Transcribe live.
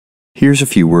Here's a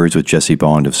few words with Jesse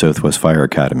Bond of Southwest Fire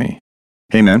Academy.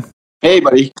 Hey, man. Hey,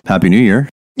 buddy. Happy New Year.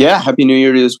 Yeah, Happy New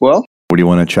Year to you as well. What do you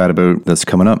want to chat about that's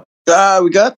coming up? We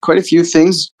got quite a few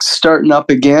things starting up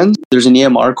again. There's an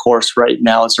EMR course right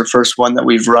now. It's our first one that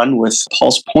we've run with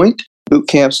Pulse Point. Boot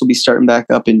camps will be starting back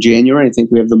up in January. I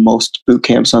think we have the most boot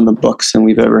camps on the books than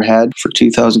we've ever had for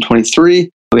 2023.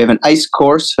 We have an ICE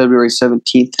course February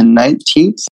 17th and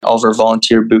 19th. All of our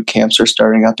volunteer boot camps are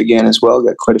starting up again as well.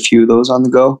 Got quite a few of those on the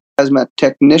go. Hazmat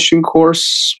Technician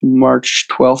course, March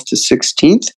 12th to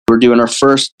 16th. We're doing our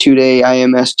first 2-day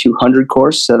IMS 200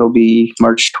 course. That'll be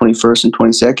March 21st and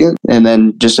 22nd. And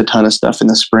then just a ton of stuff in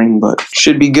the spring, but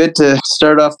should be good to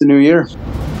start off the new year.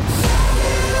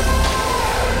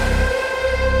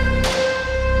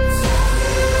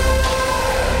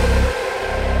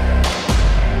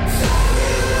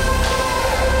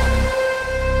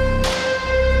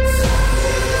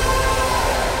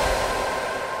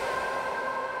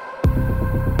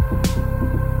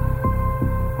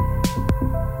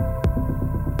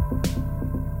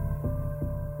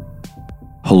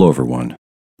 Hello, everyone.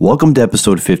 Welcome to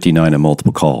episode 59 of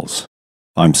Multiple Calls.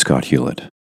 I'm Scott Hewlett.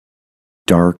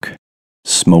 Dark,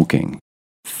 smoking,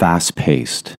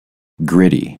 fast-paced,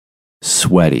 gritty,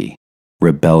 sweaty,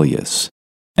 rebellious,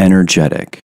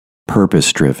 energetic,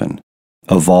 purpose-driven,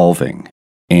 evolving,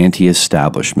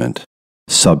 anti-establishment,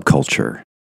 subculture,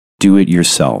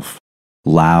 do-it-yourself,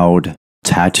 loud,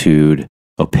 tattooed,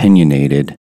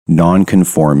 opinionated,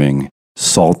 non-conforming,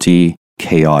 salty,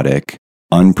 chaotic,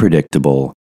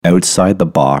 unpredictable, outside the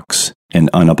box,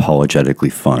 and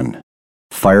unapologetically fun.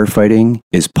 Firefighting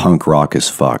is punk rock as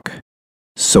fuck.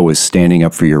 So is standing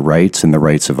up for your rights and the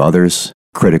rights of others,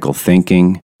 critical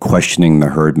thinking, questioning the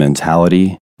herd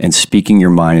mentality, and speaking your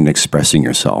mind and expressing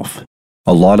yourself.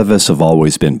 A lot of us have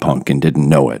always been punk and didn't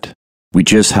know it. We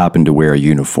just happen to wear a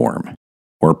uniform,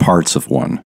 or parts of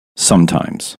one,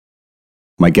 sometimes.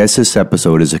 My guest this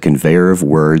episode is a conveyor of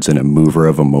words and a mover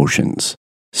of emotions.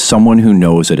 Someone who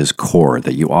knows at his core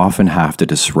that you often have to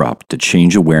disrupt to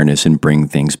change awareness and bring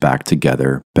things back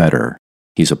together better.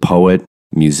 He's a poet,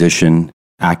 musician,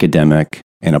 academic,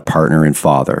 and a partner and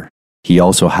father. He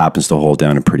also happens to hold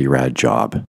down a pretty rad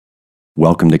job.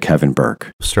 Welcome to Kevin Burke.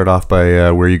 Start off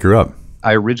by where you grew up.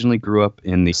 I originally grew up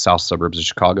in the south suburbs of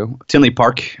Chicago, Tinley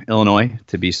Park, Illinois,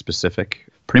 to be specific.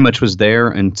 Pretty much was there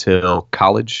until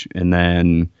college, and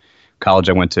then college,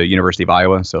 I went to University of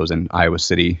Iowa, so I was in Iowa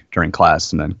City during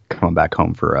class and then coming back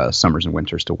home for summers and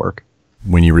winters to work.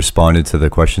 When you responded to the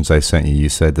questions I sent you, you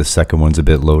said the second one's a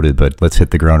bit loaded, but let's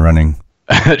hit the ground running.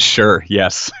 Sure,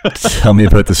 yes. Tell me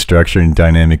about the structure and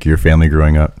dynamic of your family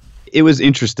growing up. It was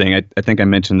interesting. I think I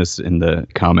mentioned this in the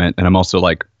comment, and I'm also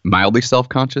like mildly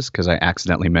self-conscious because I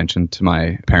accidentally mentioned to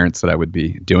my parents that I would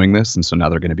be doing this, and so now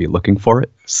they're going to be looking for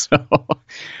it. So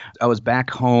I was back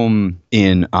home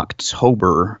in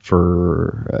October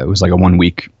for, it was like a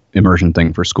 1-week immersion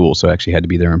thing for school, so I actually had to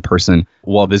be there in person.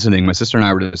 While visiting, my sister and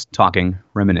I were just talking,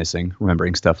 reminiscing,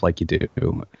 remembering stuff like you do.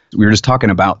 We were just talking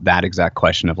about that exact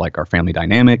question of like our family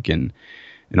dynamic and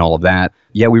all of that.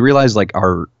 Yeah, we realized like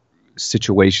our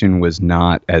situation was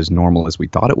not as normal as we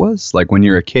thought it was. Like when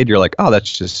you're a kid, you're like, oh,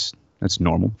 that's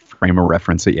normal. Frame of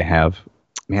reference that you have.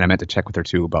 Man, I meant to check with her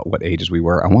too about what ages we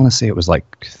were. I want to say it was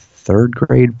like third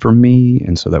grade for me,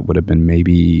 and so that would have been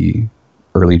maybe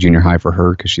early junior high for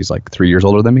her because she's like 3 years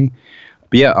older than me.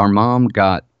 But yeah, our mom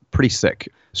got pretty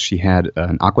sick. She had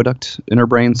an aqueduct in her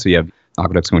brain, so you have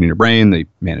aqueducts going in your brain. They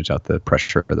manage out the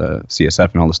pressure of the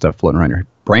CSF and all the stuff floating around your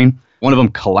brain. One of them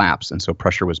collapsed, and so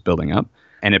pressure was building up.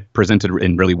 And it presented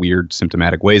in really weird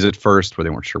symptomatic ways at first where they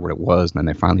weren't sure what it was. And then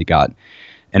they finally got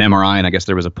an MRI. And I guess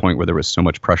there was a point where there was so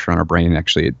much pressure on her brain,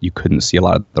 actually, you couldn't see a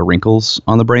lot of the wrinkles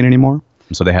on the brain anymore.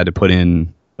 So they had to put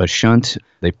in a shunt.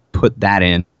 They put that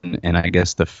in. And I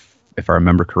guess if I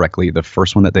remember correctly, the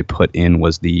first one that they put in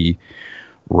was the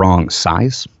wrong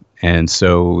size. And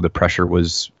so the pressure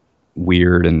was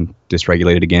weird and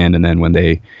dysregulated again. And then when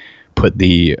they put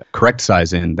the correct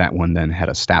size in, that one then had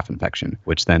a staph infection,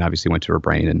 which then obviously went to her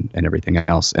brain and everything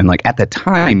else. And like at the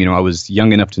time, I was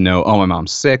young enough to know, oh, my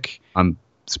mom's sick. I'm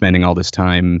spending all this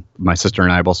time, my sister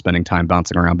and I are both spending time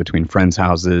bouncing around between friends'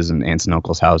 houses and aunts and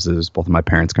uncles' houses. Both of my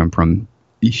parents come from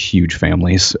huge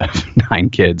families of 9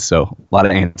 kids, so a lot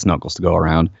of aunts and uncles to go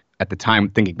around. At the time,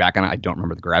 thinking back on it, I don't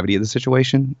remember the gravity of the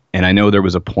situation. And I know there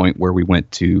was a point where we went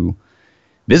to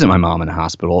visit my mom in a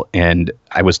hospital, and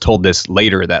I was told this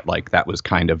later that like that was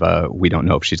kind of a we don't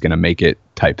know if she's going to make it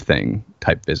type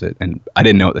visit. And I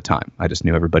didn't know at the time. I just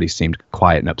knew everybody seemed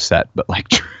quiet and upset, but like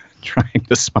trying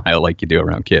to smile like you do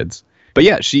around kids. But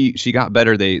yeah, she got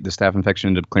better. The staph infection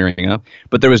ended up clearing up.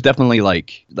 But there was definitely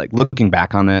like looking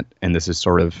back on that, and this is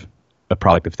sort of a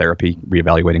product of therapy,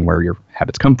 reevaluating where your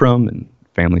habits come from and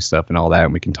family stuff and all that.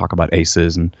 And we can talk about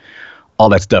ACEs and all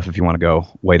that stuff if you want to go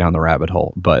way down the rabbit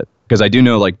hole. But because I do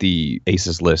know like the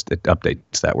ACEs list, it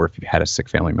updates that where if you had a sick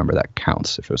family member, that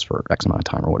counts if it was for X amount of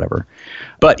time or whatever.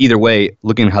 But either way,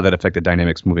 looking at how that affected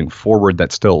dynamics moving forward,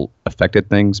 that still affected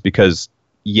things because,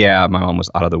 yeah, my mom was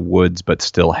out of the woods, but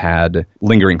still had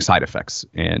lingering side effects.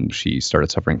 And she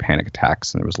started suffering panic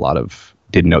attacks. And there was a lot of,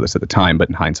 didn't know this at the time, but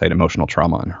in hindsight, emotional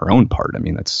trauma on her own part. I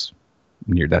mean, that's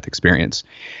near-death experience.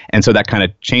 And so that kind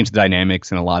of changed the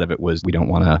dynamics. And a lot of it was we don't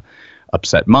want to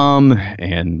upset mom,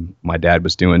 and my dad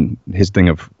was doing his thing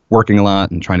of working a lot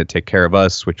and trying to take care of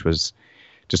us, which was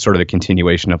just sort of a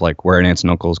continuation of like we're at aunts and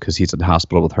uncles because he's at the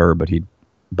hospital with her, but he'd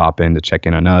bop in to check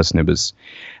in on us. And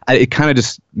it kind of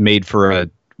just made for a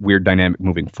weird dynamic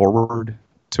moving forward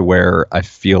to where I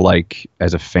feel like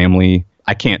as a family,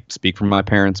 I can't speak for my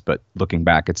parents, but looking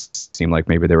back, it seemed like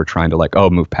maybe they were trying to like, oh,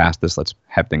 move past this, let's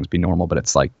have things be normal. But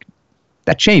it's like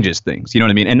that changes things, you know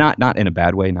what I mean? And not in a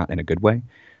bad way, not in a good way.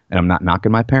 And I'm not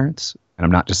knocking my parents, and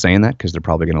I'm not just saying that because they're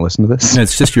probably going to listen to this. No,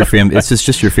 it's just your family. It's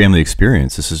just your family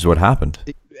experience. This is what happened.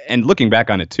 And looking back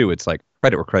on it too, it's like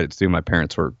credit where credit's due. My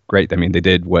parents were great. I mean, they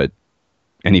did what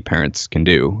any parents can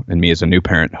do, and me as a new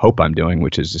parent hope I'm doing,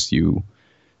 which is just you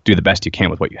do the best you can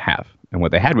with what you have. And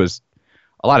what they had was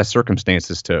a lot of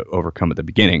circumstances to overcome at the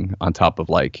beginning, on top of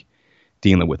like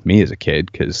dealing with me as a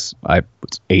kid because I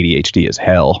was ADHD as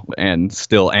hell and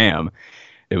still am.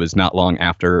 It was not long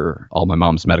after all my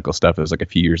mom's medical stuff. It was like a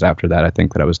few years after that, I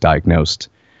think, that I was diagnosed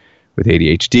with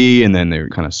ADHD. And then they were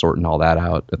kind of sorting all that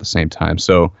out at the same time.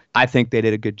 So I think they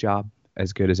did a good job,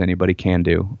 as good as anybody can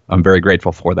do. I'm very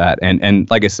grateful for that. And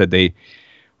like I said, they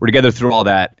were together through all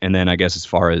that. And then I guess as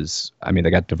far as, I mean, they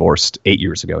got divorced 8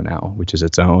 years ago now, which is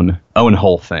its own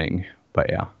whole thing. But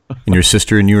yeah. And your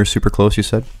sister and you were super close, you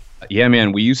said? Yeah,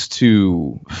 man, we used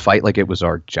to fight like it was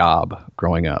our job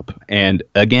growing up. And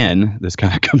again, this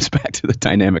kind of comes back to the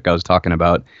dynamic I was talking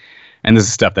about. And this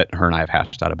is stuff that her and I have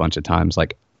hashed out a bunch of times.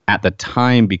 Like at the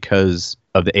time, because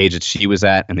of the age that she was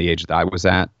at and the age that I was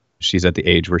at, she's at the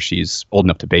age where she's old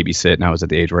enough to babysit. And I was at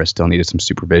the age where I still needed some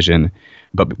supervision.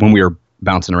 But when we were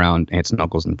bouncing around aunts and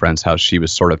uncles and friends' house, she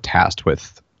was sort of tasked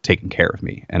with taking care of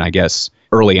me. And I guess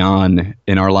early on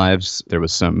in our lives, there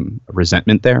was some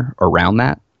resentment there around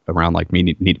that. Around like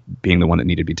me being the one that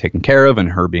needed to be taken care of and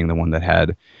her being the one that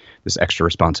had this extra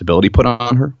responsibility put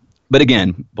on her. But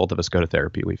again, both of us go to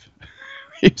therapy. We've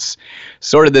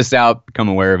sorted this out, become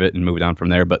aware of it, and moved on from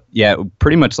there. But yeah,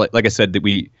 pretty much like I said, that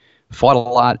we fought a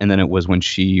lot. And then it was when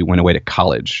she went away to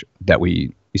college that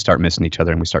we start missing each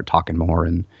other and we start talking more.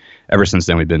 And ever since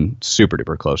then, we've been super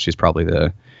duper close. She's probably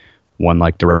the one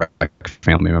like direct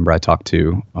family member I talk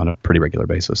to on a pretty regular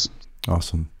basis.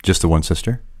 Awesome. Just the one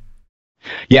sister?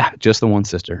 Yeah, just the one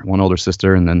sister, one older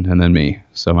sister, and then me.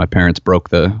 So my parents broke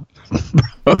the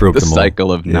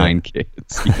cycle of 9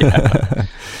 kids. Yeah.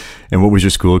 And what was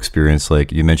your school experience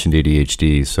like? You mentioned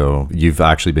ADHD, so you've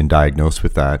actually been diagnosed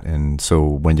with that. And so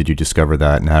when did you discover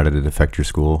that, and how did it affect your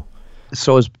school?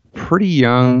 So I was pretty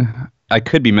young. I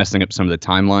could be messing up some of the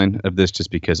timeline of this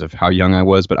just because of how young I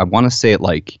was, but I want to say it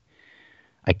like,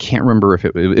 I can't remember if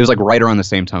it was like right around the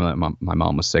same time that my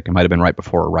mom was sick. It might have been right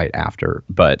before or right after,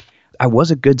 but I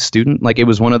was a good student. Like it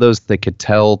was one of those that could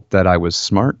tell that I was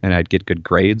smart and I'd get good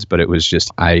grades, but it was just,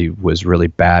 I was really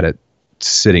bad at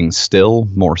sitting still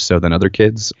more so than other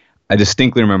kids. I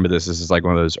distinctly remember this. This is like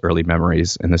one of those early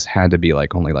memories. And this had to be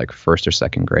like only like first or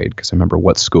second grade because I remember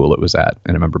what school it was at.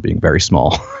 And I remember being very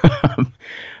small.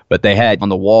 But they had on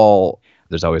the wall,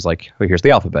 there's always like, oh, here's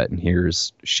the alphabet and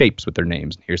here's shapes with their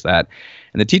names and here's that.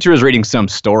 And the teacher was reading some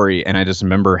story and I just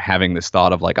remember having this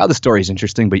thought of like, oh, the story's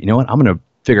interesting, but you know what? I'm going to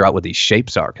figure out what these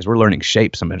shapes are because we're learning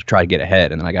shapes. I'm going to try to get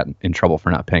ahead. And then I got in trouble for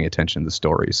not paying attention to the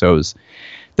story. So it was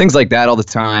things like that all the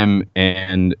time.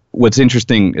 And what's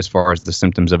interesting as far as the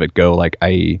symptoms of it go, like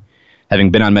having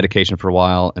been on medication for a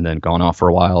while and then gone off for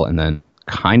a while and then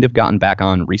kind of gotten back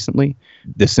on recently,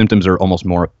 the symptoms are almost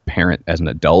more apparent as an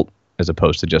adult as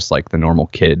opposed to just like the normal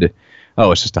kid.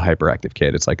 Oh, it's just a hyperactive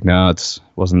kid. It's like, no,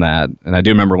 wasn't that. And I do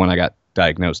remember when I got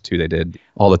diagnosed too, they did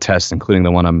all the tests, including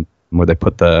the one where they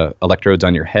put the electrodes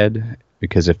on your head.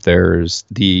 Because if there's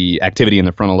the activity in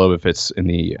the frontal lobe, if it's in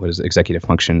the executive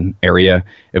function area,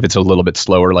 if it's a little bit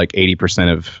slower, like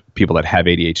 80% of people that have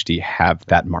ADHD have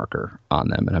that marker on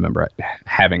them. And I remember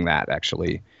having that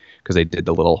actually, because they did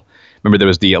remember there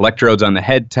was the electrodes on the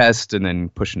head test and then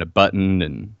pushing a button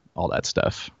and all that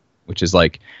stuff, which is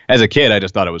like, as a kid, I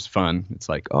just thought it was fun. It's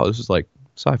like, oh, this is like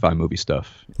sci-fi movie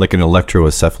stuff. Like an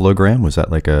electroencephalogram? Was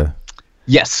that like a...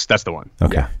 Yes, that's the one.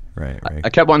 Okay. Right. I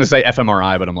kept wanting to say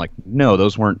fMRI, but I'm like, no,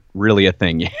 those weren't really a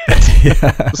thing yet.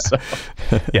 So,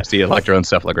 yes, the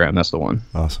electroencephalogram, that's the one.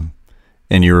 Awesome.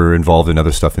 And you were involved in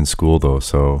other stuff in school, though,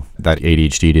 so that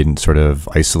ADHD didn't sort of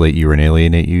isolate you or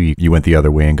alienate you? You went the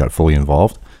other way and got fully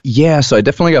involved? Yeah, so I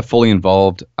definitely got fully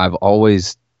involved. I've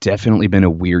always definitely been a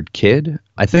weird kid.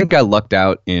 I think I lucked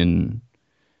out in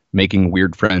making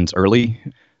weird friends early.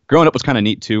 Growing up was kind of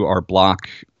neat, too. Our block,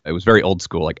 it was very old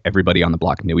school. Like, everybody on the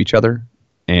block knew each other.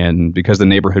 And because the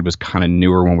neighborhood was kind of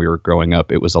newer when we were growing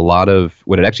up, it was a lot of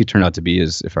what it actually turned out to be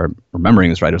is, if I'm remembering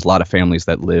this right, it was a lot of families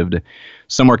that lived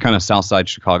somewhere kind of south side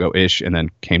Chicago-ish and then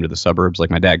came to the suburbs. Like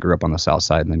my dad grew up on the south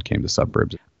side and then came to the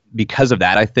suburbs. Because of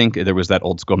that, I think there was that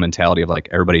old school mentality of like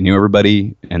everybody knew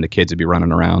everybody and the kids would be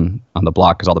running around on the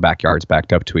block because all the backyards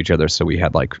backed up to each other. So we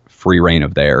had like free reign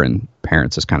of there and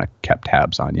parents just kind of kept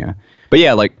tabs on you. But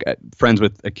yeah, like friends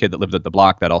with a kid that lived at the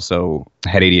block that also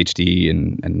had ADHD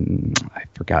and I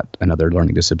forgot another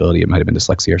learning disability. It might have been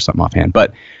dyslexia or something offhand.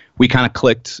 But we kind of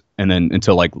clicked and then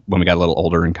until like when we got a little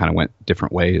older and kind of went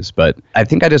different ways. But I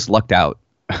think I just lucked out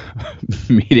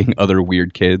meeting other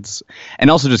weird kids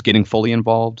and also just getting fully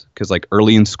involved because like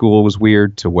early in school was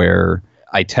weird to where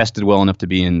I tested well enough to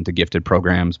be in the gifted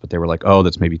programs, but they were like, oh,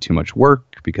 that's maybe too much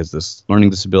work because this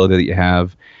learning disability that you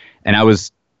have. And I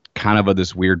was kind of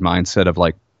this weird mindset of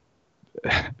like,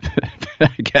 I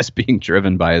guess being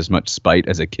driven by as much spite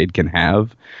as a kid can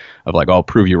have of like, I'll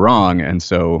prove you wrong. And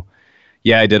so,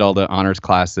 yeah, I did all the honors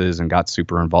classes and got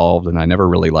super involved and I never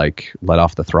really like let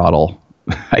off the throttle.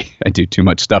 I do too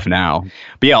much stuff now.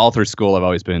 But yeah, all through school, I've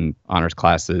always been honors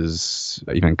classes.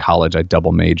 Even in college, I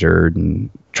double majored in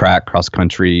track, cross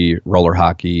country, roller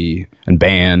hockey, and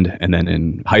band. And then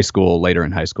in high school, later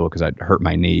in high school, because I'd hurt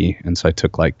my knee. And so I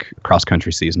took like cross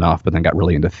country season off, but then got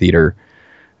really into theater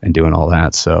and doing all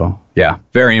that. So yeah,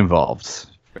 very involved.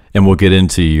 And we'll get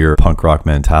into your punk rock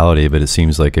mentality, but it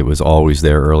seems like it was always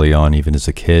there early on, even as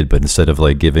a kid. But instead of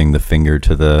like giving the finger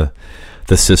to the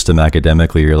system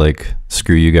academically, you're like,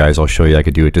 screw you guys, I'll show you I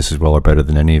could do it just as well or better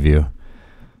than any of you.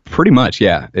 Pretty much,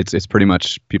 yeah. It's pretty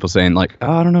much people saying like,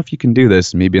 oh, I don't know if you can do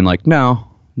this. Me being like, no,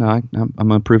 I'm going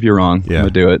to prove you wrong. Yeah. I'm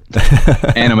going to do it.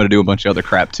 And I'm going to do a bunch of other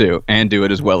crap too and do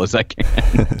it as well as I can.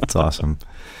 That's awesome.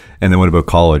 And then what about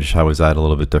college? How was that a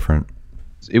little bit different?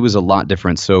 It was a lot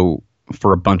different. So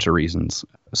for a bunch of reasons.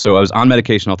 So I was on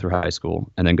medication all through high school,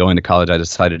 and then going to college, I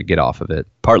decided to get off of it,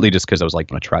 partly just because I was like,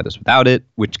 I'm going to try this without it,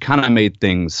 which kind of made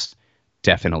things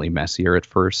definitely messier at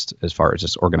first as far as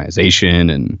just organization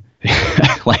and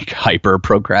like hyper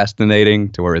procrastinating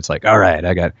to where it's like, all right,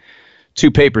 I got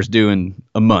 2 papers due in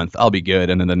a month. I'll be good.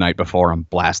 And then the night before, I'm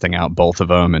blasting out both of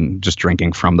them and just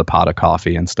drinking from the pot of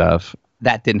coffee and stuff.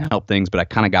 That didn't help things, but I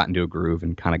kind of got into a groove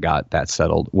and kind of got that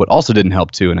settled. What also didn't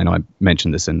help too, and I know I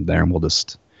mentioned this in there, and we'll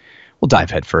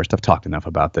dive head first. I've talked enough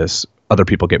about this. Other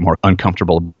people get more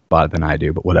uncomfortable about it than I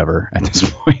do, but whatever at this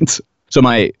point. So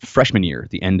my freshman year,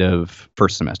 the end of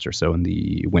first semester, so in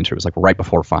the winter, it was like right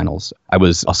before finals, I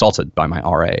was assaulted by my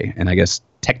RA. And I guess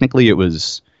technically it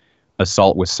was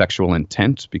assault with sexual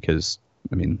intent because,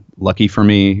 I mean, lucky for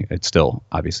me, it still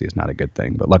obviously is not a good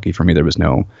thing, but lucky for me, there was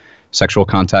no sexual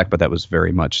contact, but that was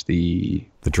very much the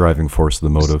driving force of the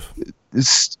motive.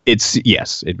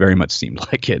 Yes, it very much seemed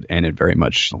like it, and it very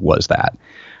much was that.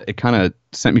 It kind of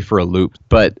sent me for a loop,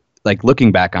 but like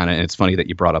looking back on it, and it's funny that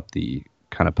you brought up the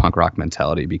kind of punk rock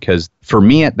mentality, because for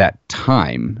me at that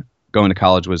time, going to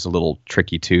college was a little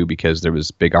tricky too, because there was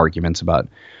big arguments about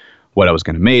what I was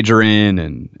going to major in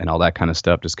and all that kind of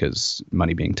stuff, just because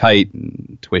money being tight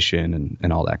and tuition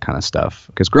and all that kind of stuff.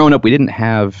 Because growing up, we didn't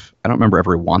have, I don't remember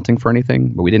ever wanting for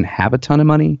anything, but we didn't have a ton of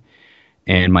money.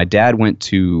 And my dad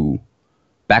went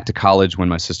back to college when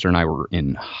my sister and I were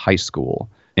in high school.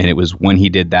 And it was when he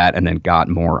did that and then got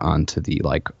more onto the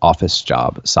like office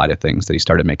job side of things that he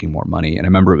started making more money. And I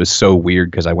remember it was so weird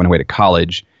because I went away to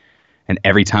college and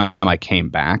every time I came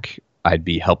back, I'd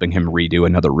be helping him redo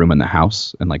another room in the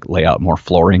house and like lay out more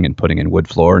flooring and putting in wood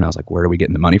floor. And I was like, where are we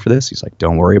getting the money for this? He's like,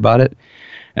 don't worry about it.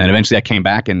 And eventually I came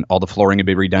back and all the flooring had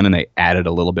been redone and they added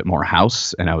a little bit more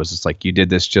house. And I was just like, you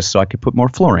did this just so I could put more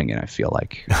flooring in, I feel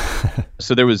like.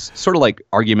 So there was sort of like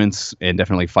arguments and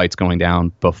definitely fights going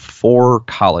down before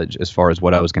college as far as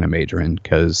what I was going to major in.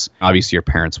 Because obviously your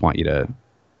parents want you to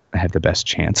have the best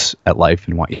chance at life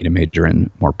and want you to major in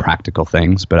more practical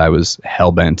things. But I was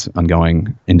hell-bent on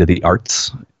going into the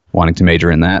arts, wanting to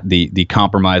major in that. The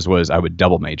compromise was I would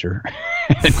double major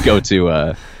and go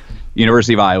to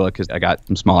University of Iowa because I got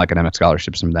some small academic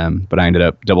scholarships from them. But I ended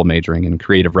up double majoring in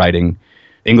creative writing,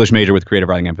 English major with creative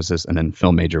writing emphasis, and then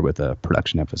film major with a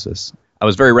production emphasis. I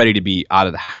was very ready to be out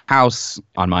of the house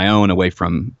on my own, away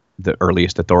from the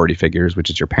earliest authority figures, which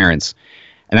is your parents.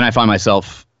 And then I find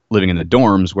myself living in the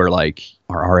dorms where like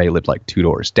our RA lived like 2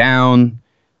 doors down,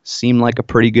 seemed like a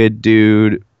pretty good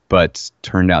dude, but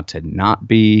turned out to not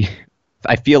be.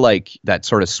 I feel like that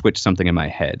sort of switched something in my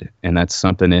head. And that's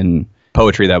something in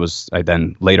poetry that I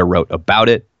then later wrote about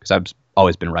it, because I've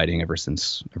always been writing ever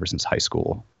since high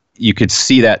school. You could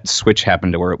see that switch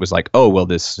happen to where it was like, oh, well,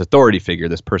 this authority figure,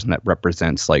 this person that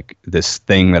represents like this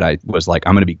thing that I was like,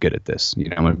 I'm going to be good at this. You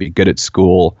know, I'm going to be good at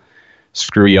school.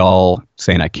 Screw y'all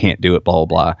saying I can't do it, blah,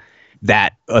 blah, blah.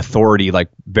 That authority like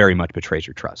very much betrays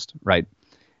your trust, right?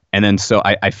 And then so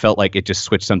I felt like it just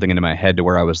switched something into my head to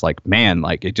where I was like, man,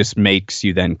 like it just makes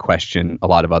you then question a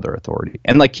lot of other authority.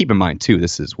 And like keep in mind too,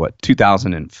 this is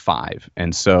 2005.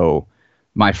 And so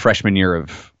my freshman year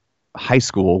of high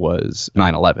school was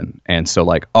 9/11. And so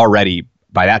like already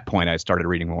by that point I started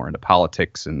reading more into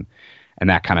politics and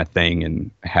that kind of thing,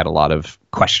 and had a lot of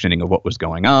questioning of what was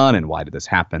going on and why did this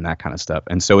happen, that kind of stuff.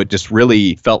 And so it just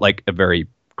really felt like a very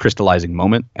crystallizing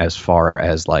moment as far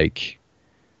as like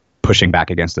pushing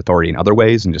back against authority in other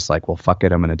ways and just like, well, fuck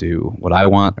it, I'm going to do what I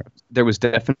want. There was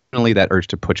definitely that urge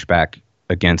to push back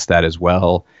against that as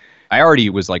well. I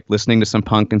already was like listening to some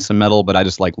punk and some metal, but I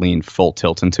just like leaned full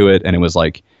tilt into it. And it was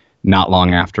like not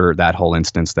long after that whole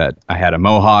instance that I had a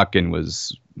mohawk and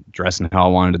was dressing how I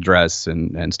wanted to dress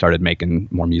and started making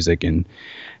more music and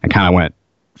kind of went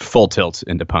full tilt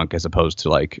into punk, as opposed to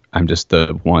like, I'm just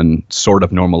the one sort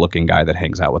of normal looking guy that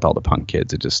hangs out with all the punk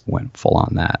kids. It just went full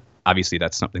on that. Obviously,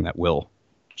 that's something that will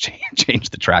change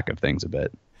the track of things a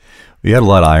bit. You had a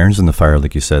lot of irons in the fire,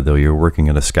 like you said, though. You were working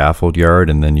at a scaffold yard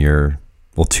and then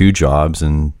two jobs,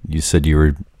 and you said you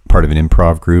were part of an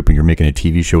improv group and you're making a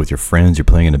TV show with your friends, you're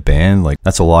playing in a band. Like,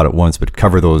 that's a lot at once, but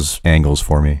cover those angles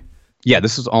for me. Yeah,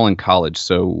 this was all in college.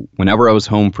 So whenever I was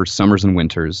home for summers and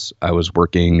winters, I was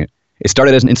working. It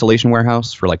started as an insulation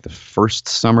warehouse for like the first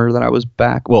summer that I was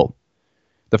back. Well,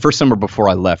 the first summer before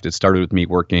I left, it started with me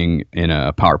working in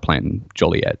a power plant in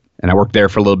Joliet. And I worked there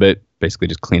for a little bit, basically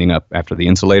just cleaning up after the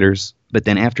insulators. But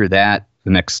then after that,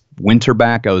 the next winter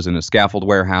back, I was in a scaffold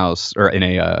warehouse, or in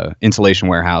a insulation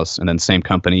warehouse. And then same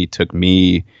company took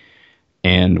me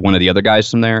and one of the other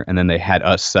guys from there. And then they had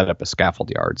us set up a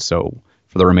scaffold yard. So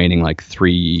for the remaining like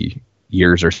 3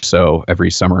 years or so,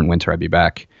 every summer and winter, I'd be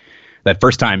back. That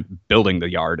first time building the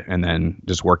yard and then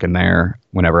just working there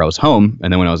whenever I was home.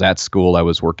 And then when I was at school, I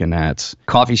was working at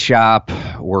coffee shop,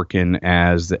 working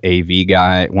as the AV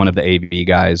guy, one of the AV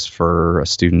guys for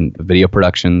Student Video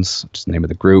Productions, which is the name of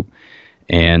the group.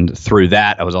 And through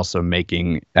that, I was also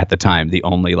making, at the time, the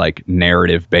only like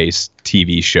narrative-based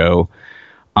TV show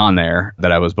on there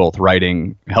that I was both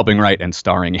helping write and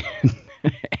starring in.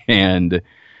 And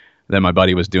then my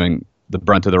buddy was doing the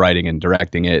brunt of the writing and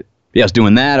directing it. Yeah, I was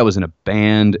doing that. I was in a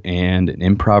band and an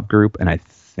improv group, and I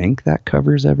think that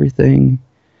covers everything.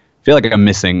 I feel like I'm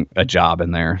missing a job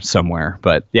in there somewhere,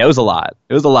 but yeah, it was a lot.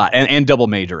 It was a lot, and double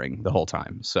majoring the whole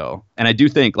time. So, and I do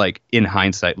think, like in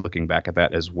hindsight, looking back at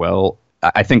that as well,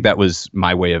 I think that was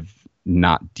my way of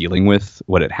not dealing with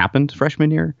what had happened freshman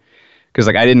year, because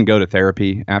like I didn't go to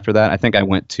therapy after that. I think I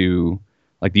went to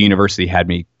like the university had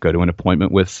me go to an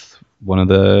appointment with one of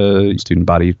the student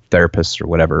body therapists or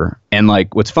whatever. And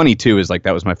like, what's funny too, is like,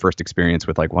 that was my first experience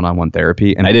with like one-on-one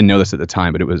therapy. And I didn't know this at the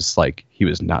time, but it was like, he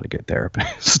was not a good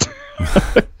therapist.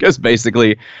 Because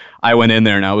basically I went in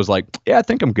there and I was like, yeah, I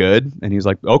think I'm good. And he's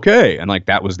like, okay. And like,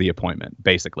 that was the appointment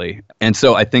basically. And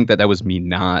so I think that was me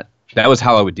that was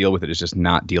how I would deal with it, is just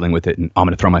not dealing with it. And I'm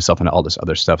going to throw myself into all this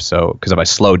other stuff. So, because if I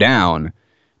slow down,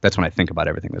 that's when I think about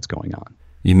everything that's going on.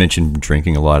 You mentioned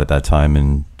drinking a lot at that time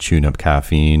and chewing up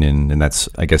caffeine, and that's,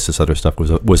 I guess this other stuff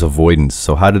was avoidance.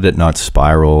 So how did it not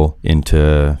spiral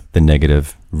into the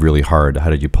negative really hard?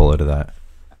 How did you pull out of that?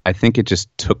 I think it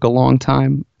just took a long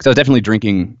time, because I was definitely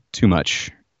drinking too much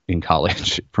in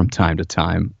college from time to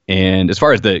time. And as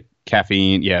far as the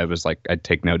caffeine, yeah, it was like I'd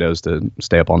take no-dose to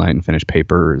stay up all night and finish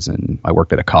papers, and I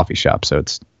worked at a coffee shop, so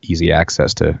it's easy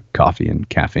access to coffee and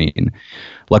caffeine.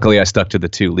 Luckily, I stuck to the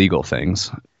two legal things.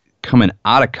 Coming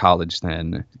out of college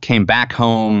then, came back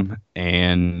home,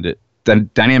 and the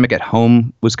dynamic at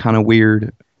home was kind of weird.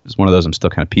 It was one of those I'm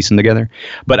still kind of piecing together.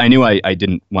 But I knew I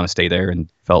didn't want to stay there and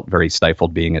felt very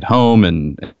stifled being at home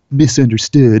and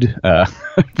misunderstood.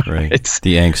 Right. It's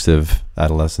the angst of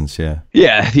adolescence, yeah.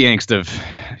 Yeah, the angst of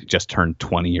just turned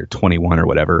 20 or 21 or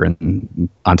whatever. And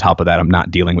on top of that, I'm not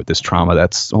dealing with this trauma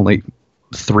that's only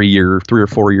 3 or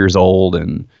 4 years old.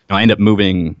 And I end up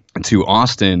moving to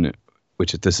Austin,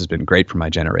 which this has been great for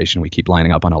my generation. We keep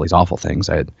lining up on all these awful things.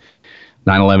 I had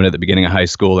 9/11 at the beginning of high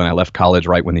school, and I left college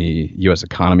right when the U.S.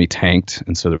 economy tanked,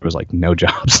 and so there was like no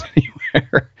jobs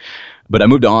anywhere. But I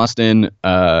moved to Austin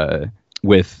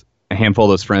with a handful of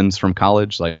those friends from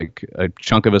college. Like a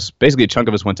chunk of us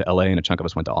went to LA and a chunk of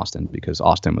us went to Austin, because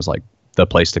Austin was like the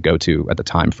place to go to at the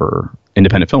time for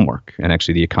independent film work. And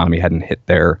actually the economy hadn't hit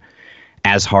there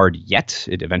as hard yet.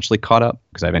 It eventually caught up,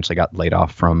 because I eventually got laid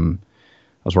off from,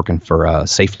 I was working for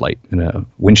Safelite in a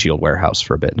windshield warehouse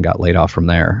for a bit and got laid off from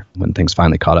there when things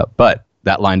finally caught up. But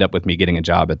that lined up with me getting a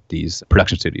job at these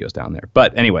production studios down there.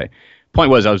 But anyway, point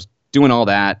was I was doing all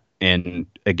that, and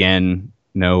again,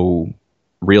 no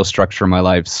real structure in my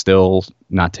life, still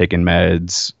not taking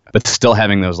meds, but still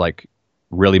having those like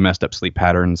really messed up sleep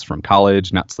patterns from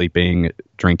college, not sleeping,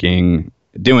 drinking,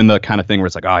 doing the kind of thing where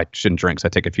it's like, oh, I shouldn't drink, so I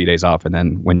take a few days off, and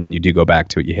then when you do go back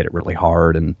to it, you hit it really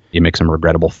hard, and you make some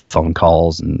regrettable phone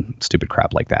calls and stupid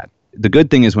crap like that. The good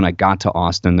thing is when I got to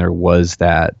Austin, there was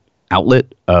that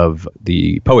outlet of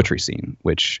the poetry scene,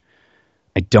 which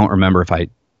I don't remember if I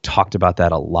talked about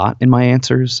that a lot in my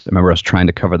answers. I remember I was trying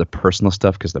to cover the personal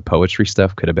stuff, because the poetry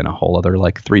stuff could have been a whole other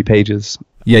like 3 pages.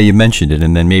 Yeah, you mentioned it,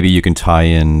 and then maybe you can tie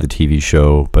in the TV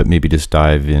show, but maybe just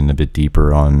dive in a bit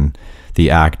deeper on the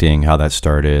acting, how that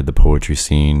started, the poetry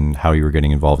scene, how you were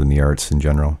getting involved in the arts in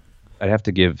general. I'd have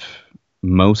to give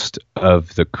most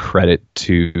of the credit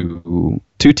to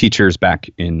 2 teachers back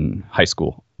in high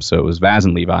school. So it was Vaz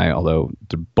and Levi, although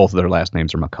both of their last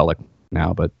names are McCulloch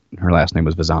now, but her last name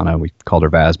was Vazana. We called her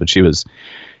Vaz, but she was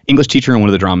English teacher and one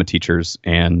of the drama teachers,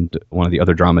 and one of the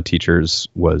other drama teachers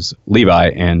was Levi.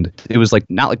 And it was like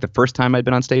not like the first time I'd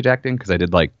been on stage acting, because I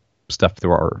did like stuff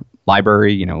through our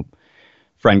library. You know,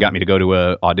 friend got me to go to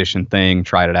a audition thing,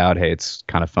 tried it out. Hey, it's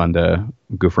kind of fun to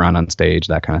goof around on stage,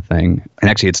 that kind of thing. And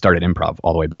actually had started improv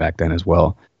all the way back then as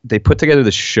well. They put together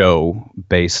this show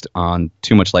based on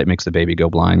Too Much Light Makes the Baby Go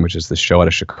Blind, which is this show out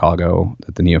of Chicago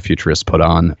that the Neo-Futurists put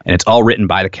on. And it's all written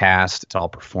by the cast. It's all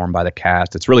performed by the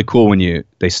cast. It's really cool when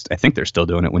I think they're still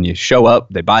doing it. When you show up,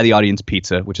 they buy the audience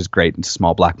pizza, which is great. It's a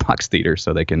small black box theater,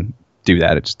 so they can do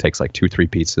that. It just takes like 2-3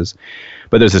 pizzas.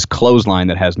 But there's this clothesline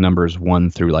that has numbers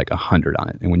 1 through like 100 on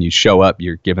it. And when you show up,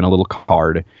 you're given a little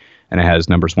card, and it has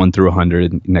numbers 1 through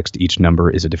 100. Next to each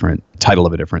number is a different title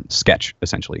of a different sketch,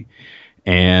 essentially.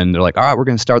 And they're like, all right, we're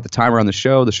going to start the timer on the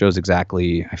show. The show's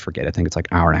exactly, I forget, I think it's like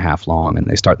an hour and a half long. And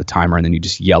they start the timer, and then you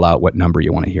just yell out what number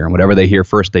you want to hear. And whatever they hear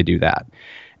first, they do that.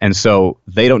 And so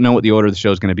they don't know what the order of the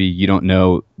show is going to be. You don't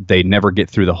know. They never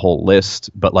get through the whole list.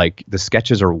 But like the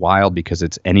sketches are wild, because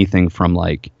it's anything from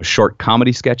like short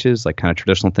comedy sketches, like kind of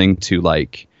traditional thing, to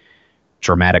like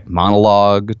dramatic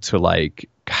monologue, to like,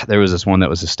 God, there was this one that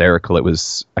was hysterical. It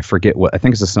was, I forget what, I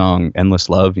think it's the song Endless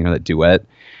Love, you know, that duet.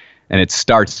 And it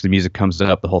starts, the music comes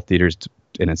up, the whole theater's,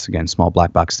 and it's, again, small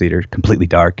black box theater, completely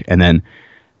dark. And then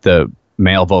the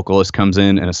male vocalist comes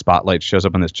in, and a spotlight shows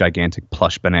up on this gigantic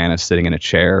plush banana sitting in a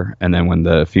chair. And then when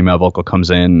the female vocal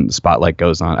comes in, the spotlight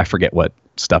goes on. I forget what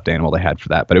stuffed animal they had for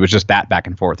that, but it was just that back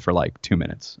and forth for like 2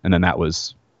 minutes. And then that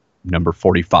was number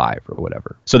 45 or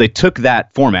whatever. So they took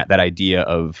that format, that idea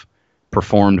of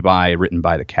performed by, written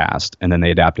by the cast, and then they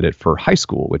adapted it for high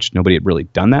school, which nobody had really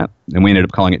done that. And we ended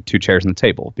up calling it 2 Chairs and a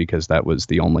Table, because that was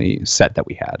the only set that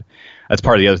we had. That's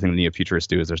part of the other thing the Neo-Futurists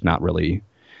do, is there's not really,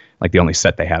 like, the only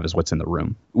set they have is what's in the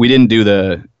room. We didn't do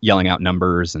the yelling out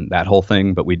numbers and that whole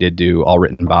thing, but we did do all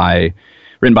written by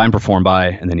and performed by,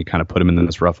 and then you kind of put them in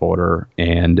this rough order.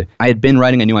 And I had been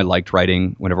writing. I knew I liked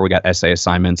writing. Whenever we got essay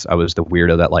assignments, I was the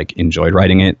weirdo that like enjoyed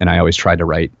writing it, and I always tried to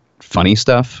write funny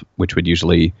stuff, which would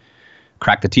usually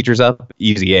crack the teachers up.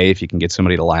 Easy A if you can get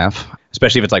somebody to laugh,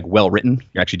 especially if it's like well written.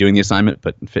 You're actually doing the assignment,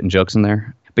 but fitting jokes in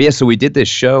there. But yeah, so we did this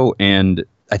show, and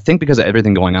I think because of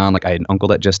everything going on, like I had an uncle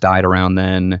that just died around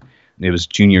then. It was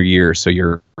junior year, so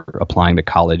you're applying to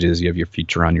colleges. You have your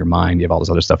future on your mind. You have all this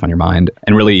other stuff on your mind.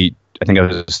 And really, I think I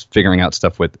was figuring out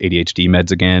stuff with ADHD meds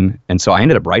again. And so I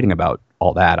ended up writing about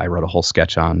all that. I wrote a whole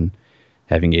sketch on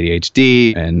having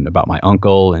ADHD and about my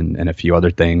uncle and a few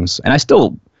other things. And I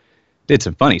still did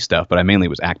some funny stuff, but I mainly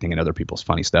was acting in other people's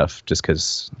funny stuff, just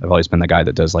because I've always been the guy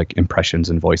that does like impressions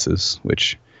and voices,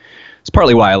 which is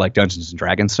partly why I like Dungeons and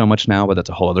Dragons so much now, but that's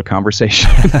a whole other conversation.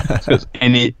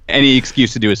 any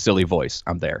excuse to do a silly voice,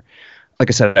 I'm there. Like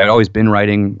I said, I'd always been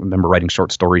writing. I remember writing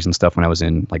short stories and stuff when I was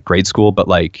in like grade school, but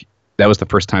like that was the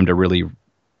first time to really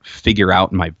figure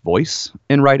out my voice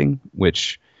in writing,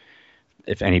 which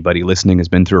if anybody listening has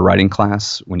been through a writing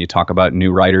class, when you talk about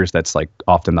new writers, that's like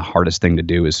often the hardest thing to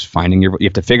do is finding you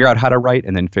have to figure out how to write,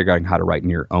 and then figuring out how to write in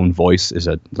your own voice is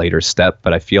a later step.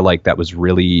 But I feel like that was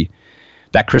really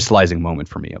that crystallizing moment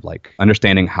for me of like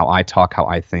understanding how I talk, how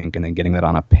I think, and then getting that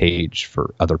on a page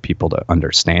for other people to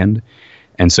understand.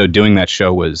 And so doing that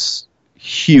show was a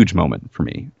huge moment for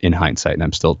me in hindsight. And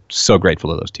I'm still so grateful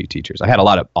to those two teachers. I had a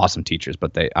lot of awesome teachers,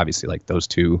 but they obviously like those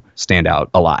two stand out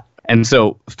a lot And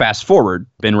so fast forward,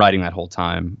 been writing that whole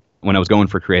time. When I was going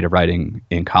for creative writing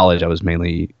in college, I was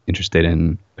mainly interested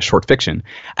in short fiction.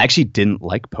 I actually didn't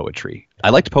like poetry. I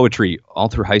liked poetry all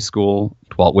through high school.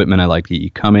 Walt Whitman, I liked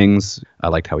E.E. Cummings. I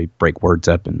liked how he break words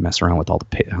up and mess around with all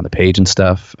on the page and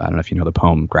stuff. I don't know if you know the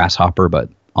poem Grasshopper, but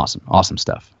awesome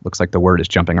stuff. Looks like the word is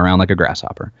jumping around like a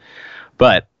grasshopper.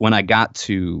 But when I got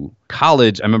to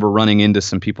college, I remember running into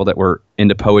some people that were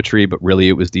into poetry, but really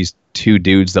it was these two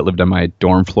dudes that lived on my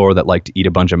dorm floor that liked to eat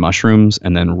a bunch of mushrooms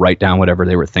and then write down whatever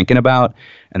they were thinking about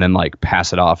and then like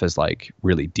pass it off as like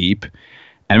really deep. And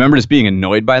I remember just being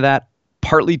annoyed by that,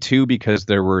 partly too because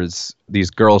there was these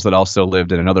girls that also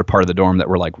lived in another part of the dorm that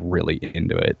were like really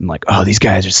into it and like, oh, these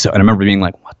guys are so. And I remember being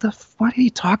like, what are you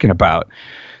talking about?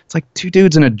 It's like two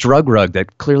dudes in a drug rug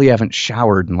that clearly haven't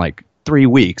showered in like 3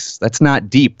 weeks. That's not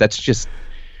deep. That's just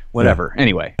whatever. Yeah.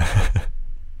 Anyway.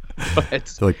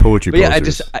 So like poetry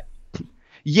posters.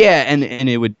 And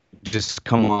it would just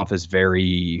come off as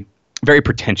very, very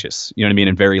pretentious. You know what I mean?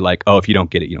 And very like, oh, if you don't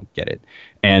get it, you don't get it.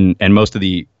 And most of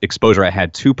the exposure I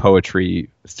had to poetry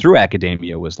through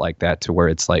academia was like that, to where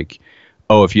it's like,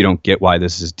 oh, if you don't get why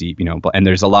this is deep, you know. And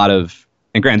there's a lot of,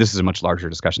 and granted, this is a much larger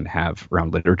discussion to have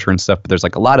around literature and stuff, but there's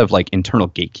like a lot of like internal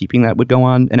gatekeeping that would go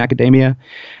on in academia.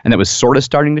 And that was sort of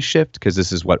starting to shift because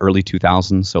this is early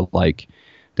 2000s. So like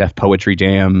Def Poetry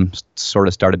Jam sort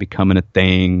of started becoming a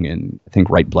thing. And I think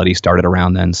Write Bloody started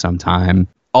around then sometime.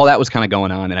 All that was kind of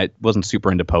going on. And I wasn't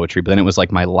super into poetry, but then it was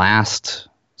like my last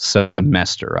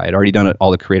semester. I had already done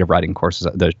all the creative writing courses,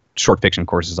 the short fiction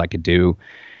courses I could do.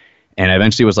 And I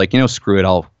eventually was like, screw it.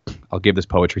 I'll give this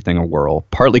poetry thing a whirl.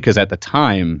 Partly because at the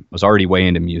time I was already way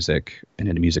into music and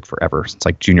into music forever. Since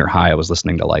like junior high, I was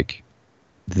listening to like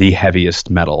the heaviest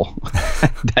metal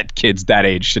that kids that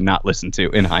age should not listen to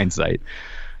in hindsight.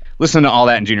 Listening to all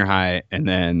that in junior high. And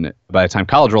then by the time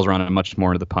college rolls around, I'm much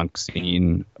more into the punk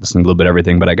scene, listening to a little bit of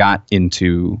everything. But I got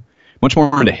much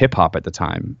more into hip hop at the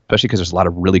time, especially because there's a lot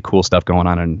of really cool stuff going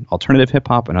on in alternative hip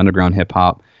hop and underground hip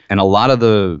hop. And a lot of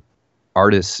the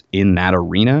artists in that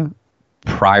arena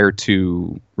prior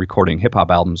to recording hip hop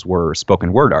albums were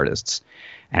spoken word artists.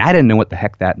 And I didn't know what the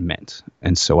heck that meant.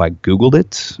 And so I Googled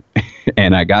it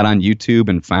and I got on YouTube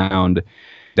and found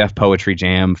Def Poetry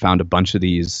Jam, found a bunch of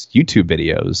these YouTube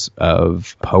videos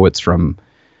of poets from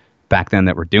back then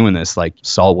that were doing this. Like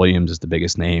Saul Williams is the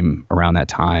biggest name around that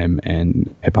time,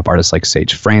 and hip hop artists like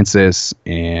Sage Francis.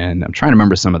 And I'm trying to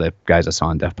remember some of the guys I saw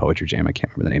in Def Poetry Jam. I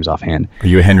can't remember the names offhand. Are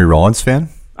you a Henry Rollins fan?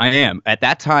 I am. At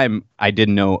that time, I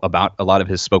didn't know about a lot of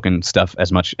his spoken stuff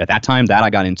as much. At that time, that I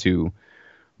got into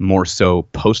more so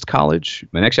post-college.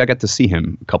 And actually, I got to see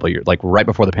him a couple of years, like right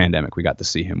before the pandemic, we got to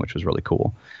see him, which was really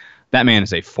cool. That man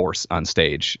is a force on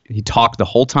stage. He talked the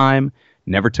whole time,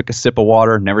 never took a sip of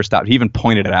water, never stopped. He even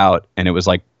pointed it out, and it was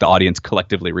like the audience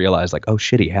collectively realized, like, oh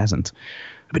shit, he hasn't.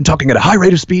 I've been talking at a high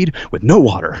rate of speed with no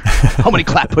water. How many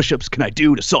clap push-ups can I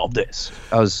do to solve this?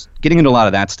 I was getting into a lot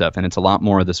of that stuff, and it's a lot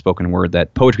more of the spoken word,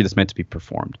 that poetry that's meant to be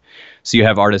performed. So you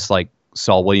have artists like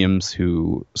Saul Williams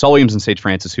and Sage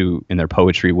Francis, who in their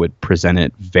poetry would present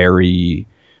it very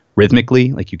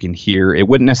rhythmically. Like you can hear, it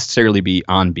wouldn't necessarily be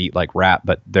on beat like rap,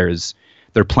 but they're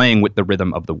playing with the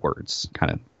rhythm of the words,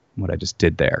 kind of what I just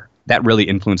did there. That really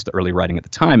influenced the early writing at the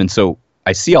time. And so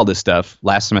I see all this stuff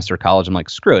last semester of college. I'm like,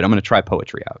 screw it. I'm going to try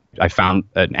poetry out. I found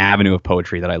an avenue of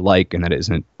poetry that I like and that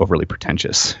isn't overly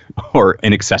pretentious or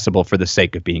inaccessible for the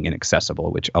sake of being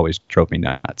inaccessible, which always drove me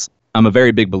nuts. I'm a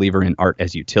very big believer in art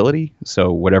as utility.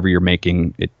 So whatever you're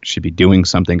making, it should be doing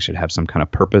something, should have some kind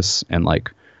of purpose. And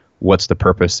like, what's the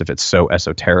purpose if it's so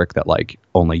esoteric that like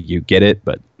only you get it?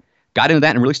 But got into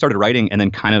that and really started writing, and then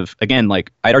kind of, again,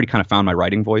 like I'd already kind of found my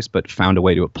writing voice, but found a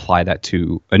way to apply that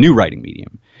to a new writing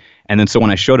medium. And then so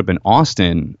when I showed up in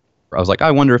Austin, I was like,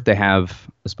 I wonder if they have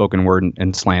a spoken word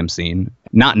and slam scene,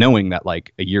 not knowing that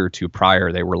like a year or two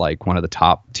prior, they were like one of the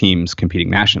top teams competing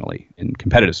nationally in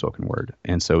competitive spoken word.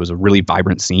 And so it was a really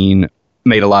vibrant scene,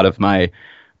 made a lot of my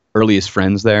earliest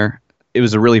friends there. It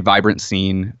was a really vibrant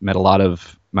scene, met a lot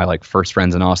of my like first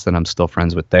friends in Austin I'm still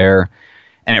friends with there.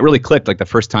 And it really clicked like the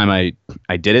first time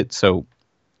I did it. So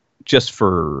just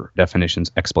for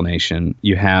definitions, explanation,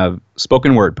 you have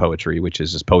spoken word poetry, which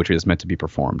is just poetry that's meant to be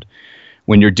performed.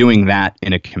 When you're doing that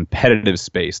in a competitive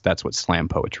space, that's what slam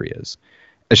poetry is.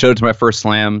 I showed it to my first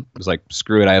slam. It was like,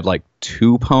 screw it. I have like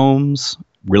 2 poems.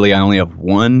 Really, I only have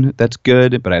 1 that's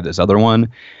good, but I have this other one.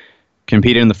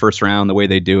 Competed in the first round. The way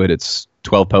they do it, it's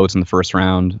 12 poets in the first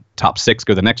round. Top 6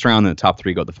 go the next round, and the top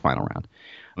 3 go the final round.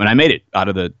 I mean, I made it out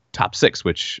of the top 6,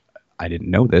 which I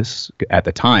didn't know this at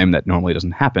the time. That normally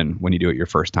doesn't happen when you do it your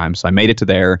first time. So I made it to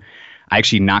there. I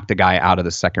actually knocked a guy out of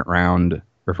the second round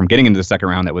or from getting into the second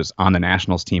round that was on the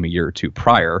nationals team a year or two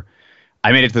prior.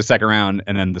 I made it to the second round,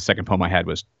 and then the second poem I had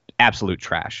was absolute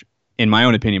trash. In my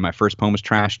own opinion, my first poem was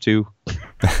trash too,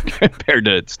 compared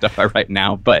to stuff I write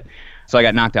now. But so I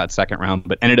got knocked out second round,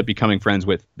 but ended up becoming friends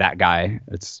with that guy.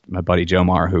 It's my buddy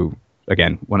Jomar, who,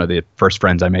 again, one of the first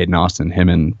friends I made in Austin, him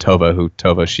and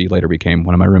Tova, she later became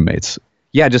one of my roommates.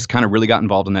 Yeah, just kind of really got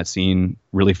involved in that scene,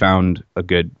 really found a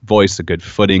good voice, a good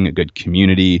footing, a good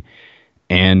community,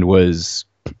 and was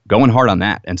going hard on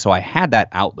that. And so I had that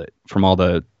outlet from all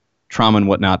the trauma and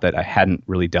whatnot that I hadn't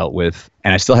really dealt with.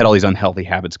 And I still had all these unhealthy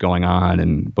habits going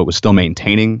on, but was still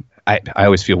maintaining. I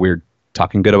always feel weird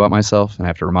talking good about myself, and I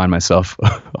have to remind myself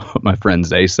what my friend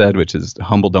Zay said, which is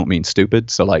humble don't mean stupid.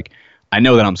 So like, I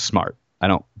know that I'm smart. I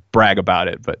don't brag about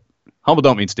it, but humble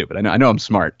don't mean stupid. I know I'm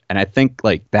smart. And I think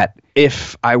like that,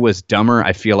 if I was dumber,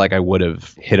 I feel like I would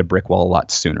have hit a brick wall a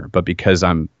lot sooner. But because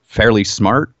I'm fairly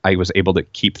smart, I was able to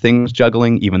keep things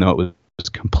juggling, even though it was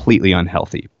completely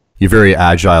unhealthy. You're very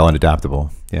agile and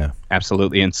adaptable. Yeah,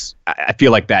 absolutely. And I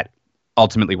feel like that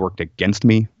ultimately worked against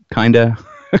me, kind of,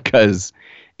 because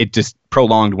it just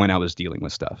prolonged when I was dealing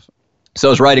with stuff. So I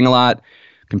was writing a lot,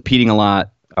 competing a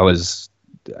lot. I was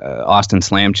Austin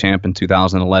Slam champ in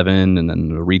 2011, and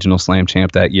then a regional Slam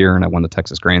champ that year, and I won the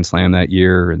Texas Grand Slam that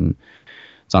year, and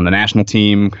it's on the national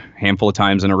team a handful of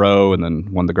times in a row, and then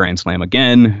won the Grand Slam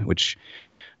again, which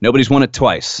nobody's won it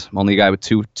twice. I'm only a guy with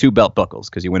two belt buckles,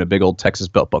 because you win a big old Texas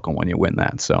belt buckle when you win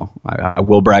that. So I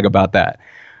will brag about that.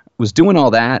 Was doing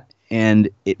all that, and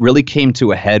it really came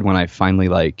to a head when I finally,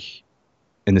 like,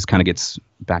 and this kind of gets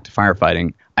back to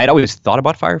firefighting. I had always thought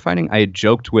about firefighting. I had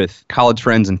joked with college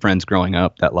friends and friends growing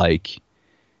up that, like,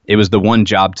 it was the one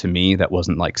job to me that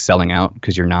wasn't like selling out,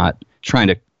 because you're not trying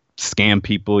to scam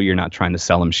people. You're not trying to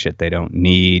sell them shit they don't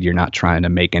need. You're not trying to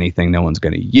make anything no one's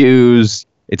going to use.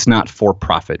 It's not for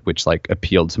profit, which like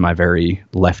appealed to my very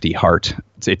lefty heart.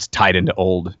 It's tied into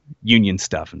old union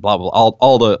stuff and blah, blah,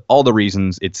 blah, all the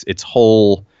reasons. It's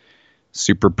whole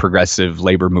super progressive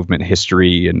labor movement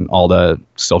history and all the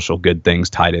social good things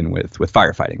tied in with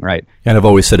firefighting, right? And I've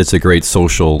always said it's a great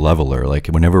social leveler. Like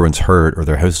when everyone's hurt or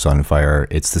their house is on fire,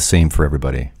 it's the same for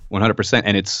everybody. 100%.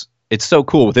 And it's so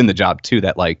cool within the job too,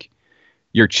 that like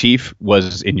your chief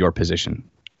was in your position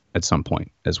at some point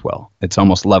as well. It's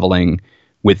almost leveling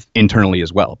with internally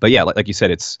as well. But yeah, like you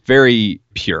said, it's very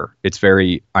pure. It's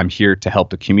very, I'm here to help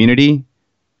the community.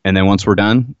 And then once we're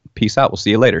done, peace out. We'll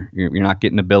see you later. You're not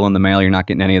getting a bill in the mail. You're not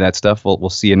getting any of that stuff. We'll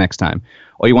see you next time.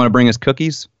 Oh, you want to bring us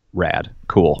cookies? Rad.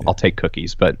 Cool. I'll take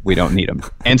cookies, but we don't need them.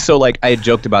 And so like I had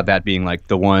joked about that being like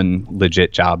the one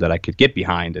legit job that I could get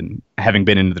behind, and having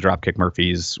been into the Dropkick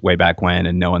Murphys way back when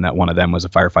and knowing that one of them was a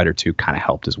firefighter too kind of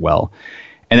helped as well.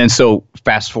 And then so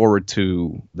fast forward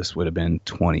to, this would have been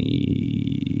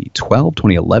 2012,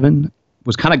 2011,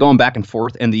 was kind of going back and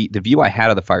forth. And the view I had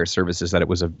of the fire service is that it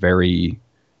was a very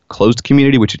closed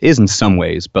community, which it is in some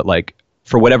ways, but like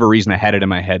for whatever reason, I had it in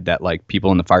my head that like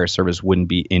people in the fire service wouldn't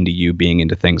be into you being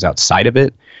into things outside of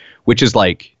it, which is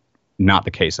like not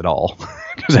the case at all,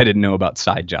 because I didn't know about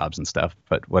side jobs and stuff,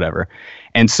 but whatever.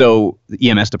 And so the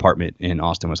EMS department in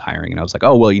Austin was hiring, and I was like,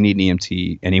 oh, well, you need an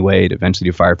EMT anyway to eventually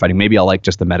do firefighting. Maybe I'll like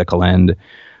just the medical end.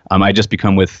 I just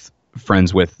become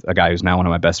friends with a guy who's now one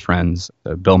of my best friends,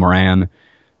 Bill Moran,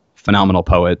 phenomenal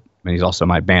poet. And he's also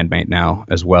my bandmate now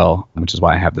as well, which is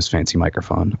why I have this fancy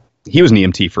microphone. He was an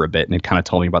EMT for a bit, and it kind of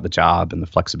told me about the job and the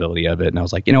flexibility of it. And I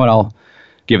was like, you know what, I'll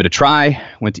give it a try.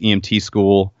 Went to EMT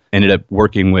school, ended up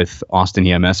working with Austin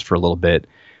EMS for a little bit.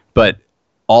 But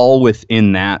all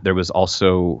within that, there was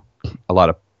also a lot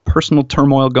of personal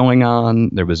turmoil going on.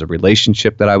 There was a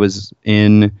relationship that I was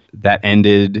in that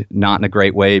ended not in a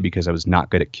great way because I was not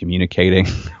good at communicating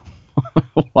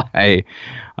why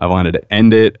I wanted to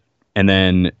end it. And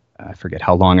then I forget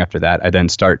how long after that, I then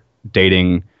start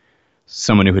dating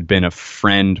someone who had been a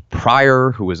friend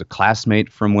prior, who was a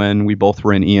classmate from when we both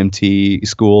were in EMT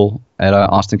school at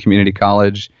Austin Community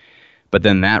College. But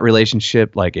then that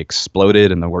relationship like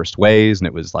exploded in the worst ways. And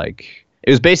it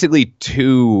was basically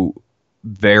two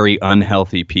very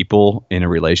unhealthy people in a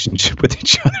relationship with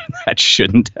each other that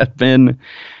shouldn't have been.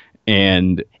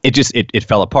 And it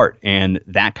fell apart. And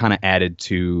that kind of added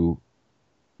to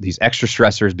these extra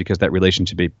stressors because that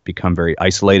relationship become very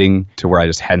isolating to where I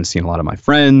just hadn't seen a lot of my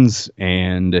friends,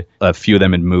 and a few of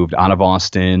them had moved out of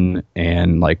Austin,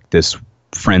 and like this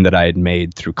friend that I had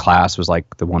made through class was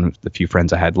like the few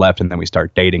friends I had left, and then we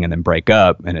start dating and then break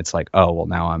up, and it's like, oh, well,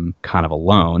 now I'm kind of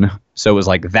alone. So it was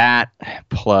like that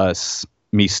plus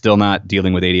me still not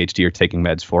dealing with ADHD or taking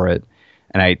meds for it.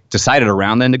 And I decided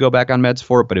around then to go back on meds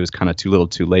for it, but it was kind of too little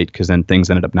too late because then things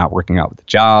ended up not working out with the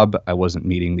job. I wasn't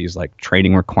meeting these like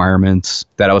training requirements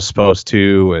that I was supposed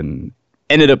to, and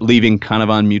ended up leaving kind of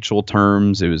on mutual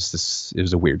terms. It was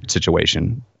a weird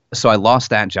situation. So I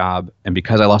lost that job, and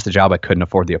because I lost the job, I couldn't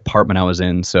afford the apartment I was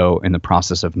in. So in the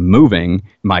process of moving,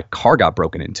 my car got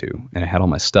broken into, and it had all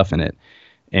my stuff in it.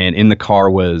 And in the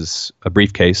car was a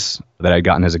briefcase that I'd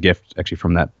gotten as a gift, actually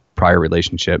from that prior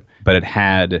relationship, but it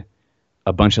had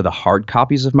a bunch of the hard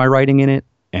copies of my writing in it,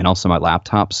 and also my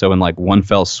laptop. So in like one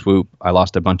fell swoop, I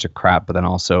lost a bunch of crap, but then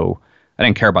also I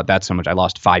didn't care about that so much. I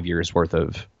lost 5 years worth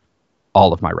of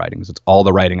all of my writings. It's all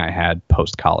the writing I had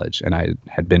post-college, and I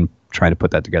had been trying to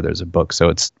put that together as a book. So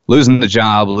it's losing the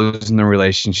job, losing the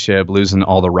relationship, losing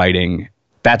all the writing.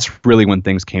 That's really when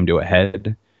things came to a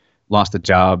head. Lost the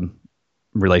job,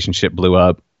 relationship blew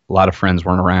up, a lot of friends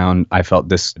weren't around. I felt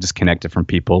disconnected from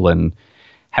people and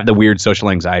have the weird social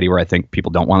anxiety where I think people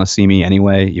don't want to see me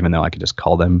anyway, even though I could just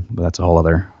call them, but that's a whole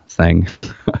other thing.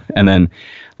 And then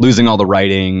losing all the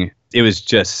writing, it was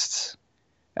just,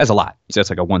 that's a lot. It's just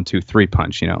like a 1, 2, 3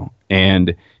 punch,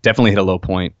 and definitely hit a low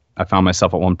point. I found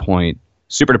myself at one point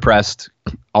super depressed.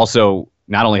 Also,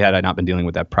 not only had I not been dealing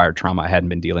with that prior trauma, I hadn't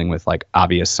been dealing with like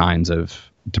obvious signs of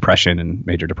depression and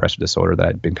major depressive disorder that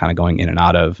I'd been kind of going in and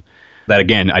out of. That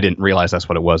again, I didn't realize that's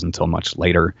what it was until much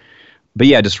later. But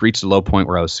yeah, I just reached a low point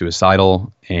where I was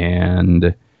suicidal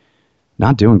and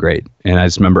not doing great. And I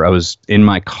just remember I was in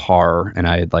my car and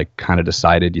I had like kind of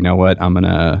decided, you know what, I'm going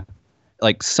to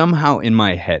like somehow in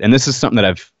my head, and this is something that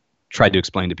I've tried to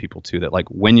explain to people too, that like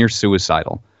when you're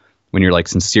suicidal, when you're like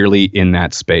sincerely in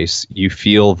that space, you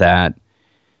feel that,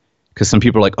 because some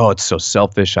people are like, oh, it's so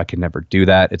selfish, I could never do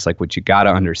that. It's like what you got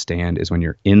to understand is when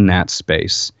you're in that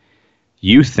space,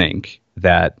 you think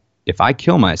that if I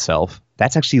kill myself,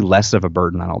 that's actually less of a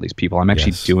burden on all these people. I'm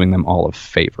actually doing them all a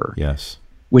favor. Yes.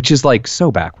 Which is like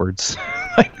so backwards.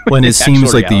 When it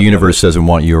seems like the universe doesn't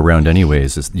want you around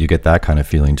anyways, you get that kind of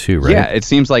feeling too, right? Yeah, it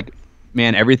seems like,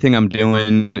 man, everything I'm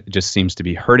doing just seems to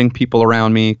be hurting people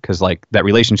around me because like that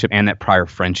relationship and that prior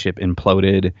friendship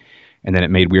imploded. And then it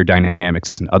made weird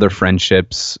dynamics in other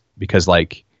friendships because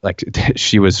like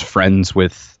she was friends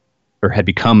with, or had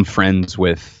become friends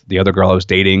with the other girl I was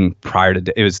dating prior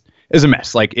to, it was a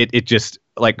mess. Like it just,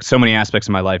 like so many aspects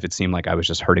of my life, it seemed like I was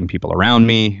just hurting people around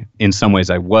me. In some ways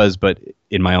I was, but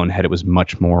in my own head, it was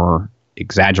much more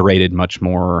exaggerated, much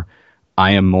more,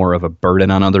 I am more of a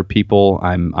burden on other people.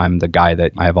 I'm the guy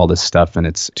that I have all this stuff and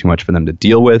it's too much for them to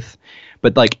deal with.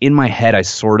 But like in my head, I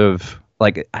sort of,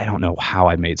 like, I don't know how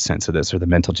I made sense of this or the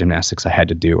mental gymnastics I had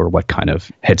to do or what kind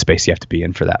of headspace you have to be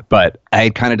in for that. But I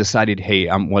had kind of decided, hey,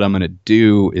 what I'm going to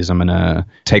do is I'm going to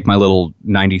take my little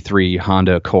 93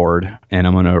 Honda Accord and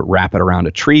I'm going to wrap it around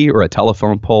a tree or a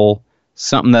telephone pole,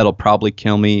 something that'll probably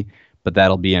kill me, but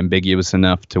that'll be ambiguous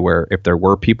enough to where if there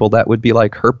were people that would be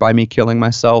like hurt by me killing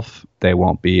myself, they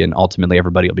won't be. And ultimately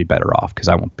everybody will be better off because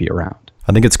I won't be around.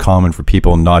 I think it's common for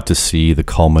people not to see the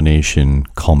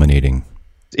culminating.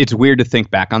 It's weird to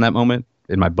think back on that moment.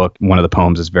 In my book, one of the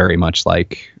poems is very much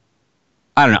like,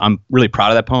 I don't know, I'm really proud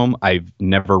of that poem. I've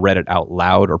never read it out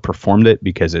loud or performed it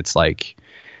because it's like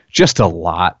just a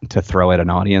lot to throw at an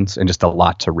audience and just a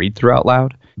lot to read through out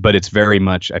loud. But it's very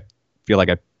much, I feel like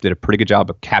I did a pretty good job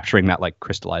of capturing that like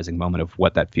crystallizing moment of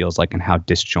what that feels like and how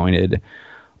disjointed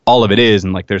all of it is.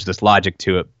 And like there's this logic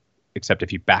to it, except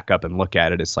if you back up and look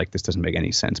at it, it's like this doesn't make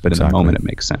any sense. But in the moment, it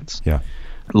makes sense. Yeah.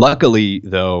 Luckily,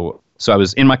 though, so I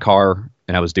was in my car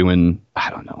and I was doing,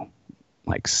 I don't know,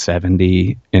 like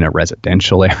 70 in a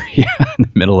residential area in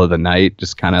the middle of the night,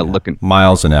 just kind of looking.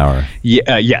 Miles an hour.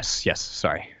 Yeah. Yes.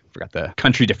 Sorry. Forgot the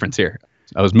country difference here.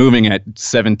 I was moving at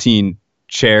 17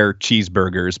 chair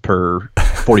cheeseburgers per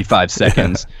 45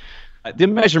 seconds. The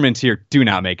measurements here do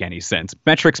not make any sense.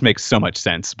 Metrics make so much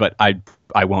sense, but I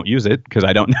won't use it because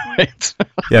I don't know it.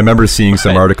 Yeah, I remember seeing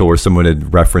some article where someone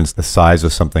had referenced the size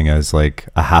of something as like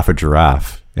a half a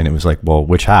giraffe. And it was like, well,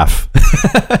 which half?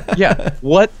 Yeah.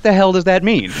 What the hell does that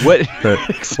mean? What?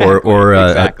 Exactly. Or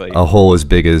a hole as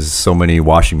big as so many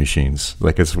washing machines.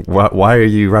 Like, why are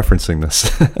you referencing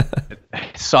this? I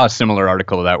saw a similar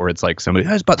article of that where it's like somebody,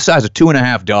 that's about the size of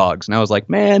 2.5 dogs. And I was like,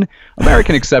 man,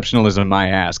 American exceptionalism my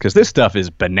ass, because this stuff is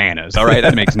bananas. All right.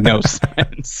 That makes no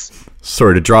sense.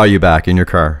 Sorry, to draw you back in your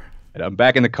car. And I'm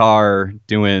back in the car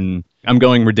I'm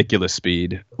going ridiculous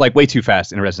speed, like way too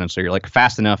fast in a residential area, like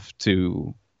fast enough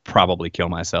to probably kill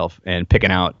myself, and picking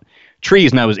out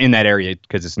trees. And I was in that area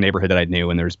because it's a neighborhood that I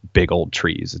knew and there's big old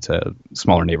trees. It's a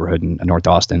smaller neighborhood in North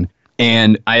Austin.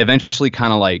 And I eventually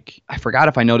kind of like, I forgot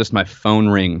if I noticed my phone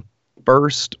ring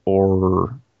first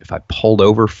or if I pulled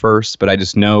over first, but I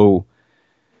just know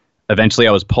eventually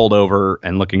I was pulled over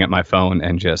and looking at my phone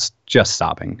and just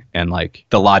sobbing. And like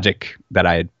the logic that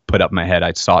I had put up in my head,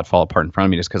 I saw it fall apart in front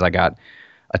of me just because I got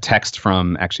a text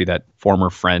from actually that former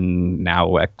friend,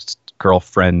 now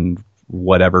ex-girlfriend,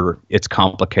 whatever its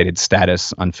complicated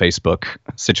status on Facebook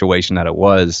situation that it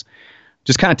was,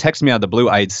 just kind of texted me out of the blue.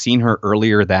 I had seen her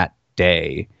earlier that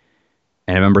day.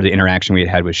 And I remember the interaction we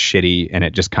had was shitty. And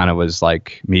it just kind of was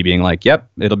like me being like, yep,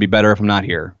 it'll be better if I'm not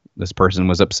here. This person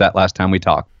was upset last time we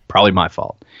talked. Probably my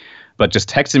fault. But just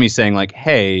texted me saying like,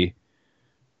 hey,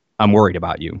 I'm worried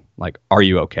about you. Like, are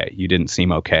you okay? You didn't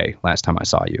seem okay last time I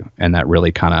saw you. And that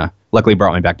really kind of luckily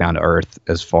brought me back down to earth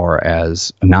as far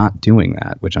as not doing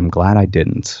that, which I'm glad I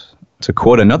didn't. To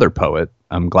quote another poet,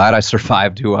 I'm glad I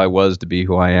survived who I was to be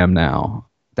who I am now.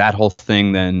 That whole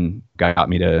thing then got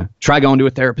me to try going to a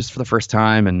therapist for the first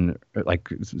time and like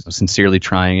sincerely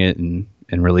trying it and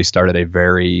really started a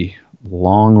very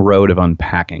long road of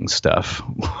unpacking stuff,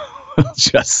 I'll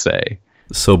just say.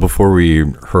 So before we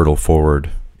hurtle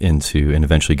forward into and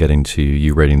eventually getting to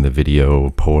you writing the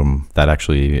video poem that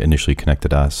actually initially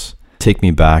connected us, take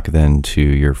me back then to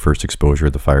your first exposure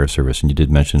at the fire service. And you did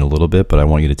mention it a little bit, but I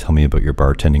want you to tell me about your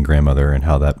bartending grandmother and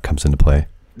how that comes into play.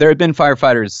 There had been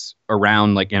firefighters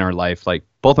around like in our life. Like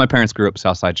both my parents grew up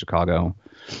Southside Chicago.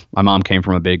 My mom came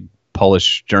from a big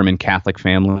Polish German Catholic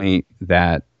family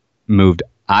that moved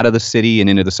out of the city and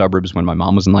into the suburbs when my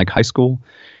mom was in like high school.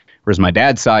 Whereas my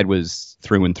dad's side was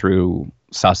through and through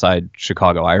Southside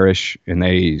Chicago Irish, and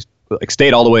they like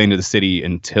stayed all the way into the city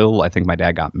until I think my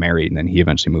dad got married, and then he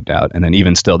eventually moved out. And then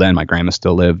even still then, my grandma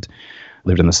still lived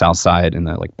in the South Side in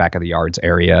the like back of the yards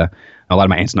area. A lot of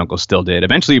my aunts and uncles still did.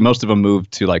 Eventually, most of them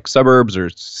moved to like suburbs or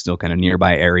still kind of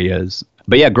nearby areas.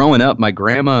 But yeah, growing up, my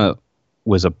grandma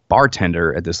was a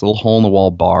bartender at this little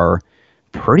hole-in-the-wall bar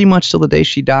pretty much till the day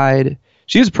she died.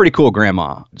 She was a pretty cool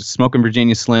grandma, just smoking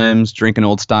Virginia Slims, drinking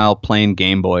old style, playing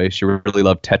Game Boy. She really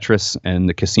loved Tetris and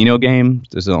the casino game.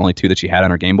 Those are the only two that she had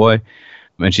on her Game Boy.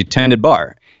 And she tended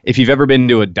bar. If you've ever been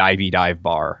to a dive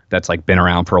bar that's like been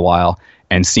around for a while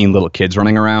and seen little kids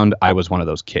running around, I was one of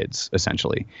those kids,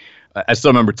 essentially. I still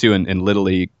remember, too, in Little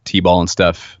League, T-ball and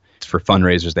stuff, for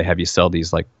fundraisers, they have you sell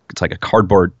these, like, it's like a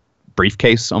cardboard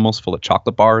briefcase almost full of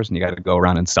chocolate bars, and you got to go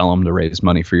around and sell them to raise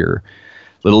money for your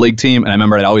Little League team. And I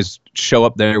remember I'd always show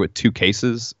up there with 2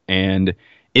 cases, and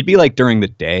it'd be like during the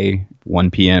day,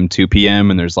 1 p.m., 2 p.m.,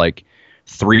 and there's like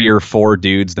 3 or 4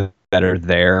 dudes that are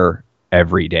there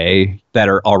every day that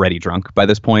are already drunk by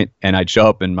this point. And I'd show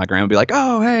up and my grandma would be like,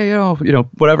 oh, hey,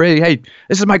 whatever. Hey,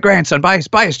 this is my grandson. Buy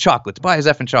his chocolates, buy his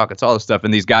effing chocolates, all this stuff.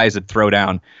 And these guys would throw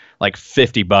down like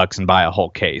 $50 and buy a whole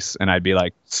case. And I'd be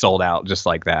like sold out just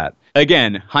like that.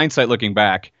 Again, hindsight looking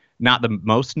back, not the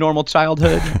most normal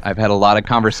childhood. I've had a lot of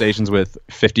conversations with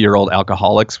 50-year-old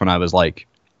alcoholics when I was like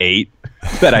 8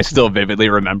 that I still vividly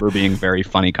remember being very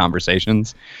funny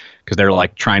conversations because they're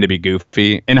like trying to be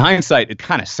goofy. In hindsight, it's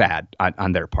kind of sad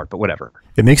on their part, but whatever.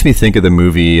 It makes me think of the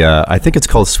movie, I think it's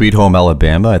called Sweet Home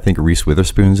Alabama. I think Reese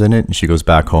Witherspoon's in it, and she goes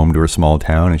back home to her small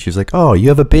town, and she's like, oh, you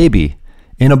have a baby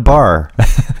in a bar.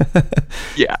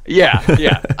 Yeah.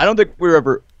 I don't think we were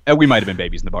ever, we might have been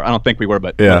babies in the bar. I don't think we were,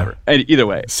 but whatever. And either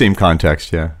way. Same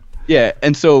context, yeah. Yeah,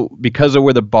 and so because of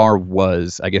where the bar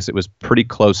was, I guess it was pretty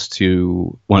close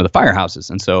to one of the firehouses.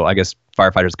 And so I guess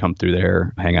firefighters come through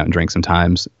there, hang out and drink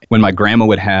sometimes. When my grandma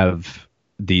would have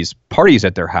these parties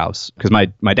at their house, because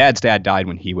my dad's dad died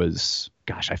when he was,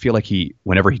 I feel like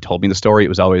whenever he told me the story, it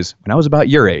was always when I was about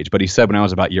your age. But he said when I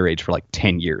was about your age for like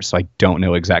 10 years. So I don't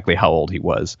know exactly how old he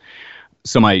was.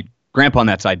 So my grandpa on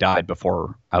that side died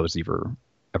before I was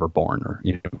ever born, or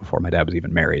before my dad was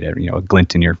even married, a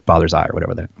glint in your father's eye, or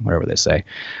whatever they say.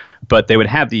 But they would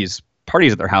have these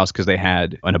parties at their house because they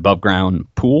had an above ground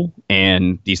pool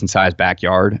and decent sized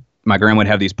backyard. My grandma would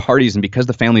have these parties, and because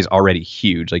the family's already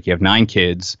huge, like you have 9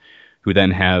 kids who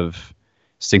then have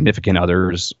significant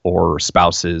others or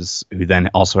spouses who then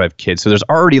also have kids. So there's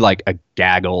already like a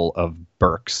gaggle of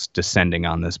Burks descending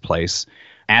on this place.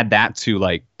 Add that to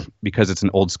like, because it's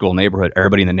an old school neighborhood,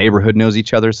 everybody in the neighborhood knows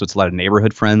each other. So it's a lot of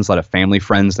neighborhood friends, a lot of family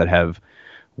friends that have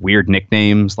weird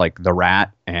nicknames like the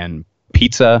Rat and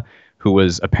Pizza, who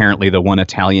was apparently the one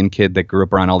Italian kid that grew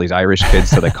up around all these Irish kids.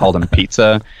 So they called him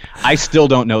Pizza. I still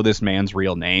don't know this man's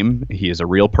real name. He is a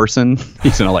real person.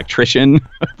 He's an electrician.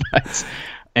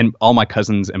 And all my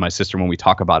cousins and my sister, when we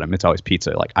talk about him, it's always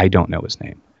Pizza. Like, I don't know his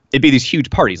name. It'd be these huge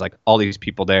parties, like all these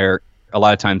people there. A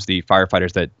lot of times the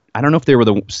firefighters that, I don't know if they were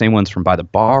the same ones from by the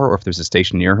bar or if there's a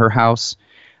station near her house.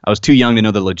 I was too young to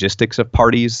know the logistics of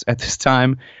parties at this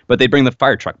time, but they'd bring the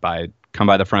fire truck by, come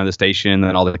by the front of the station, and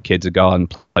then all the kids would go and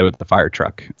play with the fire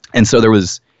truck. And so there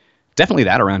was definitely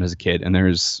that around as a kid. And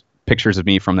there's pictures of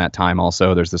me from that time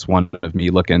also. There's this one of me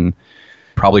looking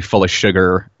probably full of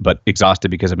sugar, but exhausted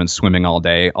because I've been swimming all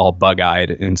day, all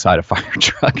bug-eyed inside a fire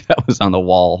truck that was on the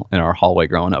wall in our hallway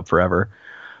growing up forever.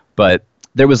 But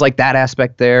there was like that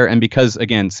aspect there. And because,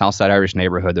 again, Southside Irish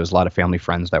neighborhood, there was a lot of family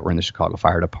friends that were in the Chicago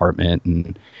Fire Department.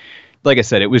 And like I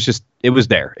said, it was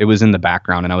there. It was in the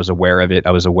background, and I was aware of it.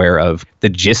 I was aware of the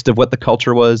gist of what the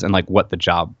culture was and like what the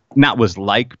job not was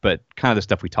like, but kind of the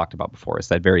stuff we talked about before. It's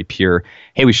that very pure,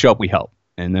 hey, we show up, we help.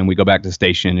 And then we go back to the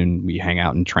station and we hang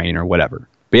out and train or whatever.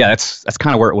 But yeah, that's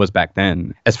kind of where it was back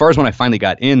then. As far as when I finally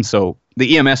got in, so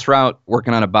the EMS route,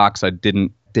 working on a box, I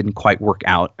didn't quite work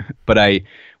out. But I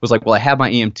was like, well, I have my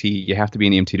EMT. You have to be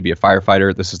an EMT to be a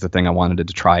firefighter. This is the thing I wanted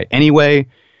to try anyway.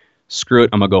 Screw it.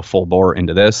 I'm going to go full bore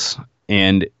into this.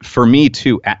 And for me,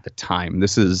 too, at the time,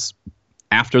 this is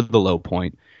after the low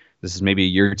point. This is maybe a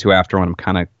year or two after when I'm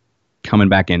kind of coming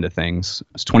back into things.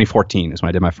 It's 2014 is when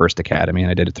I did my first academy, and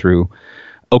I did it through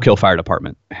Oak Hill Fire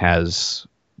Department. Has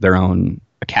their own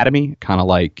academy, kind of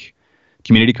like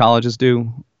community colleges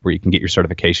do, where you can get your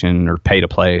certification or pay to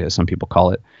play, as some people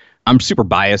call it. I'm super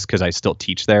biased because I still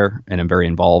teach there and I'm very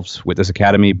involved with this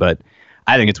academy, but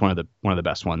I think it's one of the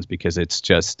best ones because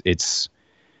it's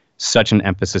such an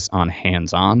emphasis on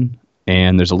hands-on,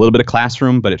 and there's a little bit of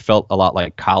classroom, but it felt a lot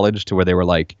like college, to where they were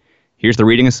like, here's the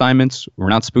reading assignments. We're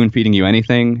not spoon-feeding you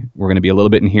anything. We're going to be a little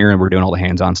bit in here, and we're doing all the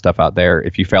hands-on stuff out there.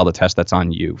 If you fail the test, that's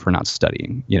on you for not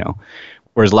studying, you know.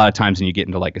 Whereas a lot of times when you get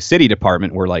into like a city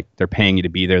department where like they're paying you to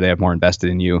be there, they have more invested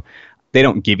in you. They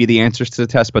don't give you the answers to the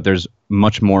test, but there's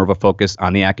much more of a focus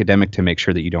on the academic to make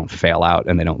sure that you don't fail out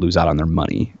and they don't lose out on their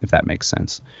money, if that makes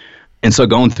sense. And so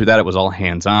going through that, it was all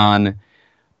hands-on.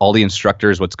 All the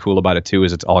instructors, what's cool about it too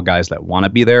is it's all guys that want to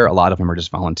be there. A lot of them are just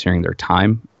volunteering their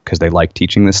time because they like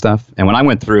teaching this stuff. And when I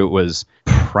went through, it was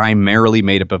primarily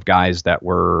made up of guys that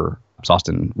were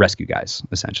Austin rescue guys,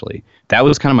 essentially. That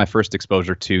was kind of my first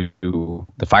exposure to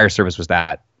the fire service, was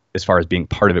that, as far as being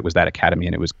part of it, was that academy.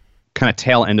 And it was kind of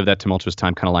tail end of that tumultuous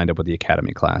time, kind of lined up with the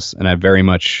academy class. And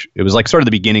it was like sort of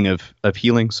the beginning of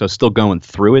healing. So still going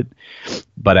through it,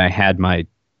 but I had my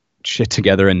shit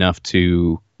together enough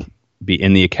to be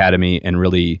in the academy, and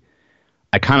really,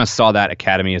 I kind of saw that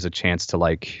academy as a chance to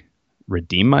like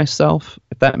redeem myself,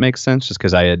 if that makes sense, just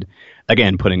because I had,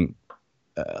 again, putting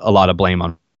a lot of blame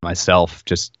on myself,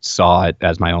 just saw it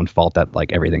as my own fault that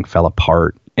like everything fell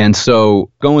apart. And so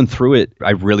going through it,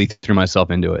 I really threw myself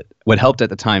into it. What helped at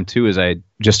the time too is I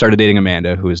just started dating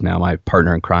Amanda, who is now my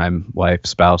partner in crime, wife,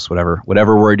 spouse, whatever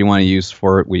word you want to use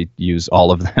for it. We use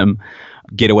all of them.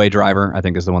 Getaway driver, I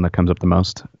think, is the one that comes up the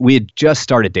most. We had just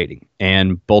started dating,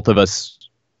 and both of us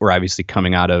were obviously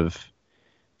coming out of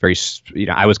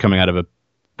I was coming out of a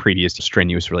previous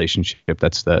strenuous relationship.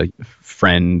 That's the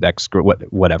friend, ex,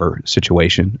 whatever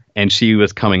situation. And she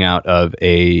was coming out of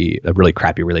a really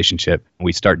crappy relationship.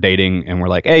 We start dating, and we're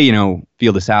like, hey,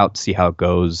 feel this out, see how it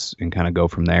goes, and kind of go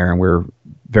from there. And we're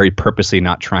very purposely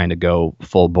not trying to go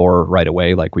full bore right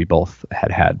away like we both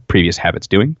had previous habits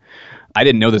doing. I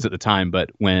didn't know this at the time, but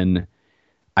when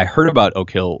I heard about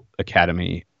Oak Hill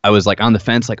Academy, I was like on the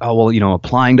fence, like, oh, well,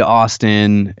 applying to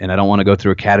Austin, and I don't want to go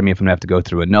through Academy if I'm going to have to go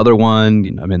through another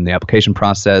one. I'm in the application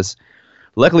process.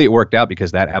 Luckily, it worked out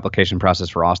because that application process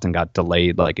for Austin got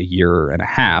delayed like a year and a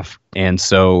half. And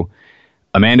so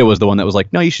Amanda was the one that was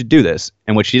like, no, you should do this.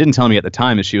 And what she didn't tell me at the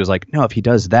time is she was like, no, if he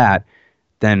does that,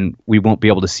 then we won't be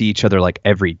able to see each other like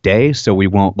every day. So we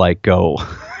won't like go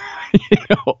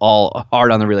all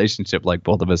hard on the relationship like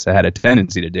both of us had a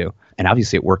tendency to do. And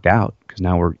obviously it worked out because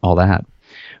now we're all that.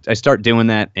 I start doing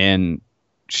that, and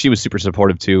she was super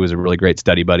supportive too. Was a really great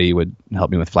study buddy, would help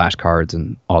me with flashcards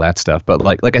and all that stuff. But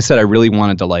like I said, I really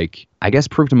wanted to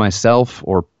prove to myself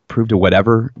or prove to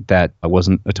whatever that I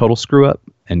wasn't a total screw up,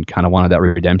 and kind of wanted that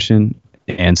redemption.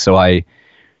 And so I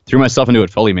threw myself into it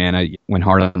fully, man. I went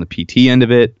hard on the PT end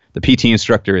of it. The PT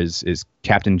instructor is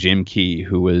Captain Jim Key,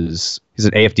 he's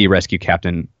an AFD rescue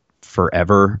captain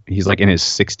forever. He's like in his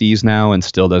 60s now and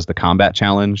still does the combat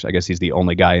challenge. I guess he's the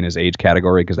only guy in his age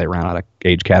category because they ran out of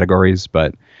age categories.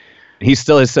 But he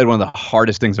still has said one of the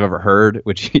hardest things I've ever heard,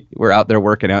 which we're out there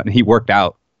working out, and he worked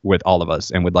out with all of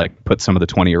us and would like put some of the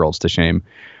 20-year-olds to shame.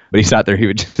 But he's out there, he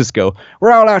would just go,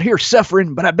 we're all out here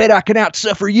suffering, but I bet I can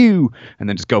out-suffer you. And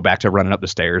then just go back to running up the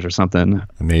stairs or something.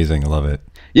 Amazing. I love it.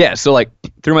 Yeah. So like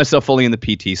threw myself fully in the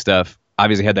PT stuff.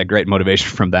 Obviously had that great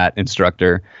motivation from that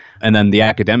instructor. And then the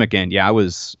academic end, I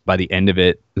was, by the end of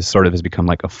it, this sort of has become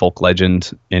like a folk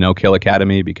legend in Oak Hill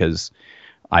Academy because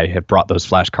I have brought those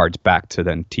flashcards back to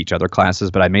then teach other classes.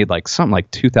 But I made like something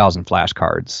like 2,000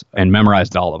 flashcards and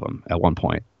memorized all of them at one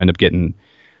point. Ended up getting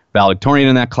valedictorian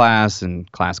in that class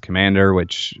and class commander,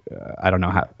 which I don't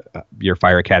know your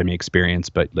fire academy experience,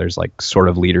 but there's like sort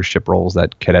of leadership roles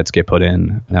that cadets get put in.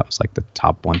 And that was like the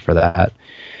top one for that.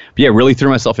 But yeah, really threw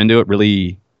myself into it,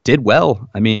 really did well.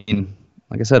 I mean,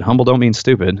 like I said, humble don't mean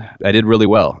stupid. I did really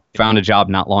well. Found a job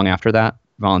not long after that,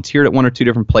 volunteered at one or two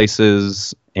different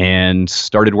places, and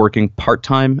started working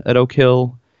part-time at Oak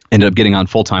Hill. Ended up getting on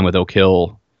full-time with Oak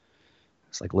Hill.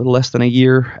 It's like a little less than a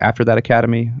year after that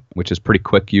academy, which is pretty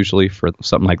quick usually for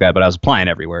something like that. But I was applying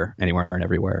everywhere, anywhere and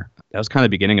everywhere. That was kind of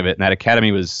the beginning of it. And that academy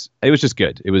it was just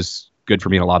good. It was good for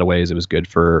me in a lot of ways. It was good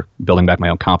for building back my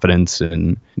own confidence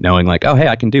and knowing like, oh, hey,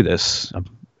 I can do this. I'm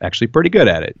actually pretty good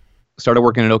at it. Started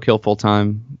working at Oak Hill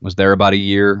full-time, was there about a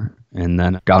year, and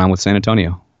then got on with San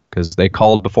Antonio because they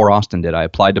called before Austin did. I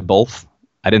applied to both.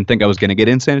 I didn't think I was going to get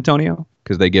in San Antonio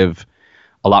because they give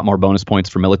a lot more bonus points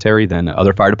for military than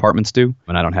other fire departments do.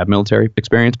 And I don't have military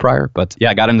experience prior. But yeah,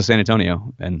 I got into San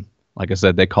Antonio. And like I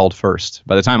said, they called first.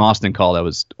 By the time Austin called, I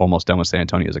was almost done with San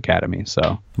Antonio's academy.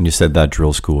 So. And you said that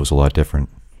drill school was a lot different.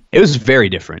 It was very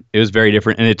different. It was very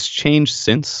different. And it's changed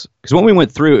since. Because when we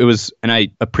went through, it was, and I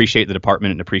appreciate the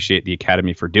department and appreciate the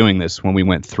academy for doing this. When we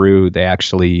went through, they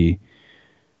actually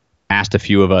asked a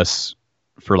few of us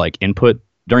for like input.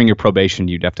 During your probation,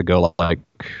 you'd have to go like,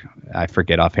 I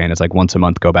forget offhand, it's like once a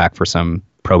month, go back for some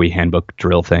Pro-E handbook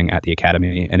drill thing at the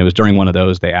academy. And it was during one of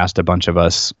those, they asked a bunch of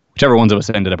us, whichever ones of us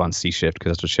ended up on C shift,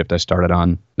 because that's what shift I started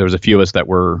on. There was a few of us that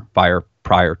were fire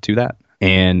prior to that.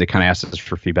 And they kind of asked us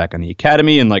for feedback on the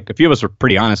academy. And like a few of us were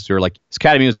pretty honest. We were like, this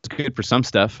academy is good for some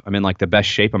stuff. I'm in like the best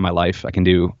shape of my life. I can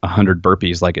do 100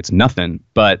 burpees like it's nothing,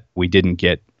 but we didn't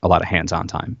get a lot of hands-on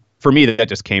time. For me, that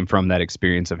just came from that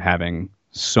experience of having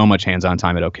so much hands-on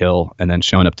time at Oak Hill and then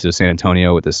showing up to San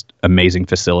Antonio with this amazing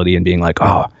facility and being like,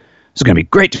 oh, it's going to be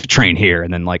great to train here.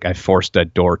 And then like I forced a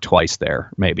door twice there,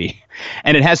 maybe.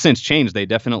 And it has since changed. They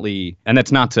definitely, and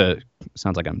that's not to,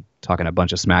 sounds like I'm talking a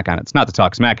bunch of smack on it. It's not to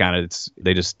talk smack on it.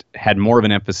 They just had more of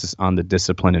an emphasis on the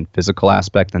discipline and physical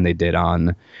aspect than they did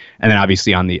on, and then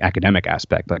obviously on the academic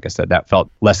aspect. Like I said, that felt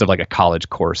less of like a college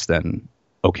course than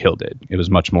Oak Hill did. It was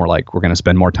much more like, we're going to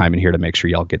spend more time in here to make sure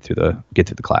y'all get through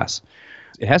the class.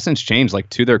 It has since changed. Like,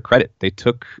 to their credit, they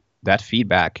took that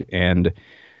feedback, and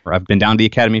I've been down to the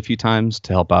academy a few times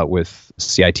to help out with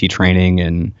CIT training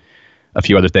and a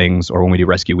few other things, or when we do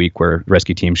rescue week where the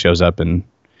rescue team shows up and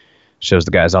shows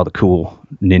the guys all the cool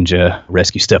ninja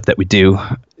rescue stuff that we do.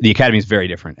 The academy is very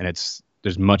different, and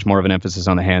there's much more of an emphasis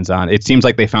on the hands-on. It seems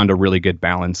like they found a really good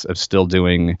balance of still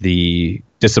doing the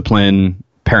discipline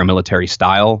paramilitary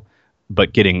style,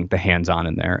 but getting the hands-on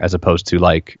in there, as opposed to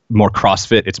like more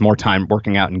CrossFit. It's more time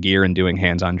working out in gear and doing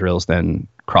hands-on drills than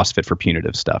CrossFit for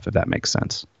punitive stuff, if that makes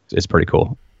sense. It's pretty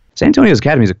cool. San Antonio's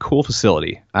Academy is a cool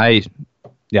facility. I've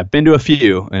been to a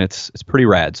few, and it's pretty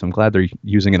rad. So I'm glad they're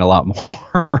using it a lot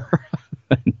more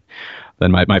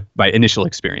than my initial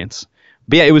experience.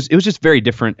 But yeah, it was just very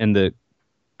different, and the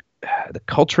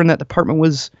culture in that department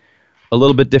was a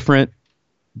little bit different,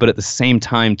 but at the same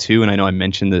time too. And I know I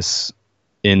mentioned this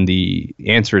in the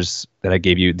answers that I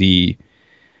gave you, I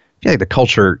feel like the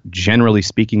culture, generally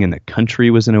speaking, in the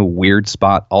country was in a weird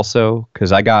spot also,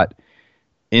 because I got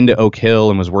into Oak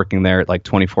Hill and was working there at like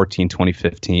 2014,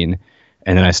 2015.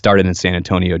 And then I started in San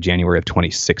Antonio January of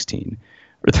 2016.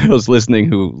 For those listening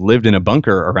who lived in a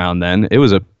bunker around then, it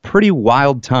was a pretty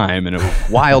wild time and a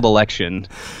wild election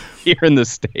here in the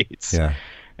States. Yeah.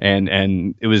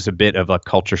 And it was a bit of a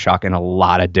culture shock in a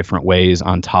lot of different ways,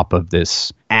 on top of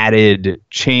this added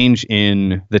change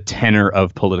in the tenor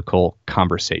of political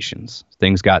conversations.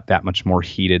 Things got that much more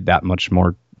heated, that much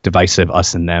more divisive,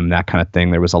 us and them, that kind of thing.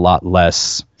 There was a lot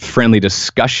less friendly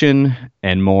discussion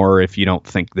and more, if you don't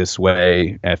think this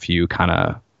way, if you kind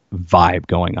of vibe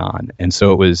going on. And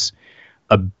so it was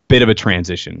a bit of a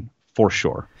transition for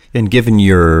sure. And given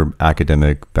your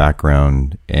academic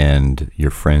background and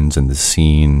your friends in the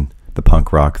scene, the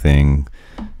punk rock thing,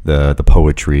 the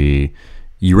poetry,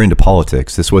 you were into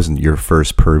politics. This wasn't your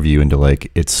first purview into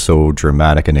like, it's so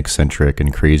dramatic and eccentric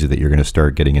and crazy that you're going to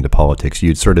start getting into politics.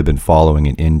 You'd sort of been following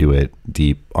it into it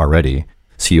deep already.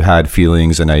 So you had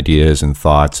feelings and ideas and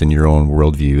thoughts in your own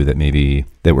worldview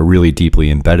that were really deeply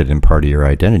embedded in part of your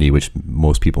identity, which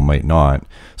most people might not.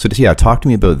 So talk to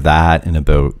me about that and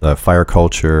about fire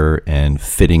culture and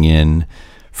fitting in,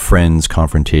 friends,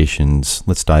 confrontations.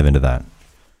 Let's dive into that.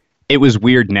 It was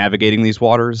weird navigating these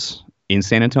waters in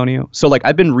San Antonio. So like,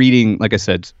 I've been reading, like I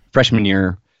said, freshman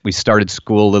year, we started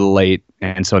school a little late.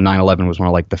 And so 9/11 was one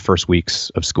of like the first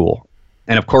weeks of school.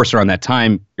 And of course, around that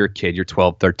time, you're a kid, you're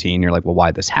 12, 13, you're like, well,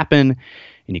 why'd this happen?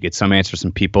 And you get some answers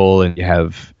from people, and you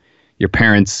have your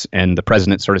parents and the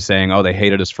president sort of saying, oh, they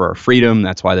hated us for our freedom.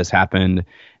 That's why this happened.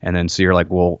 And then so you're like,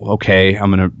 well, okay,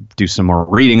 I'm going to do some more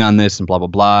reading on this and blah, blah,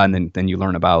 blah. And then you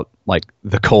learn about like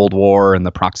the Cold War and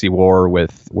the proxy war where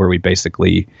we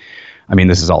basically, I mean,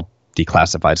 this is all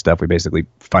declassified stuff. We basically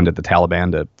funded the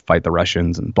Taliban to fight the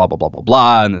Russians and blah, blah, blah, blah,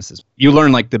 blah. And you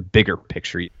learn like the bigger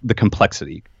picture, the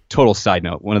complexity. Total side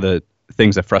note, one of the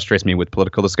things that frustrates me with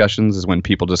political discussions is when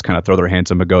people just kind of throw their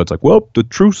hands up and go, it's like, well, the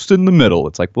truth's in the middle.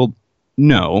 It's like, well,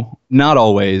 no, not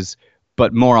always,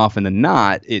 but more often than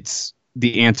not,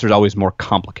 the answer is always more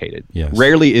complicated. Yes.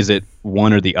 Rarely is it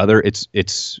one or the other.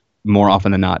 It's more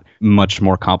often than not much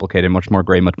more complicated, much more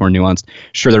gray, much more nuanced.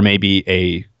 Sure, there may be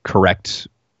a correct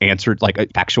answer, like a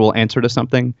factual answer to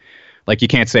something. Like you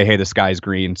can't say, hey, the sky's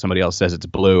green, somebody else says it's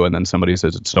blue, and then somebody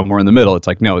says it's somewhere in the middle. It's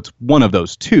like, no, it's one of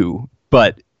those two.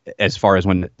 But as far as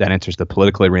when that enters the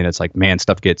political arena, it's like, man,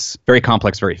 stuff gets very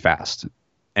complex very fast.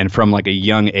 And from like a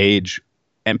young age,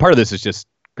 and part of this is just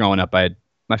growing up, I had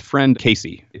my friend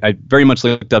Casey. I very much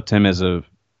looked up to him as a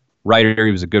writer.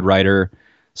 He was a good writer,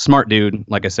 smart dude.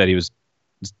 Like I said, he was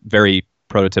very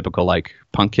prototypical like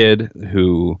punk kid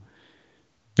who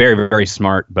very, very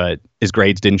smart, but his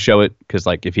grades didn't show it because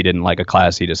like if he didn't like a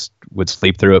class, he just would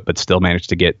sleep through it, but still managed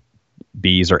to get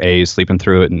B's or A's sleeping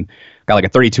through it and got like a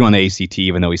 32 on the ACT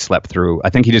even though he slept through. I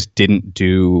think he just didn't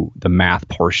do the math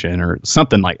portion or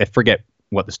something like, I forget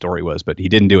what the story was, but he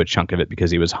didn't do a chunk of it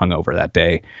because he was hungover that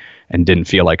day and didn't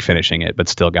feel like finishing it, but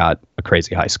still got a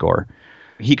crazy high score.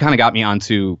 He kind of got me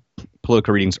onto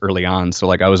political readings early on. So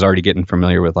like I was already getting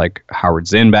familiar with like Howard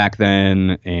Zinn back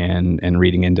then and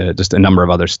reading into just a number of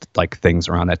other like things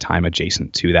around that time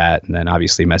adjacent to that. And then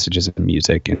obviously Messages in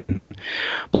Music and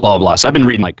blah, blah. So I've been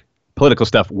reading like political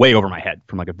stuff way over my head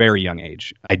from like a very young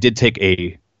age. I did take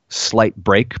a slight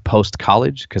break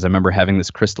post-college because I remember having this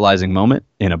crystallizing moment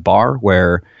in a bar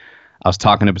where I was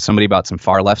talking to somebody about some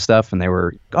far left stuff and they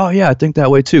were, oh yeah, I think that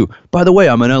way too. By the way,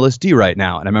 I'm on LSD right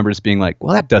now. And I remember just being like,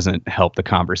 well, that doesn't help the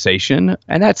conversation.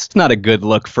 And that's not a good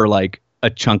look for like a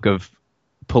chunk of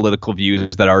political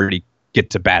views that already get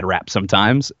to bad rap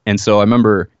sometimes. And so I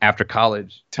remember after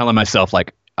college telling myself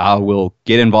like, I will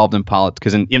get involved in politics.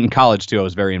 Because in college too, I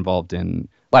was very involved in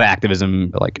a lot of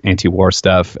activism, like anti-war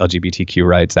stuff, LGBTQ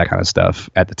rights, that kind of stuff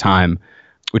at the time,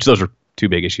 which those were two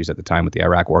big issues at the time with the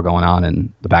Iraq war going on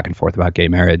and the back and forth about gay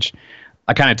marriage.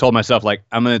 I kind of told myself, like,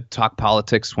 I'm going to talk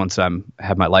politics once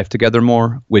have my life together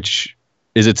more, which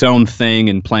is its own thing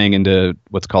and playing into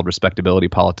what's called respectability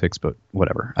politics, but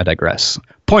whatever, I digress.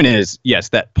 Point is, yes,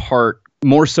 that part,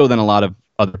 more so than a lot of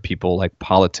other people, like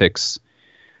politics.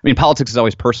 I mean, politics is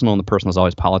always personal and the personal is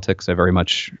always politics. I very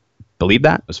much believe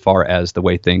that as far as the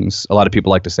way things, a lot of people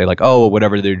like to say like, oh,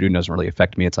 whatever they're doing doesn't really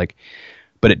affect me. It's like,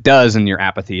 but it does, and your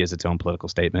apathy is its own political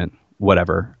statement,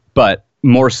 whatever. But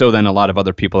more so than a lot of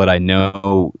other people that I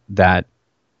know, that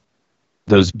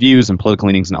those views and political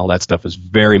leanings and all that stuff is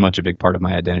very much a big part of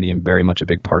my identity and very much a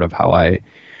big part of how I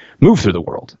move through the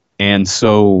world. And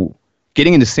so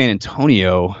getting into San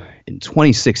Antonio in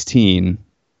 2016,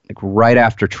 like right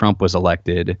after Trump was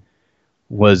elected,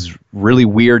 was really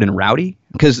weird and rowdy.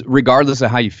 Because regardless of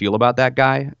how you feel about that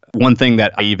guy, one thing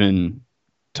that I even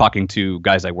talking to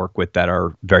guys I work with that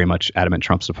are very much adamant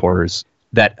Trump supporters,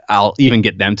 that I'll even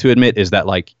get them to admit is that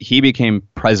like he became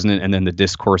president and then the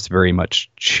discourse very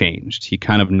much changed. He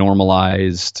kind of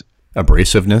normalized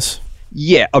abrasiveness.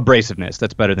 Yeah, abrasiveness.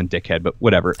 That's better than dickhead, but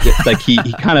whatever. Like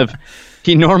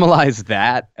he normalized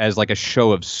that as like a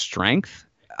show of strength.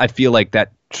 I feel like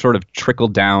that sort of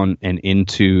trickled down and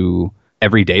into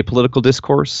everyday political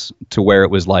discourse to where it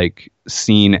was like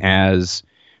seen as,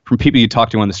 from people you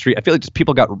talk to on the street, I feel like just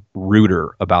people got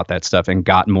ruder about that stuff and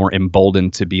got more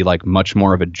emboldened to be like much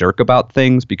more of a jerk about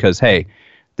things because, hey,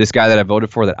 this guy that I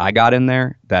voted for that I got in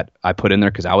there, that I put in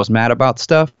there because I was mad about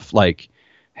stuff, like,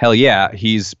 hell yeah,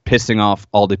 he's pissing off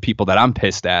all the people that I'm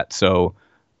pissed at. So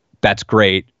that's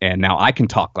great. And now I can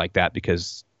talk like that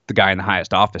because the guy in the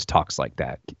highest office talks like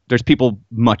that. There's people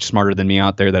much smarter than me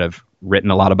out there that have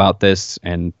written a lot about this,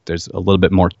 and there's a little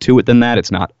bit more to it than that.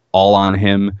 It's not all on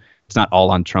him. It's not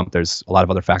all on Trump. There's a lot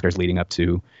of other factors leading up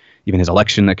to even his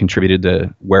election that contributed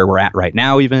to where we're at right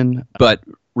now even. But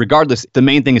regardless, the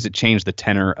main thing is it changed the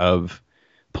tenor of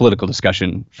political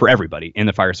discussion for everybody in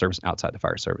the fire service and outside the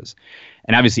fire service.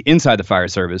 And obviously inside the fire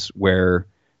service, where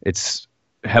it's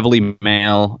heavily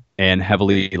male and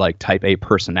heavily like type A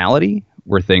personality,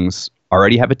 where things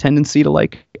already have a tendency to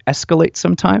like escalate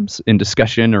sometimes in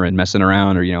discussion or in messing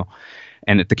around or, you know,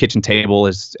 and at the kitchen table,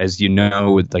 as you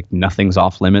know, like nothing's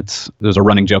off limits. There's a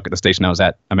running joke at the station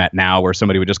I'm at now where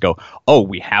somebody would just go, oh,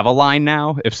 we have a line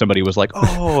now. If somebody was like,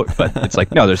 oh, but it's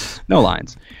like, no, there's no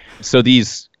lines. So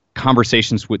these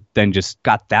conversations would then just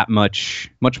got that much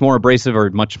more abrasive, or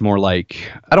much more like,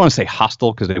 I don't want to say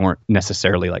hostile, because they weren't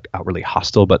necessarily like outwardly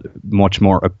hostile, but much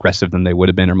more aggressive than they would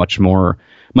have been, or much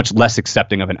less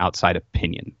accepting of an outside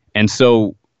opinion. And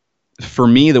so for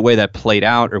me, the way that played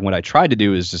out, or what I tried to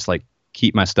do, is just like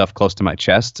keep my stuff close to my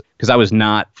chest, because I was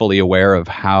not fully aware of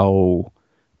how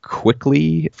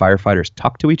quickly firefighters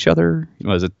talk to each other.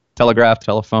 Was it telegraph,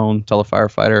 telephone,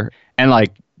 telefirefighter? And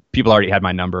like, people already had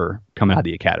my number coming out of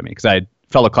the academy, because I had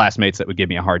fellow classmates that would give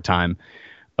me a hard time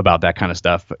about that kind of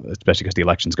stuff, especially because the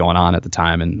election's going on at the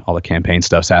time and all the campaign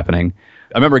stuff's happening.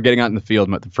 I remember getting out in the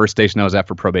field at the first station I was at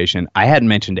for probation. I hadn't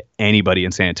mentioned to anybody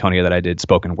in San Antonio that I did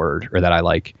spoken word, or that I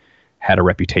like had a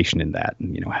reputation in that,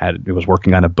 and was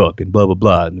working on a book and blah blah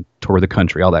blah, and toured the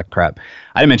country, all that crap.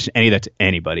 I didn't mention any of that to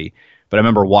anybody. But I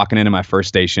remember walking into my first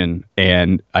station,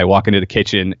 and I walk into the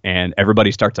kitchen, and everybody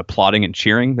starts applauding and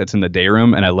cheering that's in the day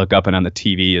room. And I look up, and on the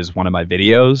TV is one of my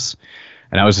videos.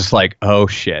 And I was just like, oh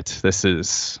shit, this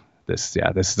is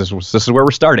where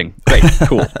we're starting. Great,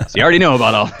 cool. So you already know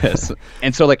about all this.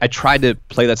 And so like, I tried to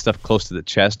play that stuff close to the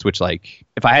chest, which like,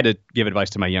 if I had to give advice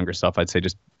to my younger self, I'd say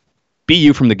just be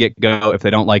you from the get-go. If they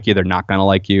don't like you, they're not going to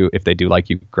like you. If they do like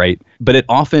you, great. But it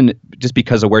often, just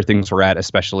because of where things were at,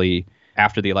 especially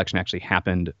after the election actually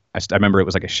happened, I remember it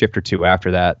was like a shift or two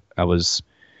after that. I was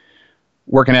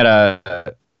working in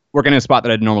a spot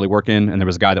that I'd normally work in, and there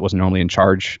was a guy that wasn't normally in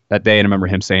charge that day. And I remember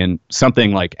him saying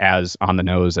something like as on the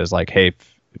nose as like, "Hey,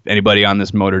 if anybody on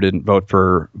this motor didn't vote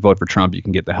for Trump, you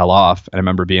can get the hell off." And I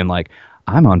remember being like,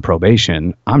 "I'm on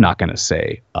probation. I'm not going to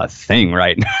say a thing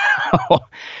right now."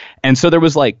 And so there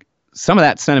was like some of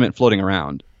that sentiment floating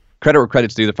around. Credit where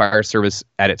credit's due, the fire service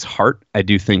at its heart, I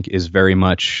do think, is very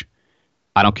much,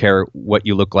 I don't care what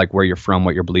you look like, where you're from,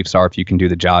 what your beliefs are. If you can do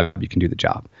the job, you can do the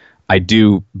job. I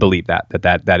do believe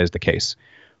that is the case.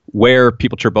 Where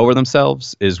people trip over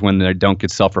themselves is when they don't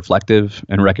get self-reflective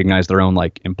and recognize their own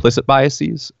like implicit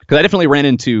biases. Because I definitely ran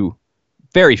into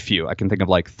very few. I can think of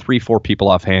like 3-4 people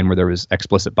offhand where there was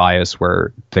explicit bias,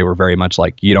 where they were very much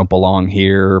like, you don't belong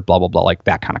here, blah, blah, blah, like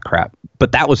that kind of crap.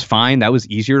 But that was fine. That was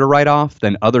easier to write off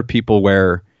than other people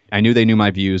where I knew they knew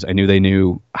my views. I knew they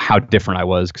knew how different I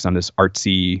was, because I'm this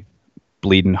artsy,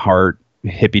 bleeding heart,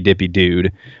 hippy-dippy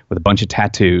dude with a bunch of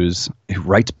tattoos who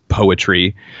writes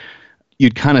poetry.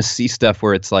 You'd kind of see stuff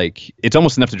where it's like, it's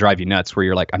almost enough to drive you nuts, where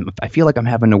you're like, I feel like I'm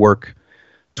having to work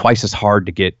twice as hard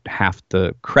to get half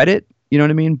the credit. You know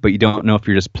what I mean? But you don't know if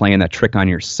you're just playing that trick on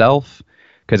yourself,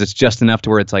 because it's just enough to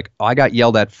where it's like, oh, I got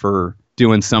yelled at for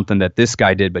doing something that this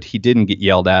guy did, but he didn't get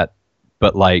yelled at.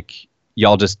 But like,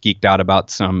 y'all just geeked out about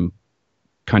some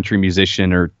country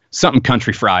musician or something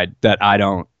country fried that I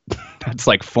don't, that's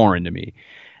like foreign to me.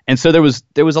 And so there was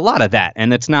a lot of that.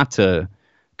 And that's not to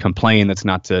complain. That's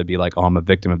not to be like, oh, I'm a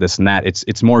victim of this and that.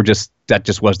 It's more just, that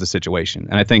just was the situation.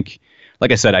 And I think,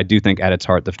 like I said, I do think at its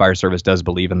heart, the fire service does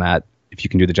believe in that. If you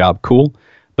can do the job, cool.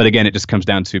 But again, it just comes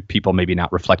down to people maybe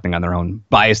not reflecting on their own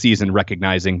biases and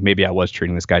recognizing, maybe I was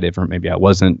treating this guy different, maybe I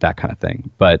wasn't, that kind of thing.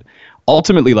 But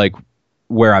ultimately, like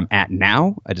where I'm at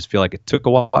now, I just feel like it took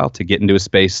a while to get into a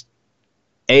space,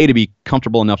 to be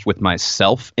comfortable enough with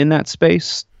myself in that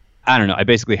space. I don't know. I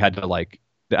basically had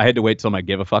to wait till my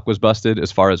give a fuck was busted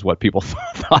as far as what people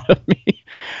thought of me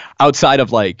outside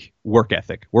of like work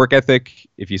ethic. Work ethic,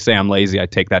 if you say I'm lazy, I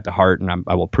take that to heart and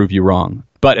I will prove you wrong.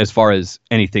 But as far as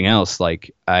anything else,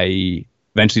 like I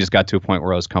eventually just got to a point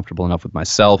where I was comfortable enough with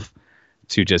myself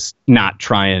to just not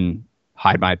try and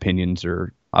hide my opinions,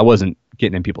 or I wasn't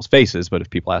getting in people's faces, but if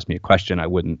people asked me a question, I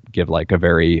wouldn't give like a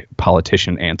very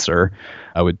politician answer.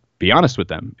 I would be honest with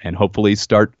them and hopefully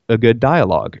start a good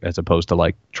dialogue, as opposed to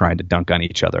like trying to dunk on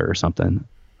each other or something.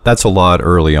 That's a lot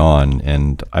early on,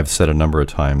 and I've said a number of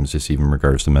times, just even in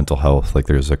regards to mental health, like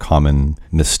there's a common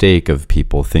mistake of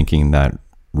people thinking that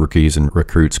rookies and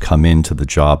recruits come into the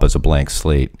job as a blank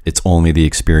slate. It's only the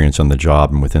experience on the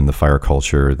job and within the fire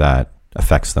culture that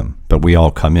affects them. But we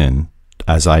all come in,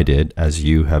 as I did, as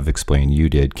you have explained you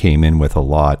did, came in with a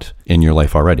lot in your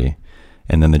life already.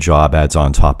 And then the job adds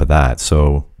on top of that.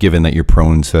 So given that you're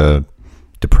prone to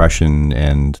depression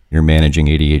and you're managing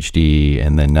ADHD,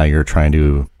 and then now you're trying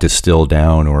to distill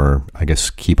down, or I guess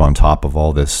keep on top of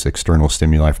all this external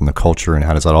stimuli from the culture, and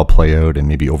how does that all play out, and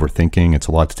maybe overthinking, it's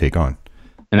a lot to take on.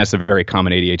 And that's a very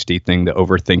common ADHD thing, the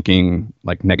overthinking,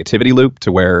 like negativity loop,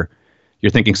 to where you're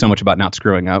thinking so much about not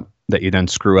screwing up that you then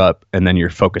screw up, and then you're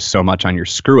focused so much on your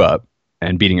screw up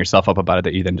and beating yourself up about it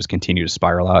that you then just continue to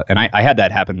spiral out. And I had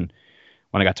that happen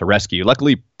when I got to rescue.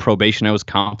 Luckily, probation, I was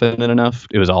confident enough.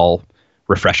 It was all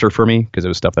refresher for me because it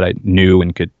was stuff that I knew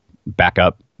and could back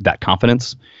up that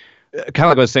confidence. Kind of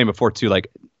like I was saying before too, like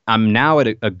I'm now at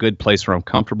a good place where I'm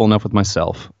comfortable enough with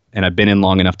myself and I've been in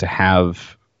long enough to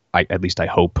have, at least I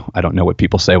hope, I don't know what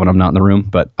people say when I'm not in the room,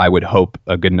 but I would hope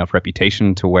a good enough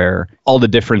reputation to where all the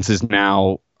differences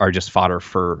now are just fodder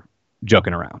for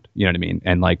joking around. You know what I mean?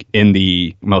 And like in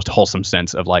the most wholesome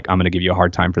sense of like, I'm going to give you a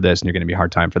hard time for this and you're going to be a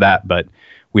hard time for that. But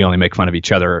we only make fun of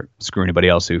each other, screw anybody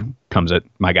else who comes at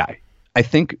my guy. I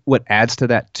think what adds to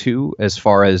that too, as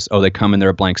far as, they come in, they're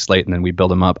a blank slate and then we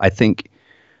build them up. I think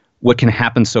what can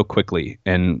happen so quickly,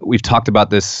 and we've talked about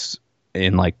this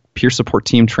in like peer support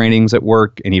team trainings at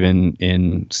work and even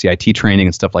in CIT training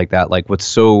and stuff like that. Like what's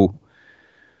so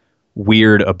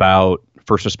weird about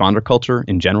first responder culture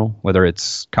in general, whether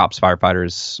it's cops,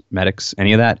 firefighters, medics,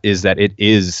 any of that, is that it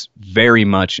is very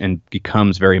much and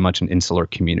becomes very much an insular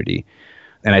community.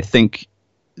 And I think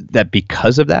that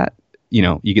because of that,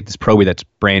 you get this probie that's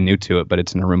brand new to it, but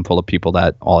it's in a room full of people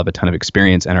that all have a ton of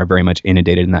experience and are very much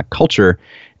inundated in that culture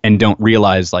and don't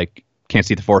realize, like, can't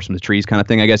see the forest from the trees kind of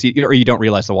thing, I guess, or you don't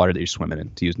realize the water that you're swimming in,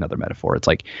 to use another metaphor. It's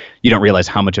like you don't realize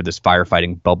how much of this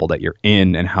firefighting bubble that you're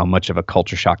in and how much of a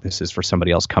culture shock this is for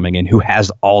somebody else coming in who has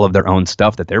all of their own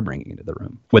stuff that they're bringing into the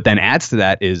room. What then adds to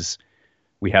that is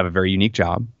we have a very unique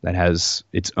job that has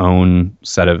its own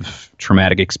set of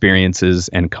traumatic experiences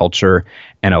and culture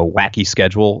and a wacky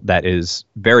schedule that is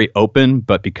very open,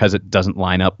 but because it doesn't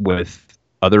line up with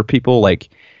other people,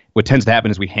 like what tends to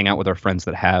happen is we hang out with our friends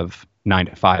that have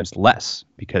 9-to-5s less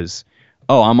because,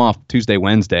 I'm off Tuesday,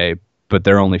 Wednesday, but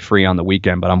they're only free on the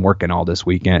weekend, but I'm working all this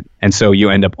weekend. And so you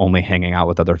end up only hanging out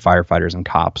with other firefighters and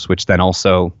cops, which then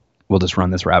also, we'll just run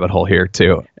this rabbit hole here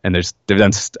too. And they've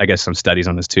done, I guess, some studies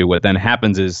on this too. What then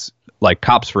happens is, like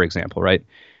cops, for example, right?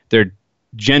 They're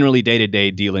generally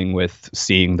day-to-day dealing with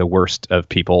seeing the worst of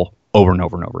people over and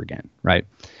over and over again, right?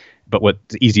 But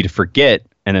what's easy to forget,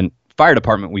 and then fire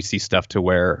department, we see stuff to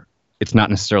where it's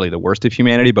not necessarily the worst of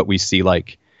humanity, but we see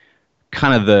like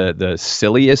kind of the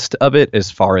silliest of it as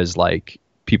far as like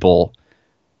people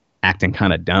acting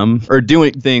kind of dumb or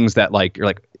doing things that like, you're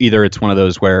like, either it's one of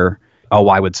those where,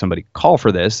 why would somebody call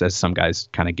for this, as some guys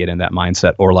kind of get in that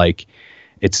mindset, or like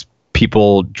it's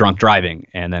people drunk driving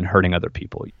and then hurting other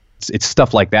people. It's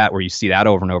stuff like that where you see that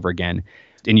over and over again.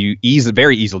 And you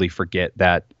very easily forget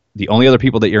that the only other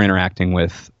people that you're interacting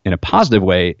with in a positive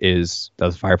way is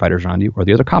those firefighters around you or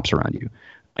the other cops around you.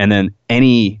 And then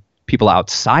any people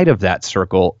outside of that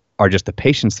circle are just the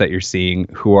patients that you're seeing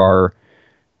who are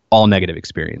all negative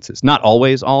experiences. Not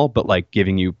always all, but like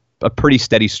giving you a pretty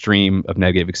steady stream of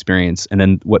negative experience. And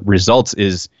then what results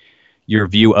is your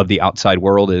view of the outside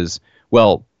world is,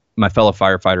 well, my fellow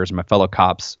firefighters and my fellow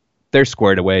cops, they're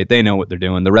squared away. They know what they're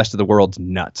doing. The rest of the world's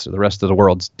nuts, or the rest of the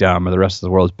world's dumb, or the rest of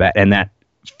the world's bad. And that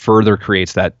further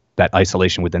creates that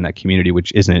isolation within that community,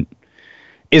 which isn't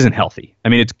healthy. I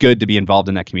mean, it's good to be involved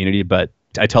in that community, but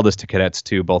I tell this to cadets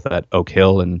too, both at Oak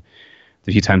Hill and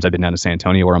the few times I've been down to San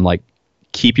Antonio, where I'm like,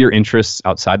 keep your interests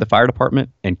outside the fire department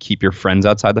and keep your friends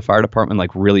outside the fire department.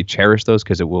 Like really cherish those,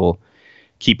 because it will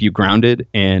keep you grounded,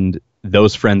 and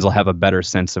those friends will have a better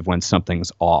sense of when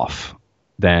something's off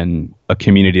than a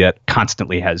community that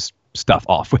constantly has stuff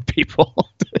off with people.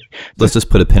 Let's just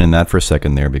put a pin in that for a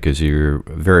second there, because you're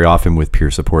very often with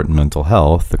peer support and mental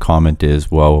health, the comment is,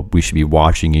 well, we should be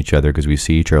watching each other because we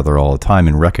see each other all the time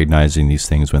and recognizing these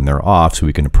things when they're off so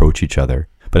we can approach each other.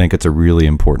 But I think it's a really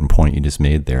important point you just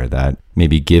made there, that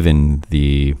maybe given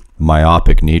the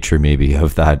myopic nature maybe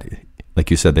of that,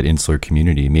 like you said, that insular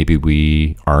community, maybe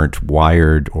we aren't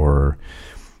wired or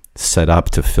set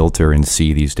up to filter and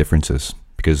see these differences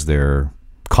because they're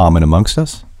common amongst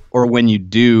us. Or when you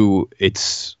do,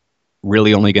 it's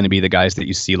really only going to be the guys that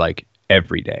you see like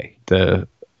every day, the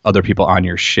other people on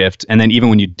your shift. And then even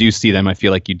when you do see them, I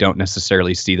feel like you don't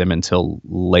necessarily see them until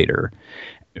later,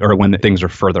 or when things are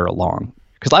further along.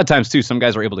 Because a lot of times too, some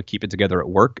guys are able to keep it together at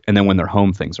work, and then when they're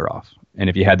home, things are off. And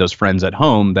if you had those friends at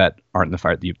home that aren't in the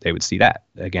fire, they would see that.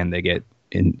 Again, they get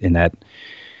in that,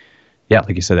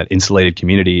 like you said, that insulated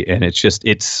community. And it's just,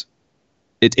 it's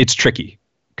tricky,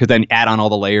 because then add on all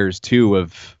the layers too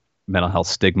of mental health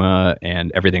stigma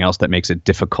and everything else that makes it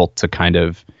difficult to kind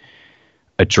of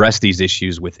address these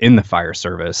issues within the fire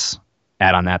service.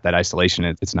 Add on that isolation,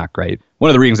 it's not great. One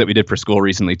of the readings that we did for school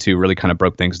recently too really kind of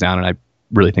broke things down, and I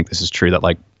really think this is true, that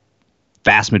like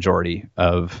vast majority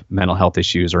of mental health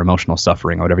issues or emotional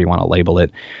suffering, or whatever you want to label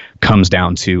it, comes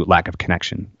down to lack of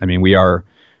connection. I mean, we're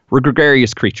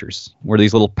gregarious creatures. We're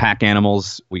these little pack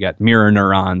animals. We got mirror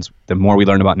neurons. The more we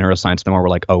learn about neuroscience, the more we're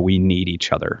like, oh, we need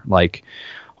each other. Like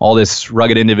all this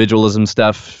rugged individualism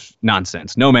stuff,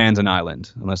 nonsense. No man's an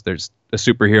island unless there's a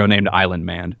superhero named Island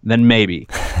Man. Then maybe.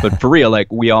 But for real,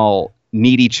 like we all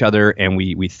need each other and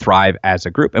we thrive as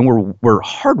a group, and we're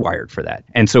hardwired for that.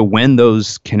 And so when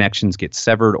those connections get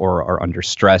severed or are under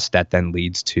stress, that then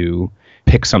leads to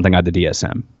pick something out of the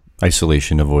DSM.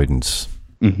 Isolation avoidance.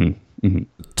 Mm-hmm. Mm-hmm.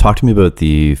 Talk to me about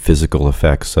the physical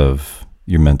effects of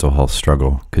your mental health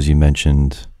struggle, because you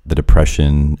mentioned the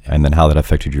depression and then how that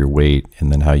affected your weight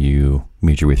and then how you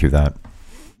made your way through that.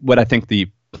 What I think the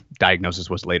diagnosis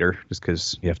was later, just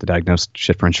because you have to diagnose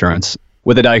shit for insurance.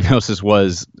 What the diagnosis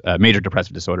was major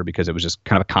depressive disorder, because it was just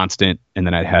kind of a constant, and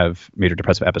then I'd have major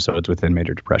depressive episodes within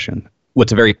major depression.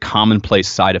 What's a very commonplace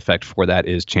side effect for that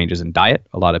is changes in diet.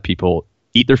 A lot of people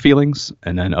eat their feelings,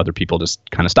 and then other people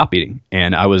just kind of stop eating.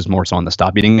 And I was more so on the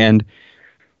stop eating end.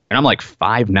 And I'm like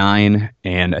 5'9",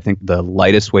 and I think the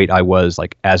lightest weight I was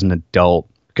like as an adult,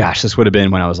 gosh, this would have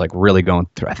been when I was like really going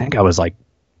through, I think I was like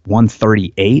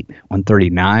 138,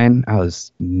 139. I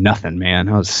was nothing, man.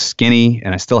 I was skinny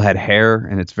and I still had hair,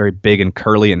 and it's very big and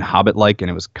curly and hobbit-like, and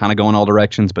it was kind of going all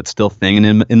directions, but still thin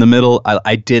in the middle.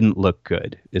 I didn't look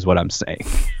good, is what I'm saying.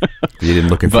 You didn't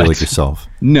look and feel like yourself.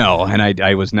 No, and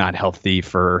I was not healthy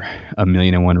for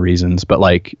 1,000,001 reasons. But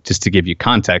like, just to give you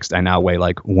context, I now weigh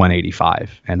like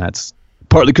 185, and that's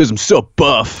partly because I'm so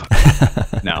buff.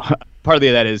 No. Partly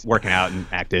of that is working out and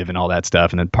active and all that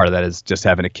stuff. And then part of that is just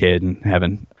having a kid and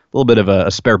having a little bit of a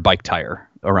spare bike tire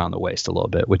around the waist a little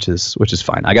bit, which is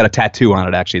fine. I got a tattoo on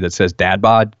it actually that says dad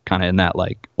bod, kind of in that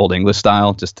like old English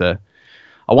style,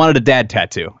 I wanted a dad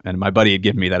tattoo, and my buddy had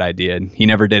given me that idea, and he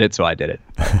never did it, so I did it.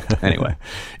 Anyway.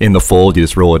 In the fold, you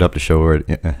just roll it up to show where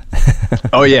it...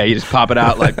 Oh yeah, you just pop it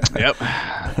out like, yep.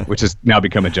 Which has now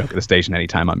become a joke at the station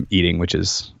anytime I'm eating, which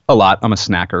is a lot. I'm a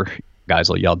snacker. Guys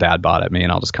will yell dad bod at me,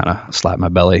 and I'll just kind of slap my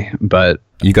belly. But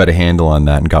you got a handle on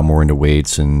that and got more into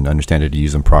weights and understand how to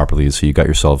use them properly, so you got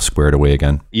yourself squared away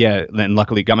again. Yeah, then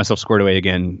luckily got myself squared away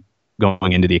again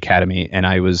going into the academy. And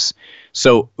I was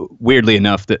so weirdly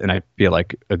enough that, and I feel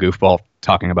like a goofball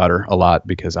talking about her a lot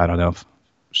because I don't know if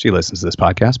she listens to this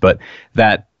podcast, but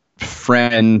that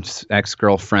friend,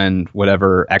 ex-girlfriend,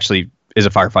 whatever, actually is a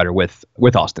firefighter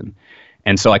with Austin.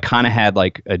 And so I kind of had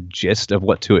like a gist of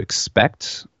what to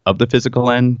expect of the physical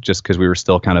end, just because we were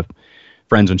still kind of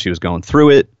friends when she was going through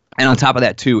it. And on top of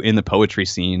that, too, in the poetry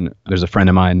scene, there's a friend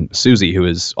of mine, Susie, who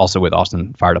is also with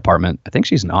Austin Fire Department. I think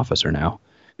she's an officer now.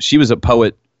 She was a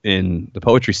poet in the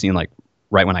poetry scene, like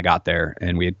right when I got there.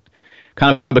 And we had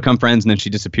kind of become friends. And then she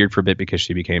disappeared for a bit because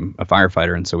she became a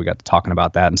firefighter. And so we got to talking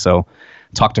about that. And so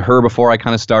talked to her before I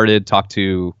kind of started, talked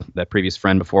to that previous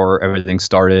friend before everything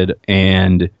started,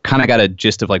 and kind of got a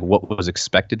gist of like what was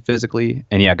expected physically.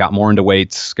 And yeah, got more into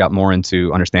weights, got more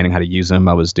into understanding how to use them.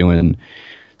 I was doing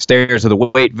stairs with a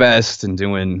weight vest and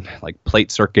doing like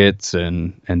plate circuits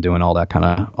and doing all that kind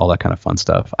of fun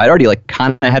stuff. I'd already like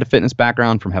kind of had a fitness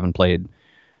background from having played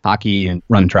hockey and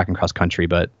running track and cross country,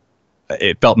 but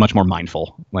it felt much more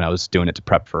mindful when I was doing it to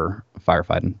prep for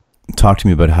firefighting. Talk to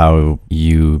me about how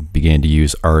you began to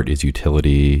use art as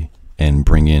utility and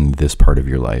bring in this part of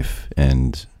your life,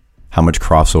 and how much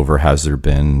crossover has there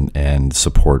been and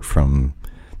support from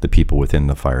the people within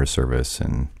the fire service,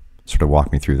 and sort of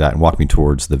walk me through that and walk me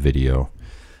towards the video.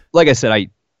 Like I said, I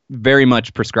very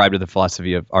much prescribe to the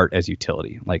philosophy of art as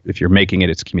utility. Like if you're making it,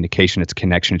 it's communication, it's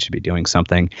connection, it should be doing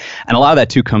something. And a lot of that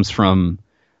too comes from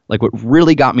like what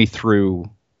really got me through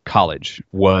college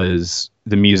was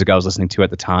the music I was listening to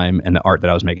at the time and the art that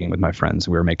I was making with my friends.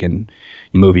 We were making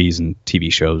movies and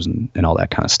TV shows and all that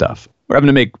kind of stuff. We're having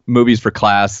to make movies for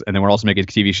class, and then we're also making a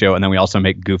TV show, and then we also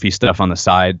make goofy stuff on the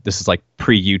side. This is like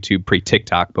pre-YouTube,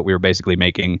 pre-TikTok, but we were basically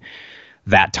making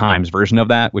that times version of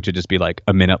that, which would just be like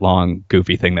a minute-long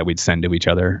goofy thing that we'd send to each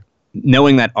other.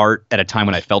 Knowing that art at a time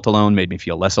when I felt alone made me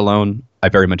feel less alone. I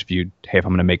very much viewed, hey, if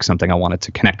I'm going to make something, I wanted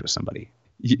to connect with somebody.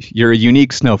 You're a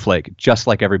unique snowflake, just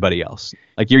like everybody else.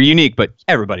 Like you're unique, but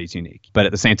everybody's unique. But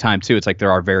at the same time, too, it's like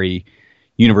there are very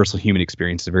universal human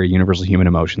experiences, very universal human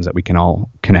emotions that we can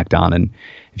all connect on. And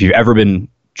if you've ever been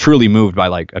truly moved by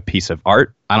like a piece of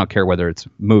art, I don't care whether it's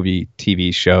movie,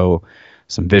 TV show,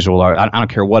 some visual art, I don't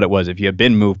care what it was. If you have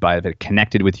been moved by it, if it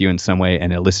connected with you in some way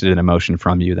and elicited an emotion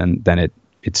from you, then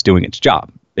it's doing its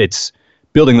job. It's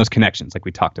building those connections, like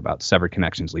we talked about. Severed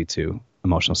connections lead to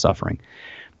emotional suffering.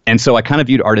 And so I kind of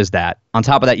viewed art as that. On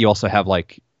top of that, you also have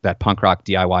like that punk rock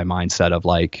DIY mindset of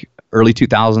like early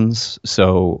 2000s.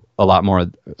 So a lot more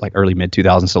like early mid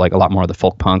 2000s. So like a lot more of the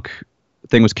folk punk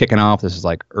thing was kicking off. This is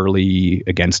like early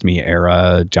Against Me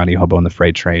era, Johnny Hobo and the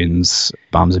Freight Trains,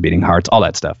 Bombs of Beating Hearts, all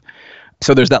that stuff.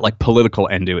 So there's that like political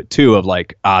end to it too of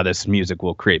like, this music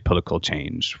will create political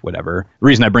change, whatever. The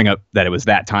reason I bring up that it was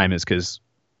that time is because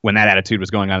when that attitude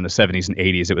was going on in the 70s and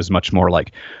 80s, it was much more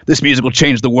like, this music will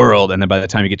change the world. And then by the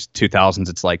time you get to 2000s,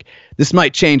 it's like, this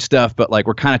might change stuff, but like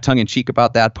we're kind of tongue in cheek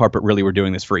about that part, but really we're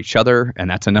doing this for each other. And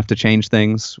that's enough to change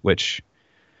things, which,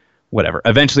 whatever.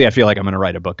 Eventually, I feel like I'm going to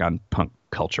write a book on punk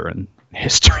culture and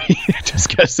history just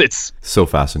because it's so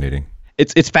fascinating.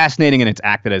 It's fascinating, and it's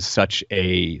acted as such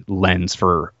a lens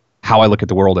for how I look at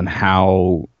the world and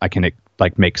how I can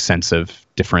like make sense of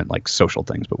different like social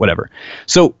things, but whatever.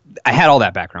 So I had all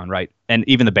that background, right? And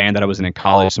even the band that I was in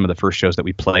college, some of the first shows that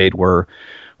we played were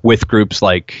with groups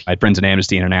like, I had friends in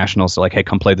Amnesty International. So like, hey,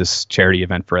 come play this charity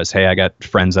event for us. Hey, I got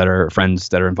friends that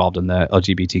are involved in the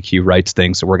LGBTQ rights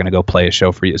thing. So we're going to go play a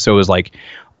show for you. So it was like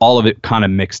all of it kind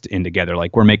of mixed in together.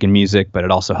 Like, we're making music, but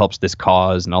it also helps this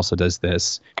cause and also does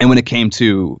this. And when it came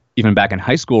to even back in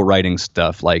high school writing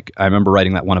stuff, like I remember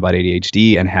writing that one about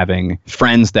ADHD and having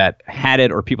friends that had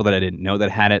it or people that I didn't know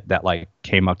that had it that like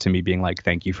came up to me being like,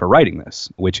 thank you for writing this,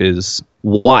 which is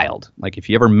wild. Like, if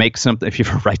you ever make something, if you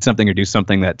ever write something or do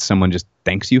something that someone just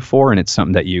thanks you for, and it's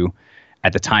something that you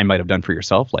at the time might have done for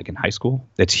yourself, like in high school,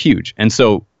 that's huge. And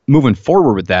so moving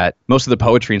forward with that, most of the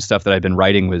poetry and stuff that I've been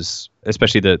writing was,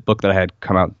 especially the book that I had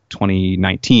come out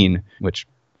 2019, which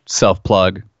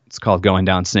self-plug, it's called Going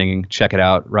Down Singing. Check it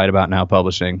out. Right About Now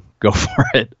Publishing. Go for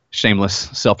it. Shameless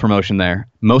self-promotion there.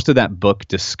 Most of that book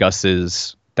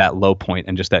discusses that low point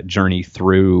and just that journey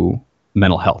through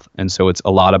mental health. And so it's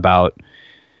a lot about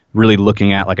really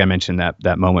looking at, like I mentioned,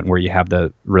 that moment where you have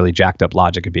the really jacked up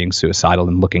logic of being suicidal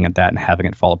and looking at that and having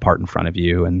it fall apart in front of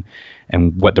you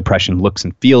and what depression looks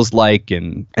and feels like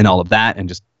and all of that. And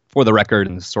just for the record,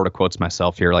 and this sort of quotes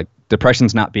myself here, like,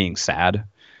 depression's not being sad.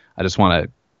 I just want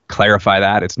to clarify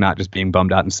that. It's not just being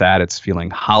bummed out and sad. It's feeling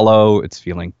hollow. It's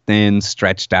feeling thin,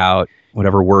 stretched out,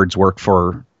 whatever words work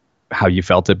for how you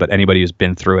felt it. But anybody who's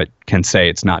been through it can say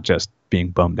it's not just being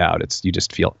bummed out. It's you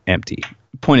just feel empty.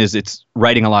 Point is, it's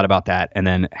writing a lot about that and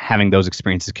then having those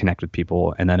experiences connect with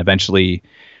people. And then eventually,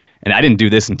 and I didn't do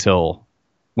this until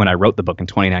when I wrote the book in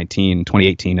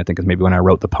 2018, I think is maybe when I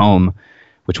wrote the poem,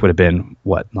 which would have been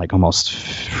like almost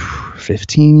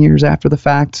 15 years after the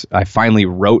fact. I finally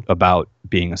wrote about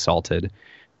being assaulted.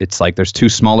 It's like there's two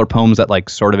smaller poems that like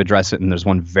sort of address it, and there's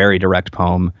one very direct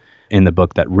poem in the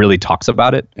book that really talks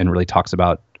about it and really talks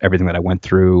about everything that I went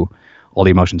through, all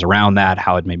the emotions around that,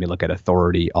 how it made me look at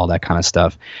authority, all that kind of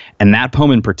stuff. And that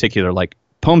poem in particular, like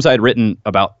poems I had written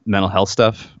about mental health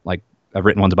stuff, like I've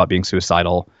written ones about being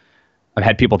suicidal. I've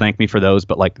had people thank me for those,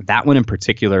 but like that one in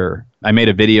particular, I made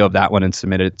a video of that one and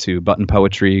submitted it to Button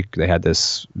Poetry. They had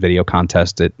this video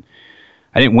contest that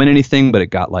I didn't win anything, but it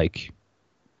got like,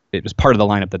 it was part of the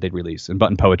lineup that they'd release. And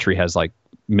Button Poetry has like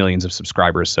millions of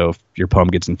subscribers. So if your poem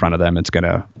gets in front of them, it's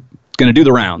gonna do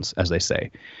the rounds, as they say.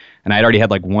 And I'd already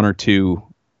had like one or two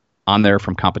on there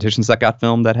from competitions that got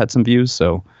filmed that had some views.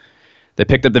 So they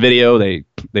picked up the video, they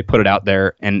put it out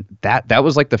there. And that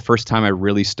was like the first time I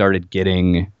really started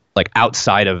getting like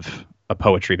outside of a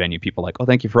poetry venue, people like, oh,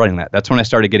 thank you for writing that. That's when I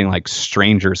started getting like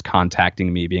strangers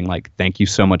contacting me being like, thank you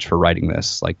so much for writing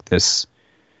this. Like this,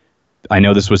 I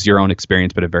know this was your own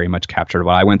experience, but it very much captured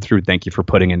what I went through. Thank you for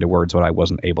putting into words what I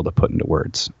wasn't able to put into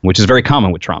words, which is very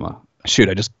common with trauma. Shoot,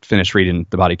 I just finished reading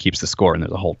The Body Keeps the Score, and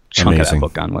there's a whole chunk of that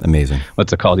book on what. Amazing.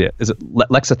 What's it called? Yeah, is it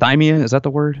lexithymia? Is that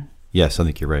the word? Yes, I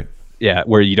think you're right. Yeah,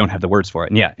 where you don't have the words for it.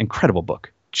 And yeah, incredible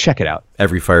book. Check it out.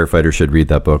 Every firefighter should read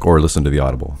that book or listen to the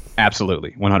Audible.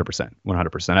 Absolutely, 100%.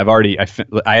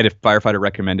 I had a firefighter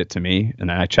recommend it to me, and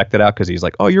then I checked it out because he's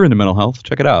like, "Oh, you're into mental health.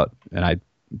 Check it out." And I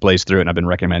blazed through it, and I've been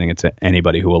recommending it to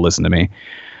anybody who will listen to me.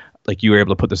 Like, you were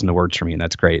able to put this into words for me, and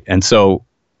that's great. And so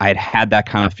I had that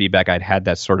kind of feedback. I'd had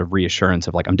that sort of reassurance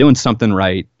of like, I'm doing something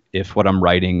right if what I'm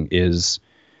writing is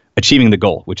achieving the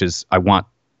goal, which is I want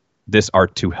this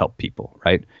art to help people,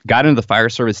 right? Got into the fire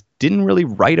service, didn't really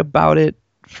write about it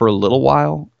for a little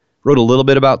while. Wrote a little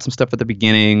bit about some stuff at the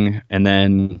beginning, and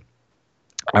then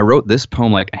I wrote this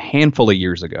poem like a handful of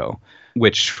years ago,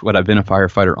 which I've been a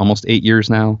firefighter almost 8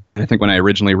 years now. I think when I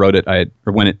originally wrote it,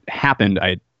 when it happened, I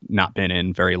had not been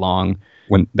in very long.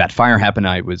 When that fire happened,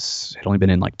 I had only been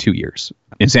in like 2 years.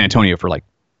 In San Antonio for like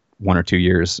 1 or 2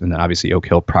 years, and then obviously Oak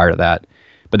Hill prior to that.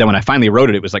 But then when I finally wrote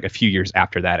it, it was like a few years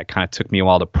after that. It kind of took me a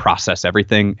while to process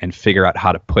everything and figure out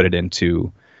how to put it into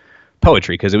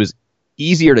poetry, because it was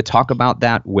easier to talk about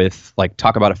that with, like,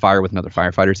 talk about a fire with another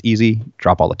firefighter is easy.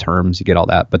 Drop all the terms, you get all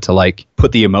that. But to like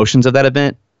put the emotions of that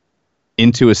event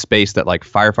into a space that like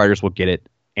firefighters will get it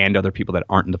and other people that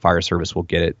aren't in the fire service will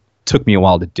get it, took me a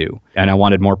while to do. And I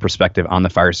wanted more perspective on the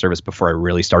fire service before I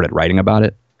really started writing about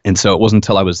it. And so it wasn't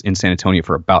until I was in San Antonio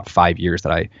for about 5 years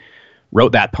that I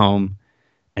wrote that poem.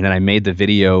 And then I made the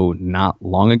video not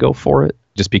long ago for it,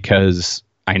 just because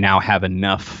I now have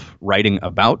enough writing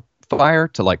about fire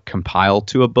to like compile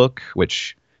to a book,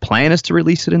 which plan is to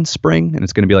release it in spring. And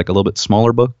it's going to be like a little bit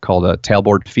smaller book called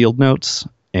Tailboard Field Notes.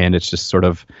 And it's just sort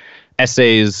of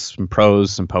essays, some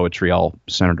prose, some poetry, all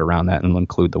centered around that, and will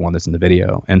include the one that's in the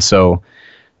video. And so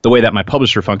the way that my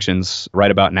publisher functions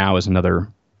right about now is another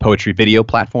poetry video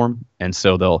platform. And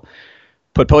so they'll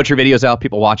put poetry videos out,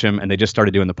 people watch them, and they just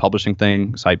started doing the publishing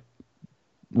thing. So I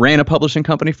ran a publishing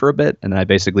company for a bit, and then I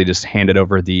basically just handed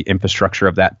over the infrastructure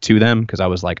of that to them because I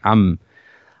was like,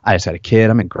 I just had a kid.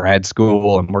 I'm in grad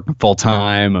school. I'm working full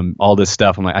time. I'm all this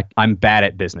stuff. I'm like, I'm bad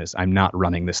at business. I'm not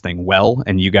running this thing well,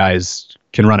 and you guys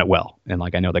can run it well. And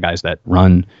like, I know the guys that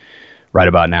run right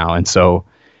about now. And so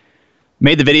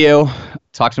made the video,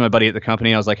 talked to my buddy at the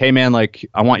company. I was like, hey man, like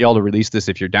I want y'all to release this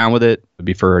if you're down with it. It'd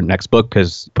be for our next book,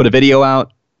 because put a video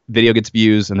out, video gets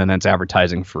views, and then that's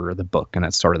advertising for the book. And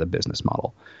that's sort of the business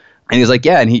model. And he was like,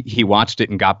 yeah. And he watched it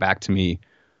and got back to me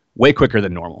way quicker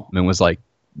than normal and was like,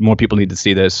 more people need to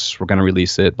see this. We're going to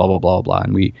release it, blah, blah, blah, blah.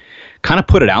 And we kind of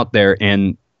put it out there,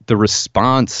 and the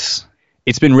response,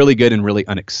 it's been really good and really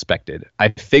unexpected. I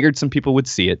figured some people would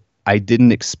see it. I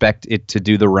didn't expect it to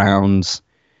do the rounds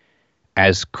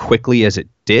as quickly as it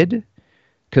did,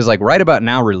 because like right about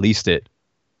now released it,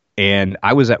 and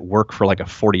I was at work for like a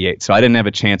 48, so I didn't have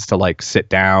a chance to like sit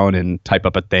down and type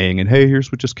up a thing and hey,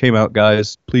 here's what just came out,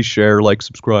 guys, please share, like,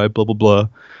 subscribe, blah blah blah.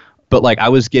 But like I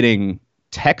was getting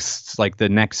texts like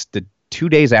the 2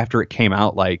 days after it came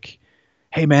out, like,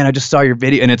 hey man, I just saw your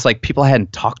video. And it's like people I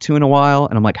hadn't talked to in a while,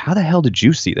 and I'm like, how the hell did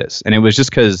you see this? And it was just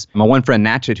because my one friend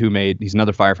Natchet, he's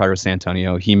another firefighter with San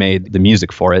Antonio, he made the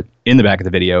music for it in the back of the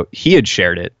video. He had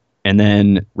shared it, and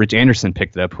then Rich Anderson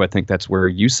picked it up, who I think that's where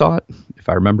you saw it, if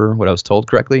I remember what I was told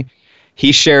correctly.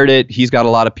 He shared it. He's got a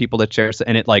lot of people that share it,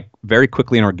 and it like very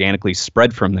quickly and organically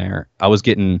spread from there. I was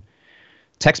getting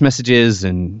text messages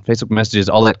and Facebook messages,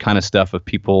 all that kind of stuff of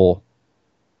people,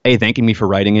 A, thanking me for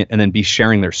writing it, and then B,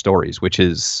 sharing their stories, which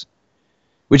is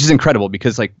incredible,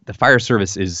 because like the fire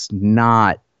service is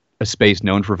not a space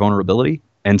known for vulnerability.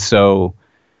 And so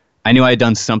I knew I had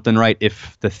done something right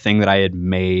if the thing that I had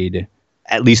made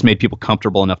at least made people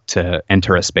comfortable enough to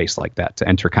enter a space like that, to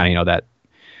enter kind of, that,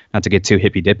 not to get too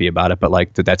hippy-dippy about it, but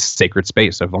like that sacred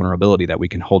space of vulnerability that we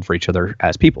can hold for each other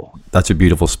as people. That's a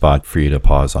beautiful spot for you to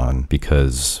pause on,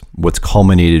 because what's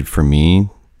culminated for me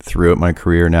throughout my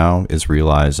career now is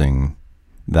realizing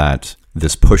that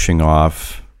this pushing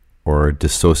off or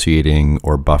dissociating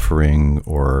or buffering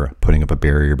or putting up a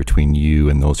barrier between you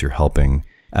and those you're helping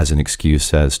as an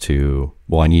excuse as to,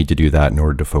 well, I need to do that in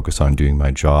order to focus on doing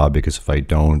my job, because if I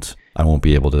don't, I won't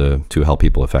be able to help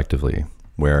people effectively.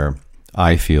 Where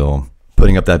I feel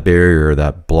putting up that barrier,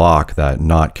 that block, that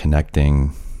not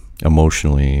connecting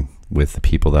emotionally with the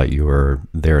people that you are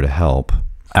there to help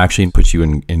actually puts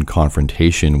you in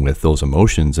confrontation with those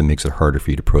emotions and makes it harder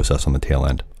for you to process on the tail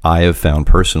end. I have found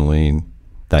personally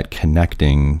that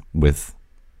connecting with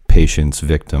patients,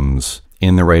 victims,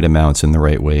 in the right amounts, in the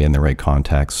right way, in the right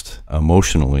context,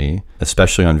 emotionally,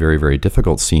 especially on very, very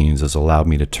difficult scenes, has allowed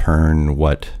me to turn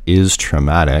what is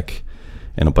traumatic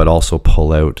but also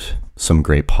pull out some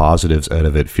great positives out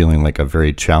of it. Feeling like a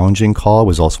very challenging call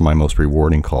was also my most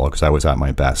rewarding call, because I was at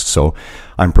my best. So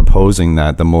I'm proposing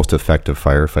that the most effective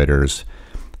firefighters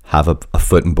have a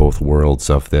foot in both worlds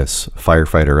of this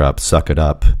firefighter up, suck it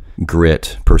up,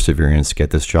 grit, perseverance, get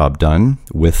this job done,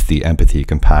 with the empathy,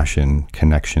 compassion,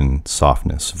 connection,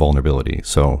 softness, vulnerability.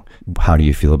 So how do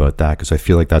you feel about that? Because I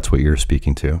feel like that's what you're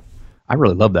speaking to. I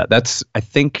really love that. I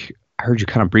think I heard you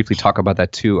kind of briefly talk about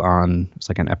that too on, it's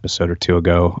like an episode or two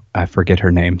ago. I forget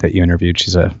her name that you interviewed.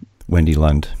 She's Wendy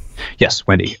Lund. Yes,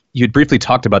 Wendy. You'd briefly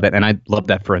talked about that, and I love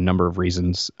that for a number of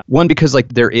reasons. One, because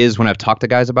like there is, when I've talked to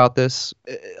guys about this,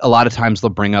 a lot of times they'll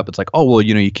bring up, it's like, oh, well,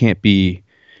 you don't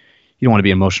want to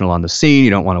be emotional on the scene,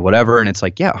 you don't want to whatever. And it's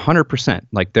like, yeah, 100%.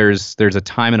 Like there's a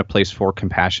time and a place for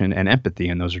compassion and empathy,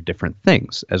 and those are different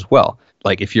things as well.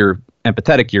 Like if you're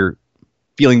empathetic, you're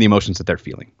feeling the emotions that they're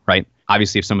feeling, right?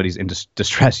 Obviously, if somebody's in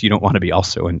distress, you don't want to be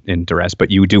also in duress,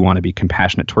 but you do want to be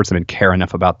compassionate towards them and care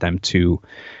enough about them to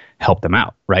help them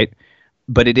out, right?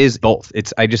 But it is both.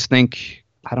 I just think,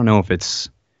 I don't know if it's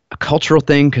a cultural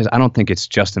thing, because I don't think it's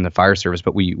just in the fire service,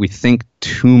 but we think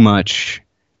too much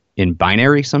in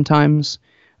binary sometimes,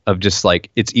 of just like,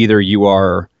 it's either you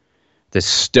are this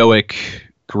stoic,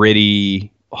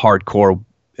 gritty, hardcore,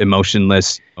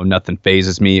 emotionless, nothing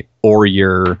phases me, or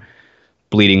you're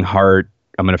bleeding heart,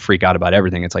 I'm going to freak out about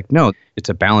everything. It's like, no, it's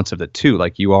a balance of the two.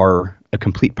 Like you are a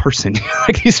complete person.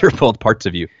 Like these are both parts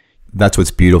of you. That's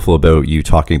what's beautiful about you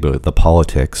talking about the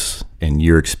politics and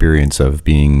your experience of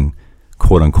being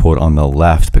quote unquote on the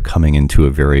left, but coming into a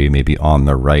very maybe on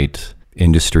the right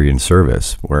industry and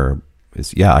service, where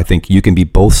I think you can be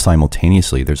both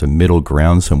simultaneously. There's a middle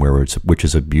ground somewhere which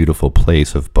is a beautiful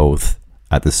place of both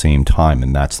at the same time,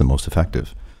 and that's the most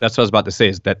effective. That's what I was about to say,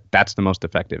 is that's the most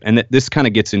effective. And this kind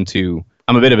of gets into,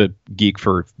 I'm a bit of a geek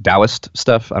for Taoist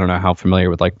stuff. I don't know how familiar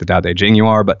with like the Tao Te Ching you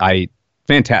are, but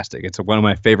fantastic. It's one of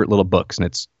my favorite little books, and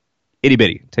it's itty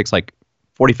bitty. It takes like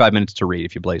 45 minutes to read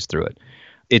if you blaze through it.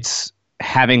 It's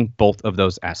having both of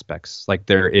those aspects. Like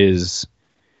there is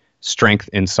strength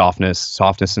and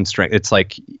softness and strength. It's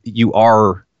like you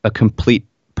are a complete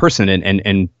person,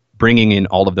 and bringing in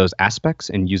all of those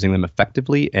aspects and using them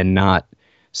effectively, and not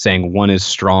saying one is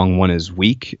strong, one is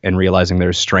weak, and realizing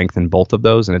there's strength in both of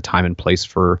those and a time and place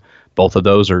for both of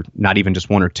those, or not even just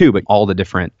one or two, but all the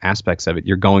different aspects of it,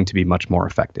 you're going to be much more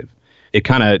effective. It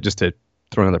kind of, just to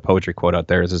throw another poetry quote out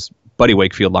there, is this Buddy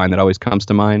Wakefield line that always comes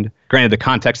to mind. Granted, the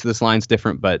context of this line's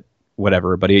different, but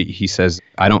whatever. But he says,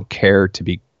 I don't care to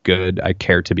be good, I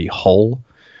care to be whole.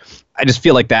 I just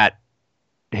feel like that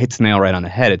hits the nail right on the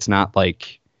head. It's not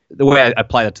like, the way I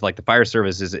apply that to like the fire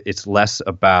service is it's less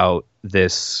about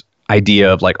this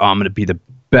idea of like, oh, I'm going to be the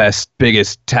best,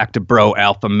 biggest tacti-bro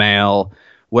alpha male,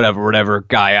 whatever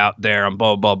guy out there, and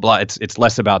blah, blah, blah. It's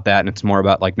less about that, and it's more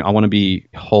about like, no, I want to be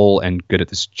whole and good at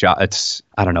this job.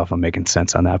 I don't know if I'm making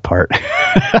sense on that part.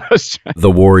 The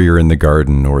warrior in the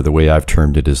garden, or the way I've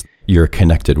termed it, is you're a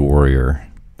connected warrior.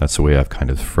 That's the way I've kind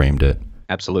of framed it.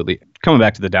 Absolutely. Coming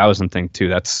back to the Taoism thing too,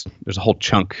 there's a whole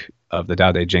chunk of the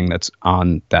Tao Te Ching that's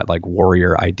on that like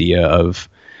warrior idea of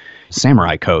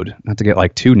samurai code. Not to get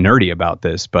like too nerdy about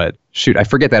this, but shoot, I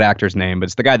forget that actor's name, but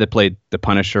it's the guy that played the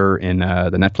Punisher in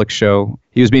the Netflix show.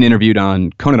 He was being interviewed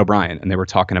on Conan O'Brien, and they were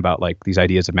talking about like these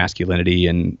ideas of masculinity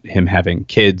and him having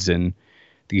kids and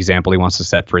the example he wants to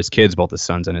set for his kids, both his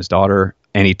sons and his daughter.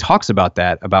 And he talks about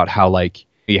that, about how like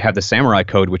you have the samurai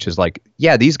code, which is like,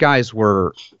 yeah, these guys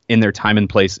were in their time and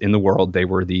place in the world. They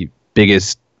were the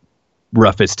biggest,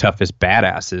 roughest, toughest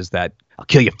badasses that I'll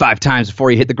kill you 5 times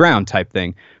before you hit the ground type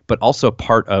thing. But also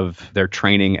part of their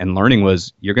training and learning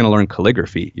was, you're going to learn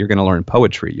calligraphy, you're going to learn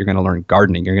poetry, you're going to learn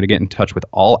gardening, you're going to get in touch with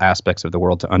all aspects of the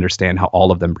world to understand how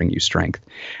all of them bring you strength.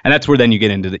 And that's where then you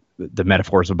get into the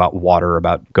metaphors about water,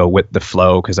 about go with the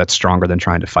flow, because that's stronger than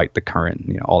trying to fight the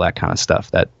current, all that kind of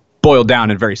stuff that boiled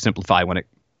down and very simplified when it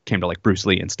came to like Bruce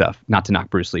Lee and stuff. Not to knock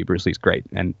Bruce Lee. Bruce Lee's great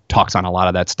and talks on a lot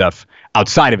of that stuff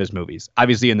outside of his movies.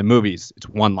 Obviously in the movies, it's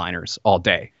one-liners all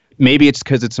day. Maybe it's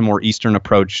because it's a more Eastern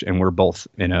approach and we're both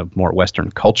in a more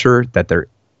Western culture that there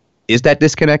is that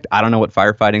disconnect. I don't know what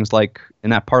firefighting's like in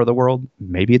that part of the world.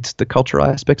 Maybe it's the cultural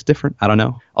aspect's different. I don't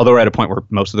know. Although we're at a point where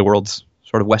most of the world's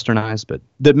sort of westernized. But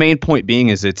the main point being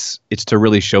is it's to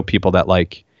really show people that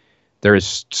like there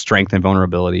is strength in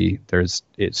vulnerability.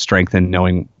 It's strength in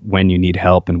knowing when you need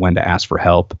help and when to ask for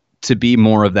help. To be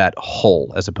more of that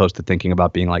whole, as opposed to thinking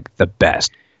about being like the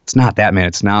best. It's not that, man.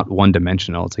 It's not one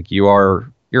dimensional. It's like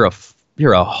you're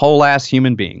a whole ass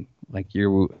human being. Like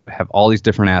you have all these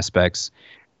different aspects,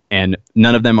 and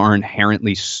none of them are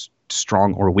inherently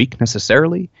strong or weak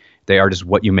necessarily. They are just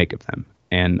what you make of them.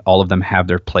 And all of them have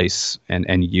their place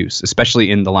and use, especially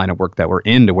in the line of work that we're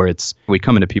in, to where we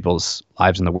come into people's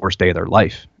lives in the worst day of their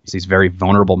life. It's these very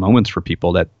vulnerable moments for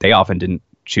people that they often didn't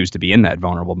choose to be in that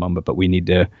vulnerable moment, but we need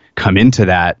to come into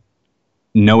that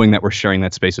knowing that we're sharing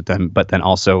that space with them, but then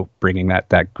also bringing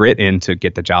that grit in to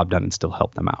get the job done and still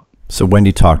help them out. So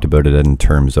Wendy talked about it in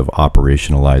terms of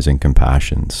operationalizing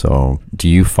compassion. So do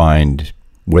you find,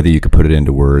 whether you could put it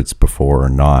into words before or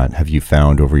not, have you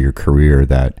found over your career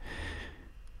that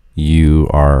you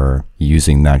are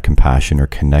using that compassion or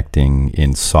connecting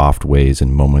in soft ways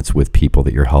and moments with people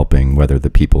that you're helping, whether the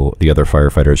other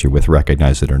firefighters you're with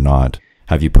recognize it or not?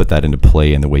 Have you put that into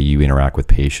play in the way you interact with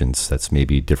patients that's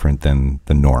maybe different than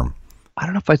the norm? I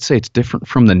don't know if I'd say it's different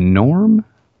from the norm.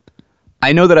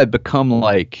 I know that I've become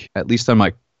like, at least on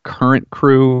my current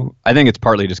crew, I think it's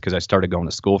partly just because I started going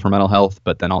to school for mental health,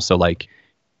 but then also like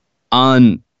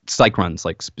on psych runs,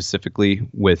 like specifically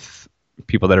with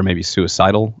people that are maybe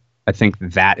suicidal, I think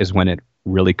that is when it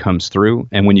really comes through,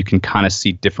 and when you can kind of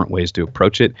see different ways to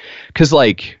approach it. Because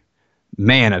like,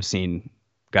 man, I've seen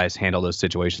guys handle those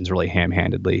situations really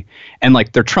ham-handedly, and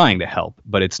like they're trying to help,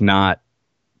 but it's not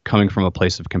coming from a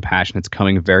place of compassion. It's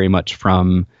coming very much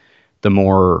from the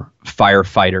more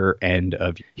firefighter end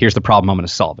of, here's the problem, I'm going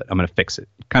to solve it, I'm going to fix it.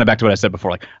 Kind of back to what I said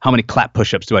before, like how many clap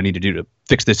push-ups do I need to do to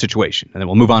fix this situation? And then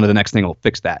we'll move on to the next thing and we'll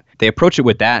fix that. They approach it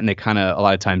with that, and they kind of a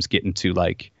lot of times get into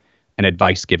like an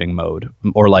advice giving mode,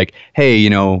 or like, hey,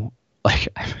 like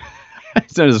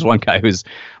So there's one guy who's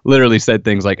literally said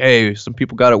things like, hey, some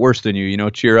people got it worse than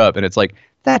you, cheer up. And it's like,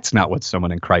 that's not what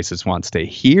someone in crisis wants to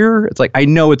hear. It's like, I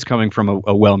know it's coming from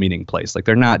a well-meaning place. Like,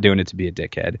 they're not doing it to be a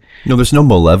dickhead. No, there's no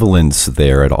malevolence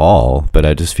there at all. But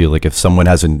I just feel like if someone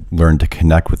hasn't learned to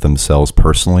connect with themselves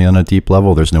personally on a deep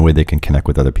level, there's no way they can connect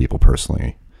with other people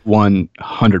personally.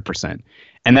 100%.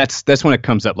 And that's when it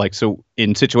comes up. Like, so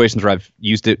in situations where I've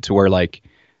used it to where, like,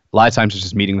 a lot of times it's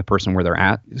just meeting the person where they're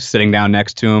at, sitting down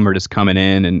next to them, or just coming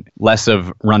in, and less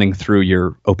of running through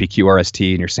your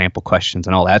OPQ-RST and your sample questions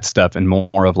and all that stuff, and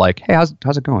more of like, hey, how's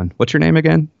it going? What's your name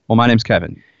again? Well, my name's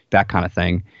Kevin. That kind of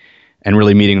thing. And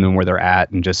really meeting them where they're at,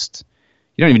 and just,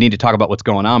 you don't even need to talk about what's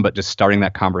going on, but just starting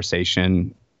that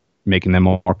conversation, making them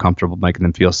more comfortable, making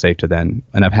them feel safe to then.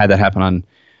 And I've had that happen on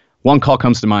one call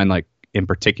comes to mind, like, in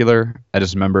particular. I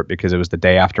just remember it because it was the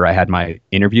day after I had my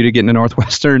interview to get into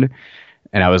Northwestern.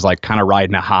 And I was like kind of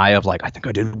riding a high of like, I think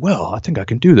I did well. I think I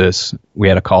can do this. We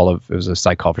had it was a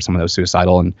psych call for someone that was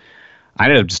suicidal. And I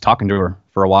ended up just talking to her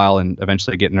for a while and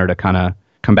eventually getting her to kind of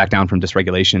come back down from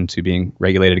dysregulation to being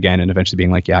regulated again, and eventually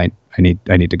being like, yeah, I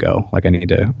need to go. Like, I need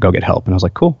to go get help. And I was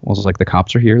like, cool. I was like, the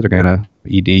cops are here. They're going to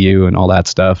ED you and all that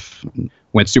stuff.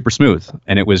 Went super smooth.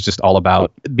 And it was just all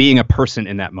about being a person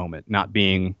in that moment, not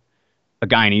being a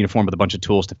guy in a uniform with a bunch of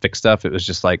tools to fix stuff. It was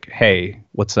just like, hey,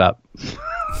 what's up?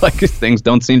 Like, things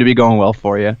don't seem to be going well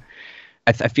for you.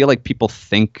 I feel like people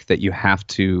think that you have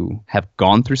to have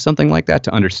gone through something like that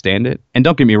to understand it. And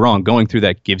don't get me wrong, going through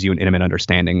that gives you an intimate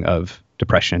understanding of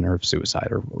depression or suicide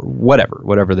or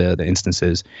whatever the instance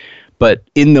is. But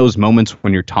in those moments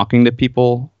when you're talking to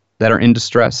people that are in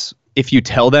distress, if you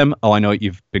tell them, oh, I know what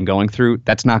you've been going through,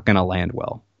 that's not going to land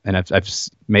well. And I've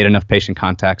made enough patient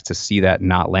contacts to see that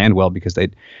not land well, because their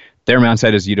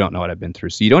mindset is, you don't know what I've been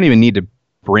through. So you don't even need to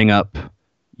bring up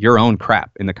your own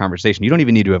crap in the conversation. You don't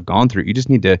even need to have gone through it. You just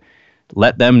need to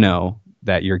let them know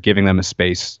that you're giving them a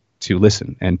space to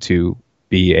listen and to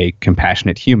be a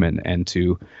compassionate human, and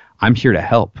to, I'm here to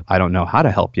help. I don't know how to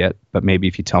help yet, but maybe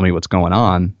if you tell me what's going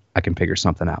on, I can figure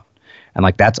something out. And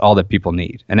like, that's all that people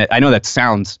need. And I know that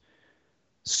sounds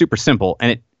super simple,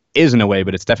 and it is in a way,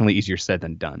 but it's definitely easier said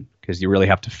than done, because you really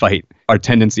have to fight our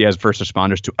tendency as first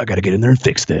responders to, I got to get in there and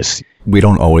fix this. We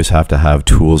don't always have to have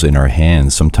tools in our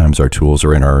hands. Sometimes our tools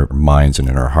are in our minds and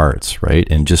in our hearts, right?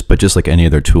 But just like any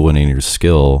other tool and any other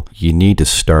skill, you need to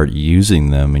start using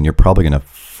them, and you're probably going to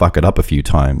fuck it up a few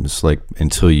times, like,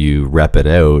 until you rep it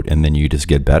out, and then you just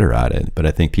get better at it. But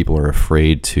I think people are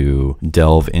afraid to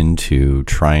delve into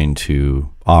trying to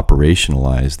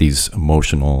operationalize these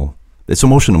it's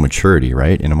emotional maturity,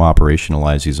 right? And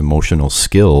operationalize these emotional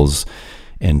skills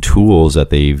and tools that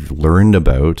they've learned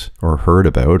about or heard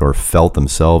about or felt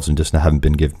themselves and just haven't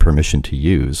been given permission to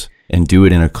use, and do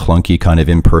it in a clunky, kind of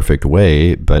imperfect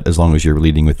way. But as long as you're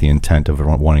leading with the intent of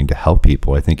wanting to help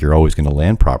people, I think you're always going to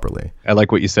land properly. I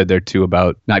like what you said there too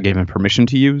about not giving permission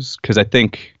to use, because I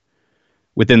think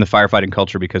within the firefighting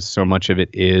culture, because so much of it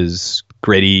is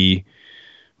gritty,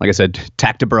 like I said,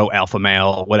 tactibro, alpha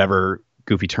male, whatever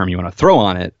goofy term you want to throw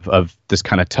on it, of this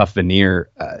kind of tough veneer.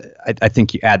 I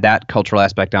think you add that cultural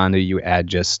aspect onto, you add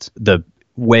just the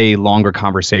way longer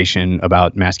conversation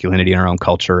about masculinity in our own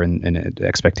culture and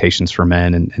expectations for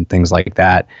men and things like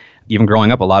that. Even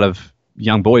growing up, a lot of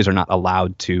young boys are not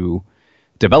allowed to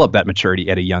develop that maturity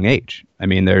at a young age. I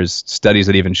mean, there's studies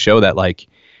that even show that, like,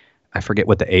 I forget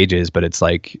what the age is, but it's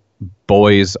like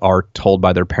boys are told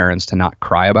by their parents to not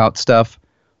cry about stuff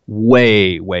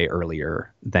way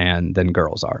earlier than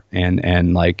girls are,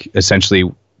 and like, essentially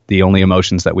the only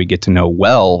emotions that we get to know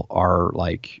well are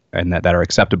like, and that are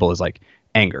acceptable, is like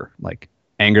anger. Like,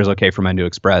 anger is okay for men to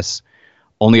express.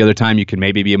 Only other time you can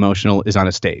maybe be emotional is on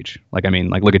a stage. Like, I mean,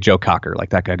 like, look at Joe Cocker.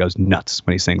 Like, that guy goes nuts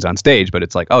when he sings on stage, but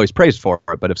it's like, oh, he's praised for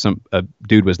it. But if a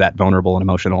dude was that vulnerable and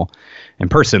emotional in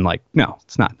person, like, no,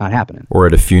 it's not happening. Or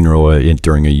at a funeral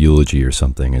during a eulogy or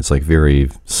something. It's like very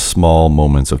small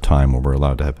moments of time where we're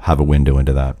allowed to have a window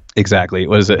into that. Exactly.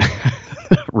 What is it?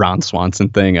 Ron Swanson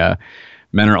thing.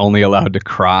 Men are only allowed to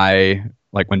cry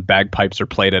like when bagpipes are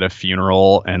played at a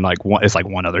funeral, and like it's like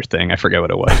one other thing. I forget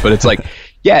what it was, but it's like,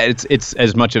 yeah, it's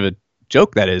as much of a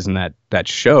joke that is in that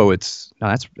show.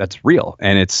 That's real,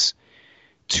 and it's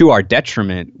to our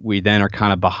detriment. We then are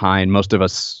kind of behind. Most of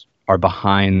us are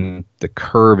behind the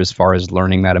curve as far as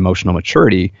learning that emotional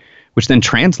maturity, which then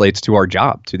translates to our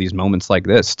job, to these moments like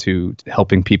this, to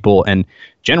helping people, and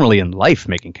generally in life,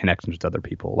 making connections with other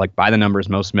people. Like, by the numbers,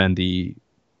 most men, the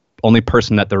only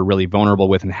person that they're really vulnerable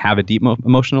with and have a deep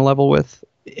emotional level with,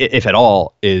 if at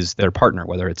all, is their partner,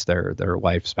 whether it's their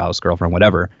wife, spouse, girlfriend,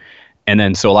 whatever. And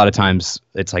then, so a lot of times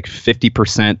it's like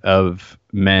 50% of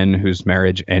men whose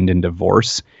marriage end in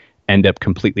divorce end up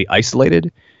completely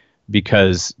isolated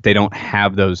because they don't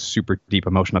have those super deep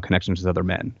emotional connections with other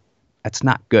men. That's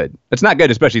not good. It's not good,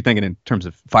 especially thinking in terms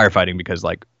of firefighting, because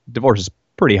like divorce is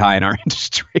pretty high in our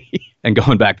industry. And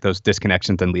going back to those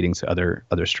disconnections and leading to other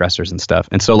stressors and stuff.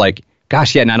 And so like,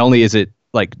 gosh, yeah, not only is it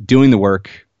like doing the work,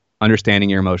 understanding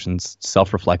your emotions,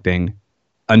 self-reflecting,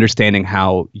 understanding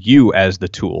how you as the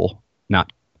tool,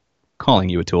 not calling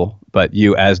you a tool, but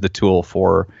you as the tool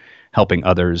for helping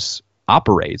others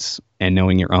operates, and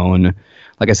knowing your own,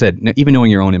 like I said, even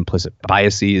knowing your own implicit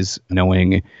biases,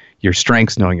 knowing your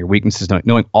strengths, knowing your weaknesses,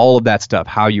 knowing all of that stuff,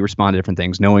 how you respond to different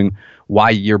things, knowing why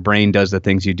your brain does the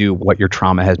things you do, what your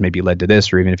trauma has maybe led to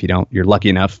this, or even if you don't, you're lucky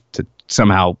enough to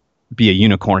somehow be a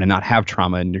unicorn and not have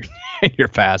trauma in your, in your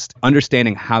past.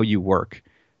 Understanding how you work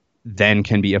then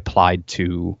can be applied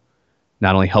to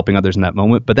not only helping others in that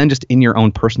moment, but then just in your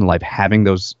own personal life, having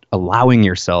those, allowing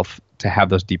yourself to have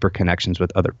those deeper connections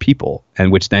with other people,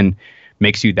 and which then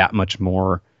makes you that much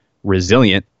more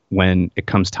resilient when it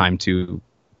comes time to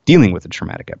dealing with a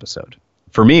traumatic episode.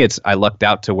 For me, I lucked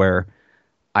out to where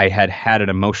I had an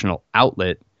emotional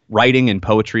outlet. Writing and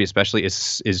poetry especially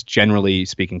is generally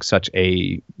speaking such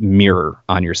a mirror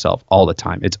on yourself all the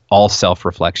time. It's all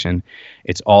self-reflection.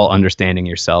 It's all understanding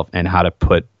yourself and how to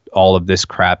put all of this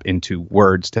crap into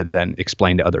words to then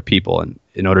explain to other people. And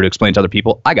in order to explain to other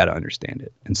people, I got to understand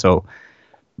it. And so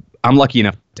I'm lucky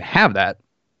enough to have that,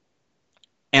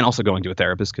 and also going to a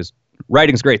therapist, because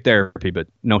writing's great therapy, but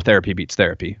no therapy beats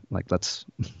therapy. Like, let's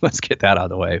get that out of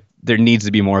the way. There needs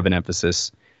to be more of an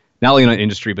emphasis, not only in the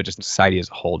industry, but just society as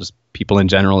a whole, just people in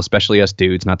general, especially us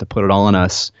dudes, not to put it all on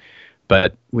us,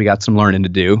 but we got some learning to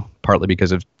do, partly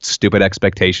because of stupid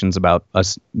expectations about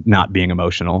us not being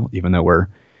emotional, even though we're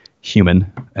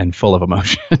human and full of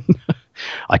emotion.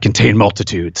 I contain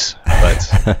multitudes,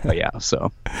 but yeah,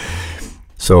 so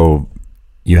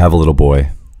you have a little boy.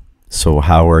 So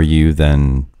how are you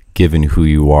then, given who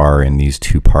you are in these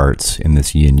two parts, in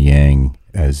this yin yang,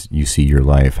 as you see your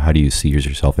life, how do you see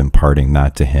yourself imparting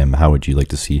that to him? How would you like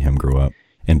to see him grow up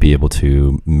and be able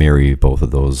to marry both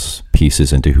of those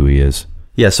pieces into who he is?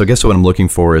 Yeah, so I guess what I'm looking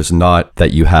for is not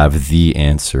that you have the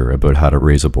answer about how to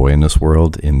raise a boy in this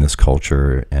world, in this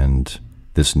culture, and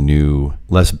this new,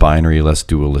 less binary, less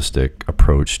dualistic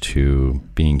approach to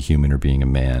being human or being a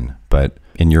man, but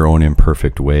in your own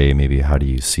imperfect way, maybe how do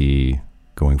you see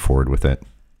going forward with it?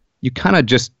 You kind of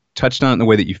just touched on it in the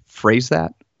way that you phrased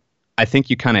that. I think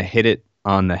you kind of hit it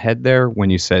on the head there when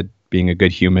you said being a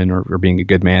good human or being a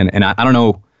good man. And I don't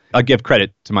know, I'll give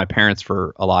credit to my parents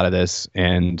for a lot of this,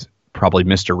 and probably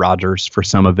Mr. Rogers for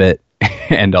some of it,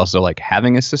 and also like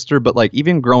having a sister. But like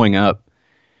even growing up,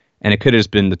 and it could have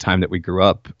just been the time that we grew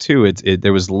up too,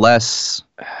 there was less,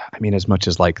 I mean, as much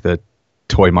as like the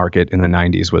toy market in the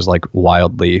 90s was like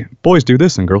wildly, boys do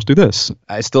this and girls do this.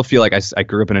 I still feel like I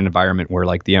grew up in an environment where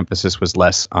like the emphasis was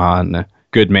less on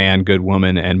good man, good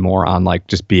woman, and more on like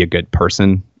just be a good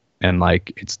person. And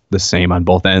like it's the same on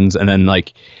both ends. And then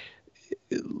like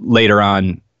later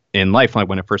on in life, like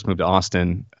when I first moved to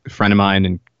Austin, a friend of mine,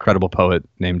 incredible poet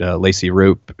named Lacey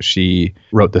Roop, she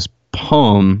wrote this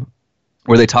poem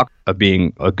where they talk of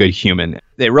being a good human.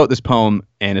 They wrote this poem,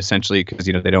 and essentially, because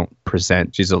they don't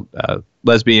present, she's a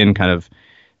lesbian, kind of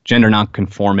gender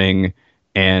non-conforming,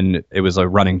 and it was a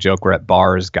running joke where at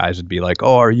bars guys would be like,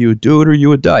 "Oh, are you a dude or are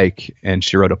you a dyke?" And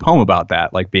she wrote a poem about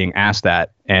that, like being asked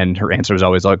that, and her answer was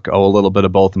always like, "Oh, a little bit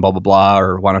of both and blah blah blah,"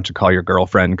 or "Why don't you call your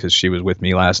girlfriend because she was with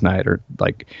me last night," or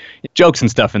like jokes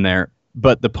and stuff in there.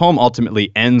 But the poem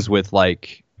ultimately ends with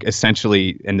like,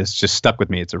 essentially, and this just stuck with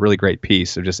me, it's a really great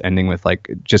piece of just ending with like,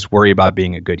 just worry about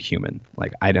being a good human.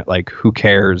 Like, I don't, like, who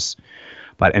cares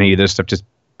about any of this stuff? Just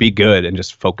be good and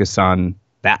just focus on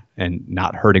that and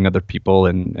not hurting other people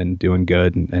and doing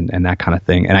good and that kind of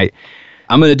thing. And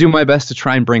I'm going to do my best to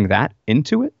try and bring that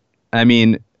into it. I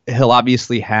mean, he'll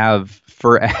obviously have,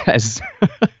 for as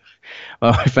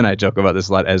my wife and I joke about this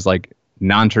a lot, as like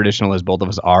non-traditional as both of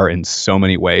us are in so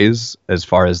many ways, as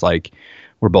far as like,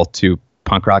 we're both two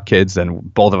punk rock kids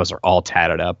and both of us are all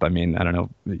tatted up. I mean, I don't know,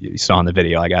 you saw in the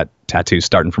video, I got tattoos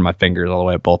starting from my fingers all the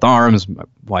way up both arms. My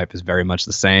wife is very much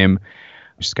the same.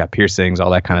 She's got piercings, all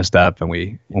that kind of stuff. And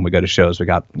when we go to shows, we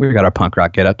got our punk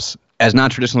rock get-ups. As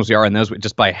non-traditional as we are in those,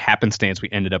 just by happenstance, we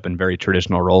ended up in very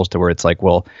traditional roles, to where it's like,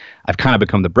 well, I've kind of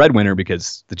become the breadwinner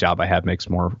because the job I have makes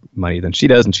more money than she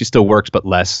does, and she still works but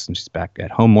less, and she's back at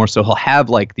home more. So he'll have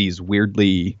like these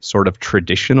weirdly sort of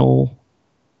traditional,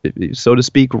 so to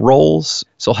speak, roles.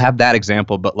 So he'll have that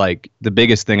example. But like the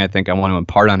biggest thing I think I want to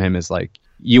impart on him is like,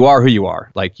 you are who you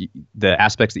are. Like the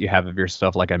aspects that you have of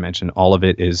yourself, like I mentioned, all of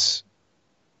it is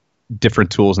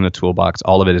different tools in the toolbox.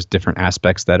 All of it is different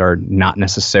aspects that are not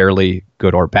necessarily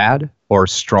good or bad or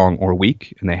strong or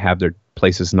weak, and they have their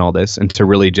places in all this. And to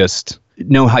really just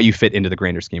know how you fit into the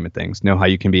grander scheme of things, know how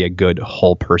you can be a good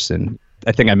whole person.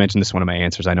 I think I mentioned this in one of my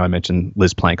answers. I know I mentioned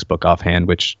Liz Plank's book offhand,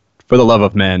 which For the Love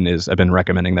of Men I've been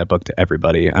recommending that book to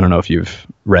everybody. I don't know if you've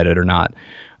read it or not.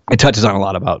 It touches on a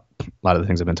lot of the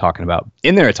things I've been talking about.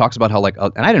 In there, it talks about how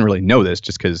and I didn't really know this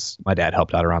just because my dad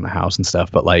helped out around the house and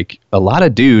stuff, but a lot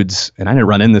of dudes, and I didn't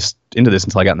run into this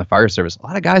until I got in the fire service, a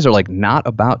lot of guys are not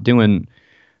about doing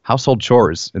household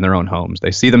chores in their own homes.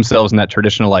 They see themselves in that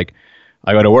traditional, I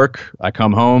go to work, I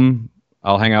come home,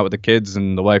 I'll hang out with the kids,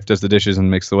 and the wife does the dishes and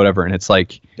makes the whatever. And it's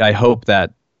I hope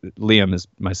that Liam is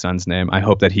my son's name. I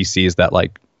hope that he sees that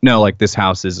this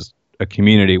house is a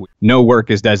community. No work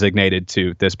is designated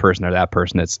to this person or that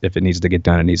person. It's if it needs to get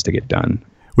done, it needs to get done.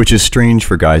 Which is strange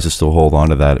for guys to still hold on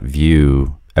to that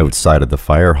view outside of the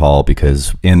fire hall,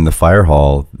 because in the fire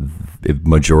hall, the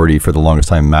majority for the longest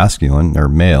time masculine or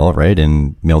male, right?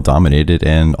 And male dominated,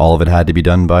 and all of it had to be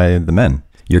done by the men.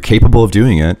 You're capable of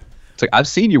doing it. It's I've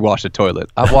seen you wash a toilet.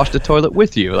 I've washed a toilet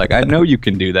with you. I know you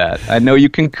can do that. I know you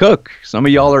can cook. Some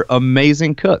of y'all are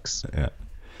amazing cooks. Yeah.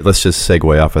 Let's just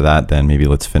segue off of that then. Maybe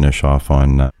let's finish off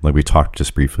on, we talked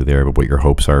just briefly there about what your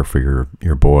hopes are for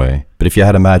your boy. But if you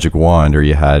had a magic wand, or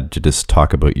you had to just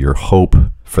talk about your hope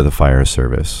for the fire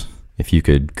service, if you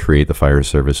could create the fire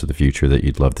service of the future that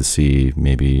you'd love to see,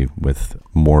 maybe with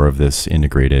more of this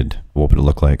integrated, what would it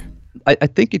look like? I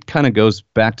think it kind of goes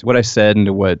back to what I said and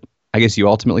to what I guess you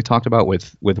ultimately talked about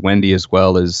with Wendy, as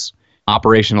well as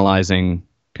operationalizing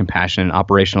compassion,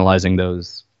 operationalizing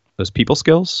those people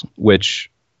skills, which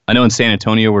I know in San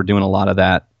Antonio, we're doing a lot of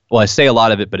that. Well, I say a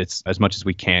lot of it, but it's as much as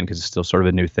we can, because it's still sort of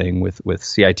a new thing with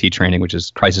CIT training, which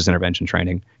is crisis intervention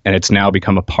training. And it's now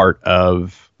become a part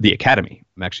of the academy.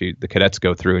 Actually, the cadets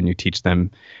go through and you teach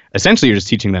them, essentially you're just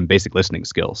teaching them basic listening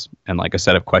skills and a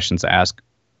set of questions to ask,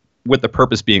 with the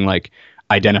purpose being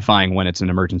identifying when it's an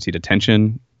emergency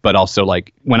detention, but also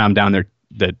when I'm down there,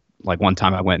 that one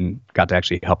time I went and got to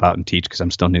actually help out and teach, because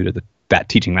I'm still new to that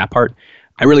teaching that part.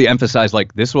 I really emphasize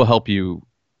this will help you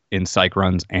in psych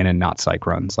runs and in not psych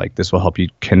runs. This will help you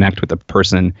connect with the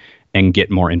person and get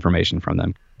more information from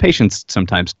them. Patients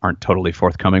sometimes aren't totally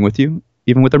forthcoming with you,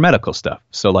 even with their medical stuff.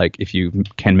 So if you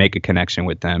can make a connection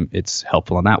with them, it's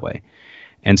helpful in that way.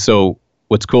 And so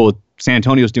what's cool, San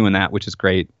Antonio's doing that, which is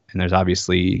great. And there's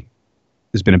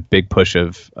been a big push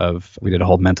of we did a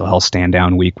whole mental health stand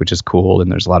down week, which is cool. And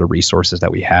there's a lot of resources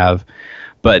that we have.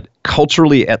 But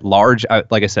culturally at large,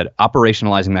 like I said,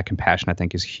 operationalizing that compassion, I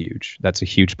think, is huge. That's a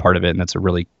huge part of it. And that's a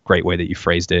really great way that you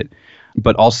phrased it.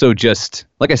 But also just,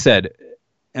 like I said,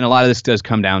 and a lot of this does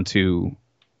come down to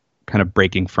kind of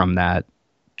breaking from that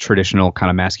traditional kind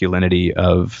of masculinity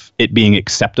of it being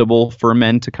acceptable for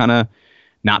men to kind of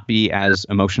not be as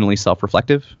emotionally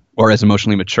self-reflective or as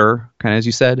emotionally mature, kind of as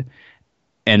you said,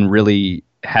 and really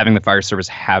having the fire service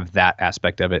have that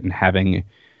aspect of it, and having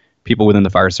people within the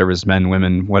fire service, men,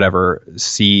 women, whatever,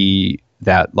 see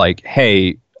that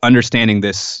hey, understanding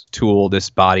this tool, this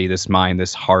body, this mind,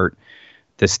 this heart,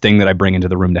 this thing that I bring into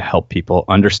the room to help people,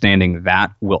 understanding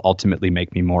that will ultimately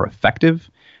make me more effective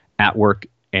at work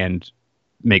and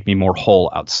make me more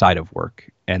whole outside of work.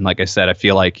 And like I said, I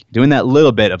feel doing that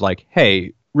little bit of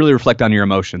hey, really reflect on your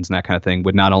emotions and that kind of thing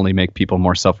would not only make people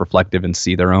more self-reflective and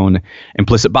see their own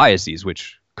implicit biases,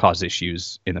 which cause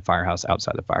issues in the firehouse,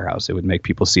 outside the firehouse. It would make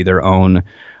people see their own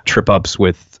trip-ups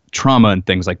with trauma and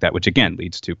things like that, which again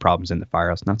leads to problems in the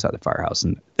firehouse and outside the firehouse.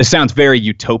 And it sounds very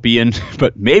utopian,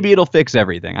 but maybe it'll fix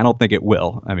everything. I don't think it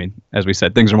will. I mean, as we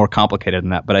said, things are more complicated than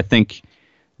that. But I think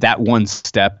that one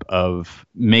step of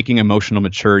making emotional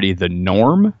maturity the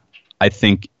norm, I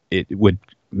think it would,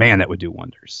 that would do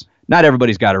wonders. Not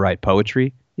everybody's got to write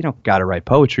poetry. You don't got to write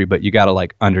poetry, but you got to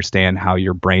understand how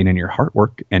your brain and your heart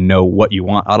work and know what you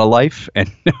want out of life and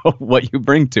know what you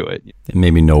bring to it. And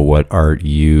maybe know what art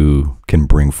you can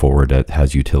bring forward that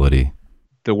has utility.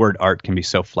 The word art can be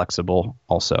so flexible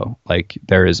also.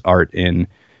 There is art in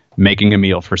making a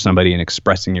meal for somebody and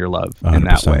expressing your love 100%. In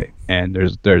that way. And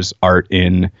there's art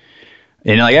in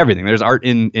everything. There's art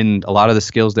in a lot of the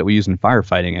skills that we use in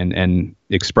firefighting, and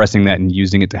expressing that and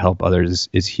using it to help others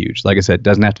is huge. Like I said, it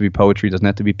doesn't have to be poetry, doesn't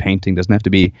have to be painting, doesn't have to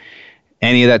be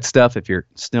any of that stuff. If you're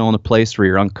still in a place where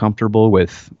you're uncomfortable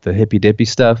with the hippy dippy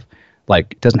stuff,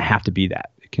 it doesn't have to be that.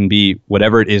 It can be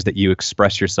whatever it is that you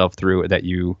express yourself through, that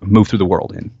you move through the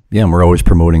world in. Yeah, and we're always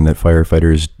promoting that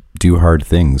firefighters do hard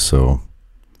things. So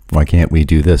why can't we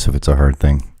do this if it's a hard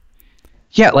thing?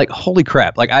 Yeah, holy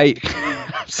crap.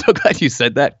 I'm so glad you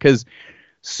said that, because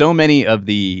so many of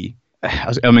the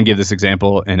I'm going to give this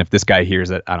example, and if this guy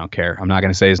hears it, I don't care. I'm not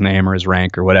going to say his name or his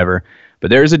rank or whatever. But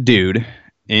there's a dude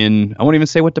I won't even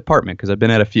say what department because I've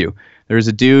been at a few. There's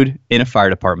a dude in a fire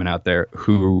department out there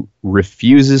who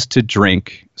refuses to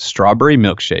drink strawberry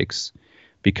milkshakes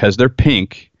because they're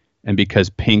pink and because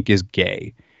pink is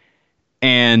gay.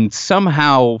 And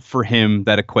somehow for him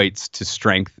that equates to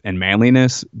strength and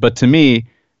manliness. But to me,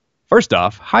 first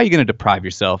off, how are you going to deprive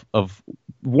yourself of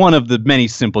one of the many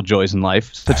simple joys in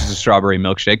life, such as a strawberry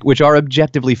milkshake, which are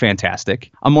objectively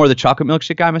fantastic? I'm more the chocolate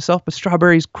milkshake guy myself, but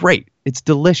strawberry's great. It's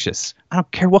delicious. I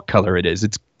don't care what color it is.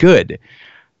 It's good.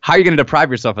 How are you going to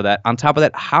deprive yourself of that? On top of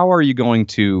that, how are you going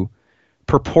to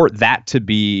purport that to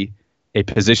be a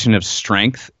position of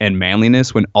strength and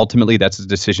manliness when ultimately that's a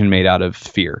decision made out of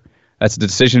fear? That's a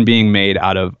decision being made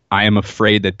out of, I am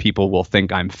afraid that people will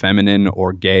think I'm feminine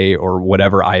or gay or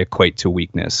whatever I equate to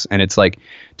weakness. And it's like,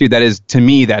 dude, that is, to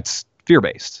me, that's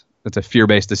fear-based. That's a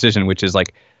fear-based decision, which is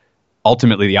like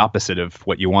ultimately the opposite of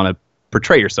what you want to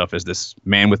portray yourself as, this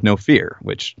man with no fear,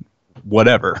 which,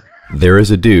 whatever. There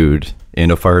is a dude in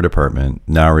a fire department,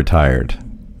 now retired,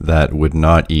 that would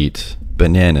not eat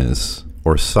bananas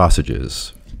or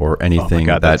sausages or anything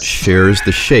that shares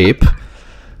the shape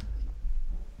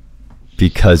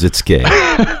because it's gay.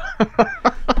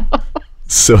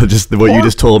 So just what you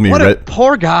just told me. What a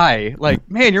poor guy. Like,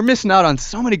 man, you're missing out on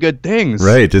so many good things.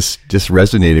 Right. Just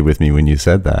resonated with me when you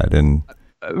said that. And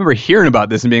I remember hearing about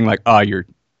this and being like, oh, you're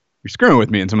screwing with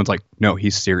me. And someone's like, no,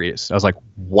 he's serious. I was like,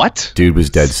 what? Dude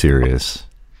was dead serious.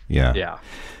 Yeah. Yeah.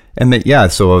 And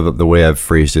so the way I've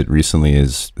phrased it recently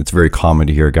is, it's very common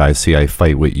to hear guys say, I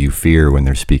fight what you fear when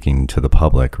they're speaking to the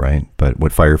public, right? But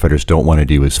what firefighters don't want to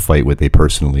do is fight what they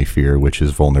personally fear, which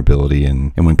is vulnerability.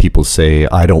 And when people say,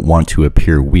 I don't want to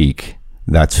appear weak,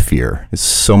 that's fear. There's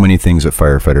so many things that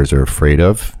firefighters are afraid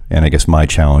of. And I guess my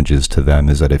challenge is to them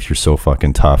is that if you're so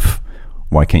fucking tough,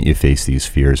 why can't you face these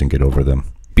fears and get over them?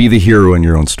 Be the hero in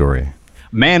your own story.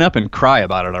 Man up and cry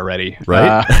about it already.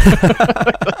 Right?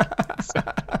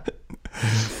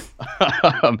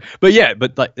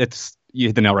 But like, you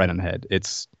hit the nail right on the head.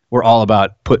 We're all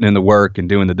about putting in the work and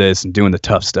doing the this and doing the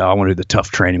tough stuff. I want to do the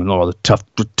tough training and all the tough.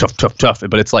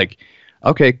 But it's like,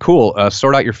 okay, cool.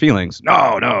 Sort out your feelings.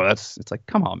 No, it's like,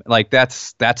 come on. Like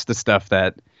that's the stuff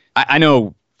that I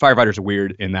know firefighters are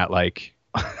weird in that, like,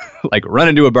 like run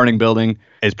into a burning building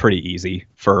is pretty easy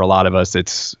for a lot of us.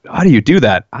 It's, how do you do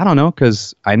that? I don't know,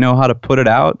 because I know how to put it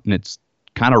out and it's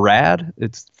kind of rad.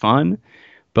 It's fun.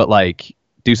 But like,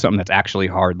 do something that's actually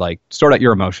hard, like sort out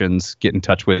your emotions, get in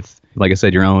touch with, like I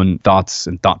said, your own thoughts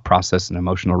and thought process and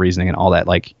emotional reasoning and all that.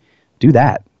 Like, do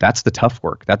that. That's the tough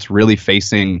work. That's really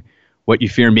facing what you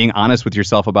fear and being honest with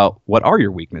yourself about what are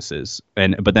your weaknesses,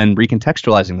 but then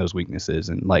recontextualizing those weaknesses.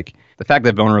 And like, the fact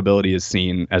that vulnerability is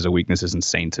seen as a weakness is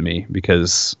insane to me,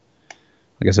 because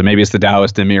like I said, maybe it's the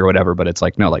Taoist in me or whatever, but it's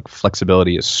like, no, like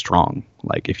flexibility is strong.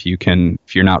 Like if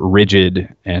you're not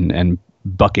rigid and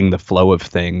bucking the flow of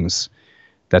things,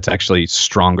 that's actually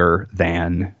stronger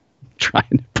than trying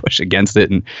to push against it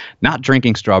and not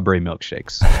drinking strawberry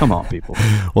milkshakes. Come on, people.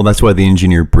 Well, that's why they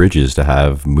engineer bridges to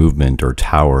have movement, or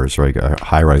towers, right?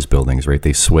 High-rise buildings, right?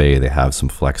 They sway, they have some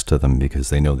flex to them because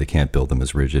they know they can't build them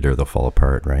as rigid or they'll fall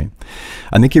apart, right?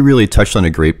 I think you really touched on a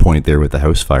great point there with the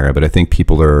house fire, but I think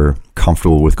people are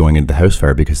comfortable with going into the house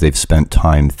fire because they've spent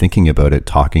time thinking about it,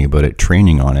 talking about it,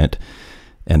 training on it,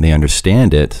 and they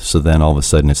understand it. So then all of a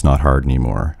sudden it's not hard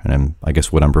anymore. And I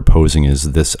guess what I'm proposing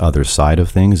is this other side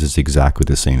of things is exactly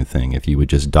the same thing. If you would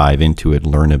just dive into it,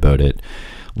 learn about it,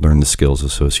 learn the skills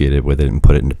associated with it and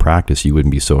put it into practice, you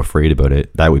wouldn't be so afraid about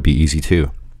it. That would be easy too.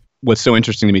 What's so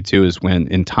interesting to me too is when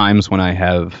in times when I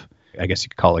have, I guess you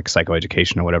could call it like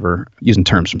psychoeducation or whatever, using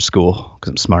terms from school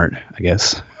because I'm smart, I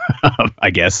guess.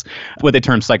 I guess what they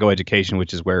term psychoeducation,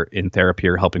 which is where in therapy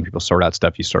or helping people sort out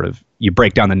stuff, you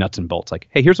break down the nuts and bolts. Like,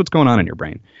 hey, here's what's going on in your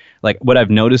brain. Like what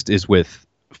I've noticed is with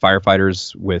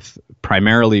firefighters,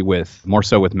 more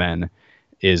so with men,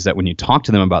 is that when you talk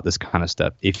to them about this kind of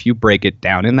stuff, if you break it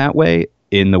down in that way,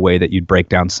 in the way that you'd break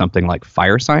down something like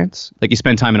fire science, like you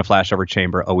spend time in a flashover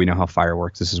chamber. Oh, we know how fire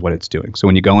works. This is what it's doing. So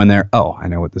when you go in there, oh, I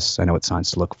know what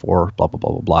signs to look for, blah, blah,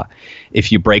 blah, blah, blah.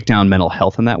 If you break down mental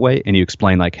health in that way and you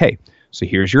explain like, hey, so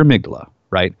here's your amygdala,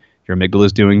 right? Your amygdala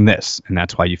is doing this, and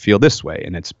that's why you feel this way.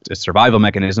 And it's a survival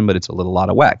mechanism, but it's a little out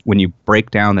of whack. When you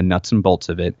break down the nuts and bolts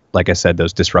of it, like I said,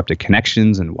 those disrupted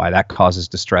connections and why that causes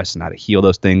distress and how to heal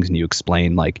those things, and you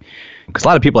explain like, because a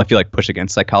lot of people I feel like push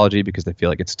against psychology because they feel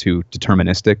like it's too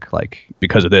deterministic. Like,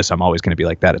 because of this, I'm always going to be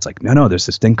like that. It's like, no, there's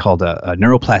this thing called a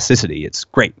neuroplasticity. It's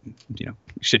great. It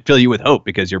should fill you with hope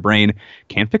because your brain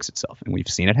can fix itself, and we've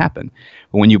seen it happen.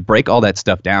 But when you break all that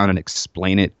stuff down and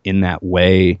explain it in that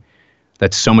way,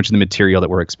 that so much of the material that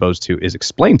we're exposed to is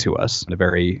explained to us in a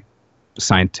very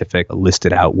scientific,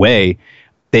 listed out way,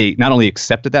 they not only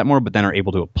accept it that more, but then are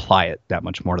able to apply it that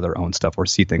much more to their own stuff, or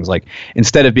see things like,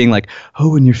 instead of being like,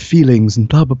 oh, and your feelings and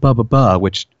blah, blah, blah, blah, blah,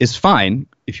 which is fine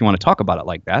if you want to talk about it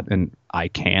like that, and I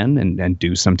can and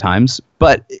do sometimes.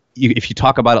 But if you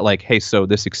talk about it like, hey, so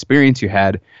this experience you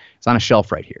had, it's on a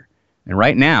shelf right here. And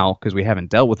right now, because we haven't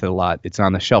dealt with it a lot, it's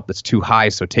on the shelf that's too high.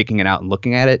 So taking it out and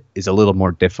looking at it is a little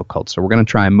more difficult. So we're going to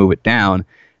try and move it down,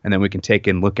 and then we can take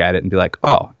it and look at it and be like,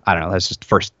 oh, I don't know, that's just the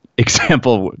first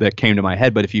example that came to my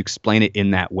head. But if you explain it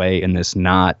in that way, you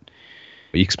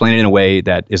explain it in a way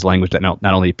that is language that not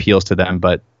only appeals to them,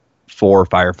 but for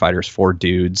firefighters, for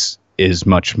dudes, is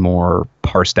much more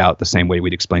parsed out the same way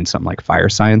we'd explain something like fire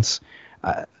science.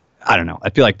 I don't know.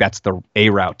 I feel like that's the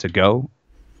route to go.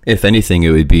 If anything,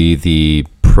 it would be the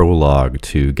prologue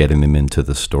to getting them into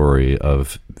the story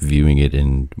of viewing it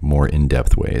in more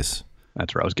in-depth ways.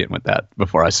 That's where I was getting with that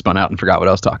before I spun out and forgot what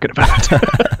I was talking about.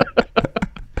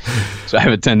 So I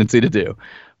have a tendency to do.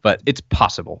 But it's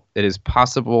possible. It is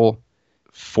possible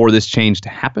for this change to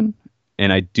happen.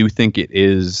 And I do think it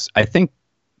is, I think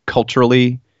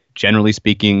culturally, generally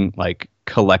speaking, like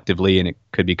collectively, and it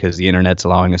could be because the internet's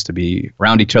allowing us to be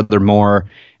around each other more.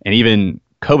 And even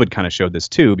COVID kind of showed this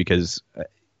too, because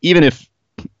even if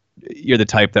you're the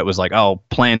type that was like, oh,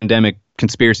 pandemic,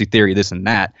 conspiracy theory, this and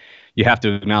that, you have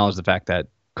to acknowledge the fact that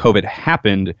COVID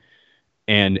happened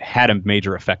and had a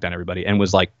major effect on everybody, and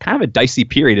was like kind of a dicey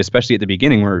period, especially at the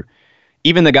beginning, where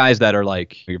even the guys that are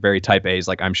like, you're very type A's,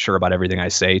 like, I'm sure about everything I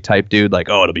say type dude, like,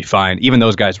 oh, it'll be fine. Even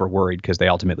those guys were worried because they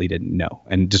ultimately didn't know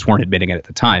and just weren't admitting it at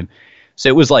the time. So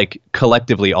it was like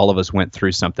collectively all of us went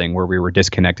through something where we were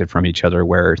disconnected from each other,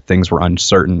 where things were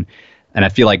uncertain. And I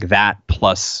feel like that,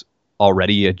 plus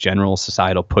already a general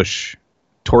societal push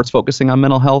towards focusing on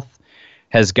mental health,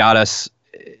 has got us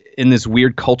in this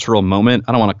weird cultural moment.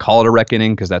 I don't want to call it a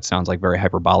reckoning because that sounds like very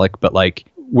hyperbolic, but like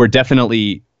we're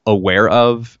definitely aware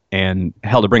of, and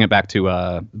hell, to bring it back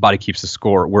to Body Keeps the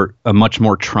Score, we're a much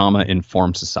more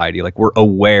trauma-informed society. Like, we're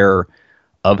aware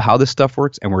of how this stuff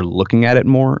works, and we're looking at it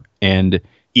more. And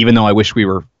even though I wish we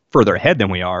were further ahead than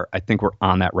we are, I think we're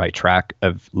on that right track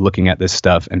of looking at this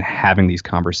stuff and having these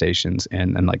conversations,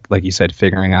 and like you said,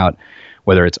 figuring out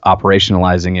whether it's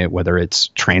operationalizing it, whether it's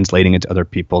translating it to other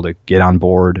people to get on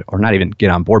board, or not even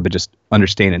get on board, but just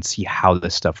understand and see how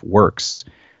this stuff works.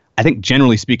 I think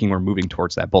generally speaking, we're moving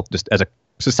towards that, both just as a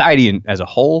society and as a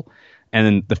whole, and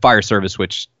then the fire service,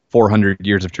 which 400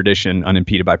 years of tradition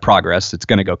unimpeded by progress, it's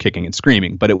going to go kicking and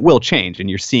screaming, but it will change. And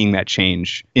you're seeing that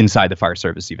change inside the fire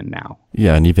service even now.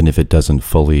 Yeah. And even if it doesn't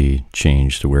fully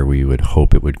change to where we would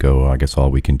hope it would go, I guess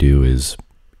all we can do is,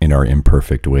 in our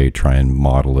imperfect way, try and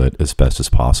model it as best as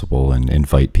possible and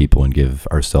invite people and give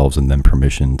ourselves and them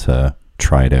permission to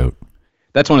try it out.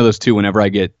 That's one of those too, whenever I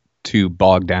get too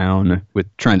bogged down with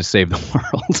trying to save the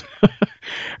world.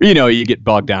 You get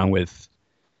bogged down with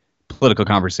political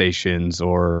conversations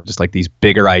or just like these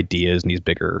bigger ideas and these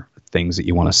bigger things that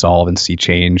you want to solve and see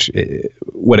change.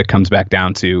 What it comes back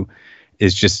down to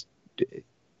is just,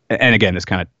 and again, this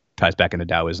kind of ties back into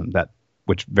Taoism,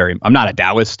 I'm not a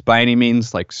Taoist by any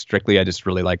means, like strictly, I just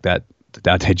really like that, the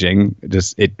Tao Te Ching.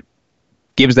 It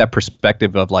gives that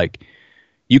perspective of like,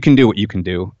 you can do what you can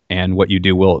do, and what you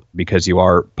do will, because you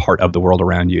are part of the world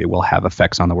around you, it will have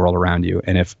effects on the world around you.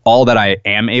 And if all that I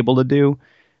am able to do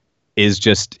is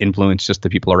just influence just the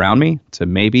people around me to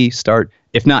maybe start,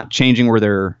 if not changing where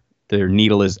their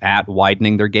needle is at,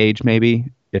 widening their gauge maybe,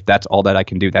 if that's all that I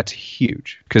can do, that's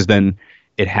huge, because then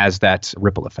it has that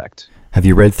ripple effect. Have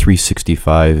you read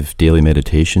 365 Daily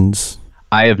Meditations?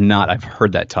 I have not. I've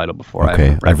heard that title before.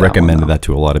 Okay, I've recommended that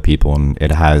to a lot of people, and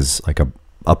it has like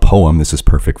a poem. This is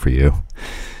perfect for you,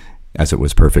 as it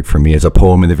was perfect for me. As a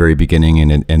poem in the very beginning,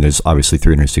 and there's obviously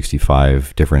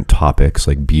 365 different topics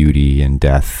like beauty and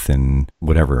death and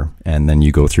whatever. And then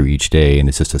you go through each day, and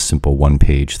it's just a simple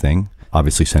one-page thing,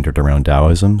 obviously centered around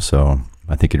Taoism. So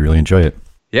I think you'd really enjoy it.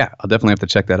 Yeah, I'll definitely have to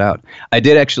check that out. I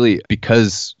did actually,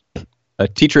 because a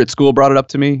teacher at school brought it up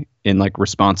to me in like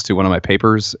response to one of my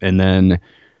papers, and then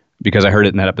because I heard it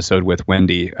in that episode with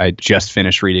Wendy, I just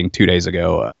finished reading 2 days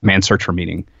ago, Man's Search for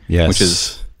Meaning, yes, which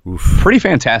is pretty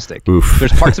fantastic.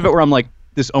 There's parts of it where I'm like,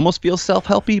 this almost feels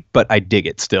self-helpy, but I dig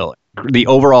it still. The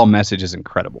overall message is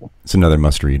incredible. It's another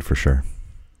must-read for sure.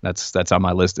 That's on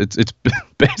my list. It's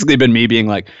basically been me being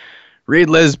like, read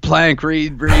Liz Plank,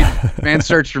 read Man's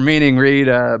Search for Meaning, read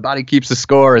Body Keeps the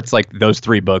Score. It's like those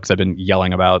 3 books I've been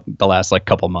yelling about the last like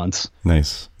couple months.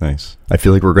 Nice. I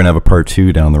feel like we're going to have a part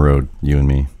 2 down the road, you and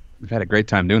me. We've had a great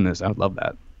time doing this. I would love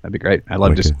that. That'd be great. I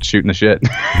love just shooting the shit.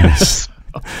 Nice.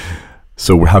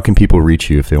 So how can people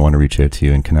reach you if they want to reach out to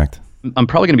you and connect? I'm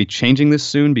probably going to be changing this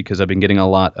soon because I've been getting a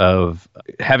lot of,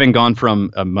 having gone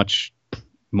from a much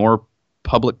more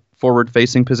public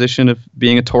forward-facing position of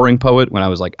being a touring poet when I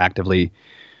was like actively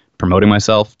promoting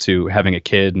myself, to having a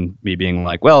kid and me being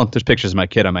like, well, there's pictures of my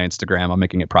kid on my Instagram, I'm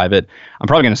making it private. I'm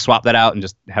probably going to swap that out and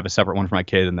just have a separate one for my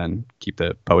kid and then keep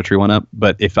the poetry one up.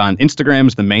 But if on Instagram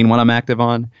is the main one I'm active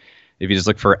on, if you just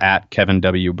look for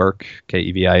 @KevinWBurke,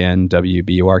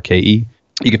 KevinWBurke,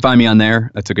 you can find me on there.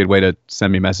 That's a good way to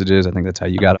send me messages. I think that's how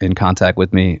you got in contact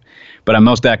with me. But I'm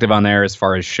most active on there as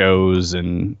far as shows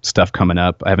and stuff coming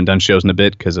up. I haven't done shows in a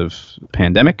bit because of the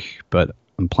pandemic, but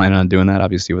I'm planning on doing that,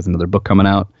 obviously, with another book coming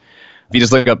out. If you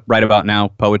just look up Right About Now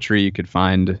Poetry, you could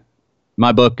find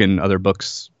my book and other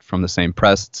books from the same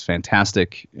press. It's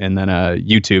fantastic. And then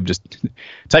YouTube, just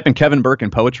type in Kevin Burke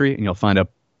and poetry, and you'll find a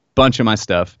bunch of my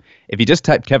stuff. If you just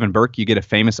type Kevin Burke, you get a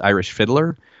famous Irish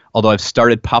fiddler. Although I've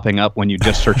started popping up when you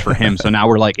just search for him, so now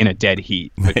we're like in a dead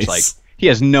heat. Which Nice. like he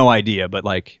has no idea, but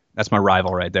like that's my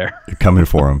rival right there. You're coming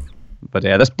for him. But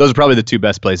yeah, those are probably the two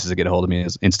best places to get a hold of me,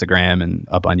 is Instagram and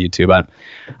up on YouTube. I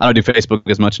don't do Facebook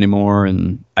as much anymore,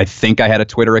 and I think I had a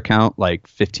Twitter account like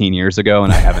 15 years ago,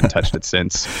 and I haven't touched it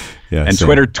since. Yeah, And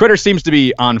same. Twitter seems to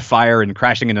be on fire and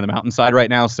crashing into the mountainside right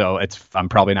now, so I'm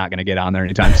probably not going to get on there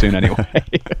anytime soon anyway.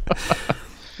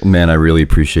 Man, I really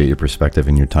appreciate your perspective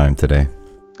and your time today.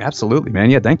 Absolutely,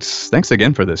 man. Yeah, thanks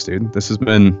again for this, dude. This has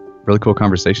been a really cool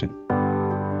conversation.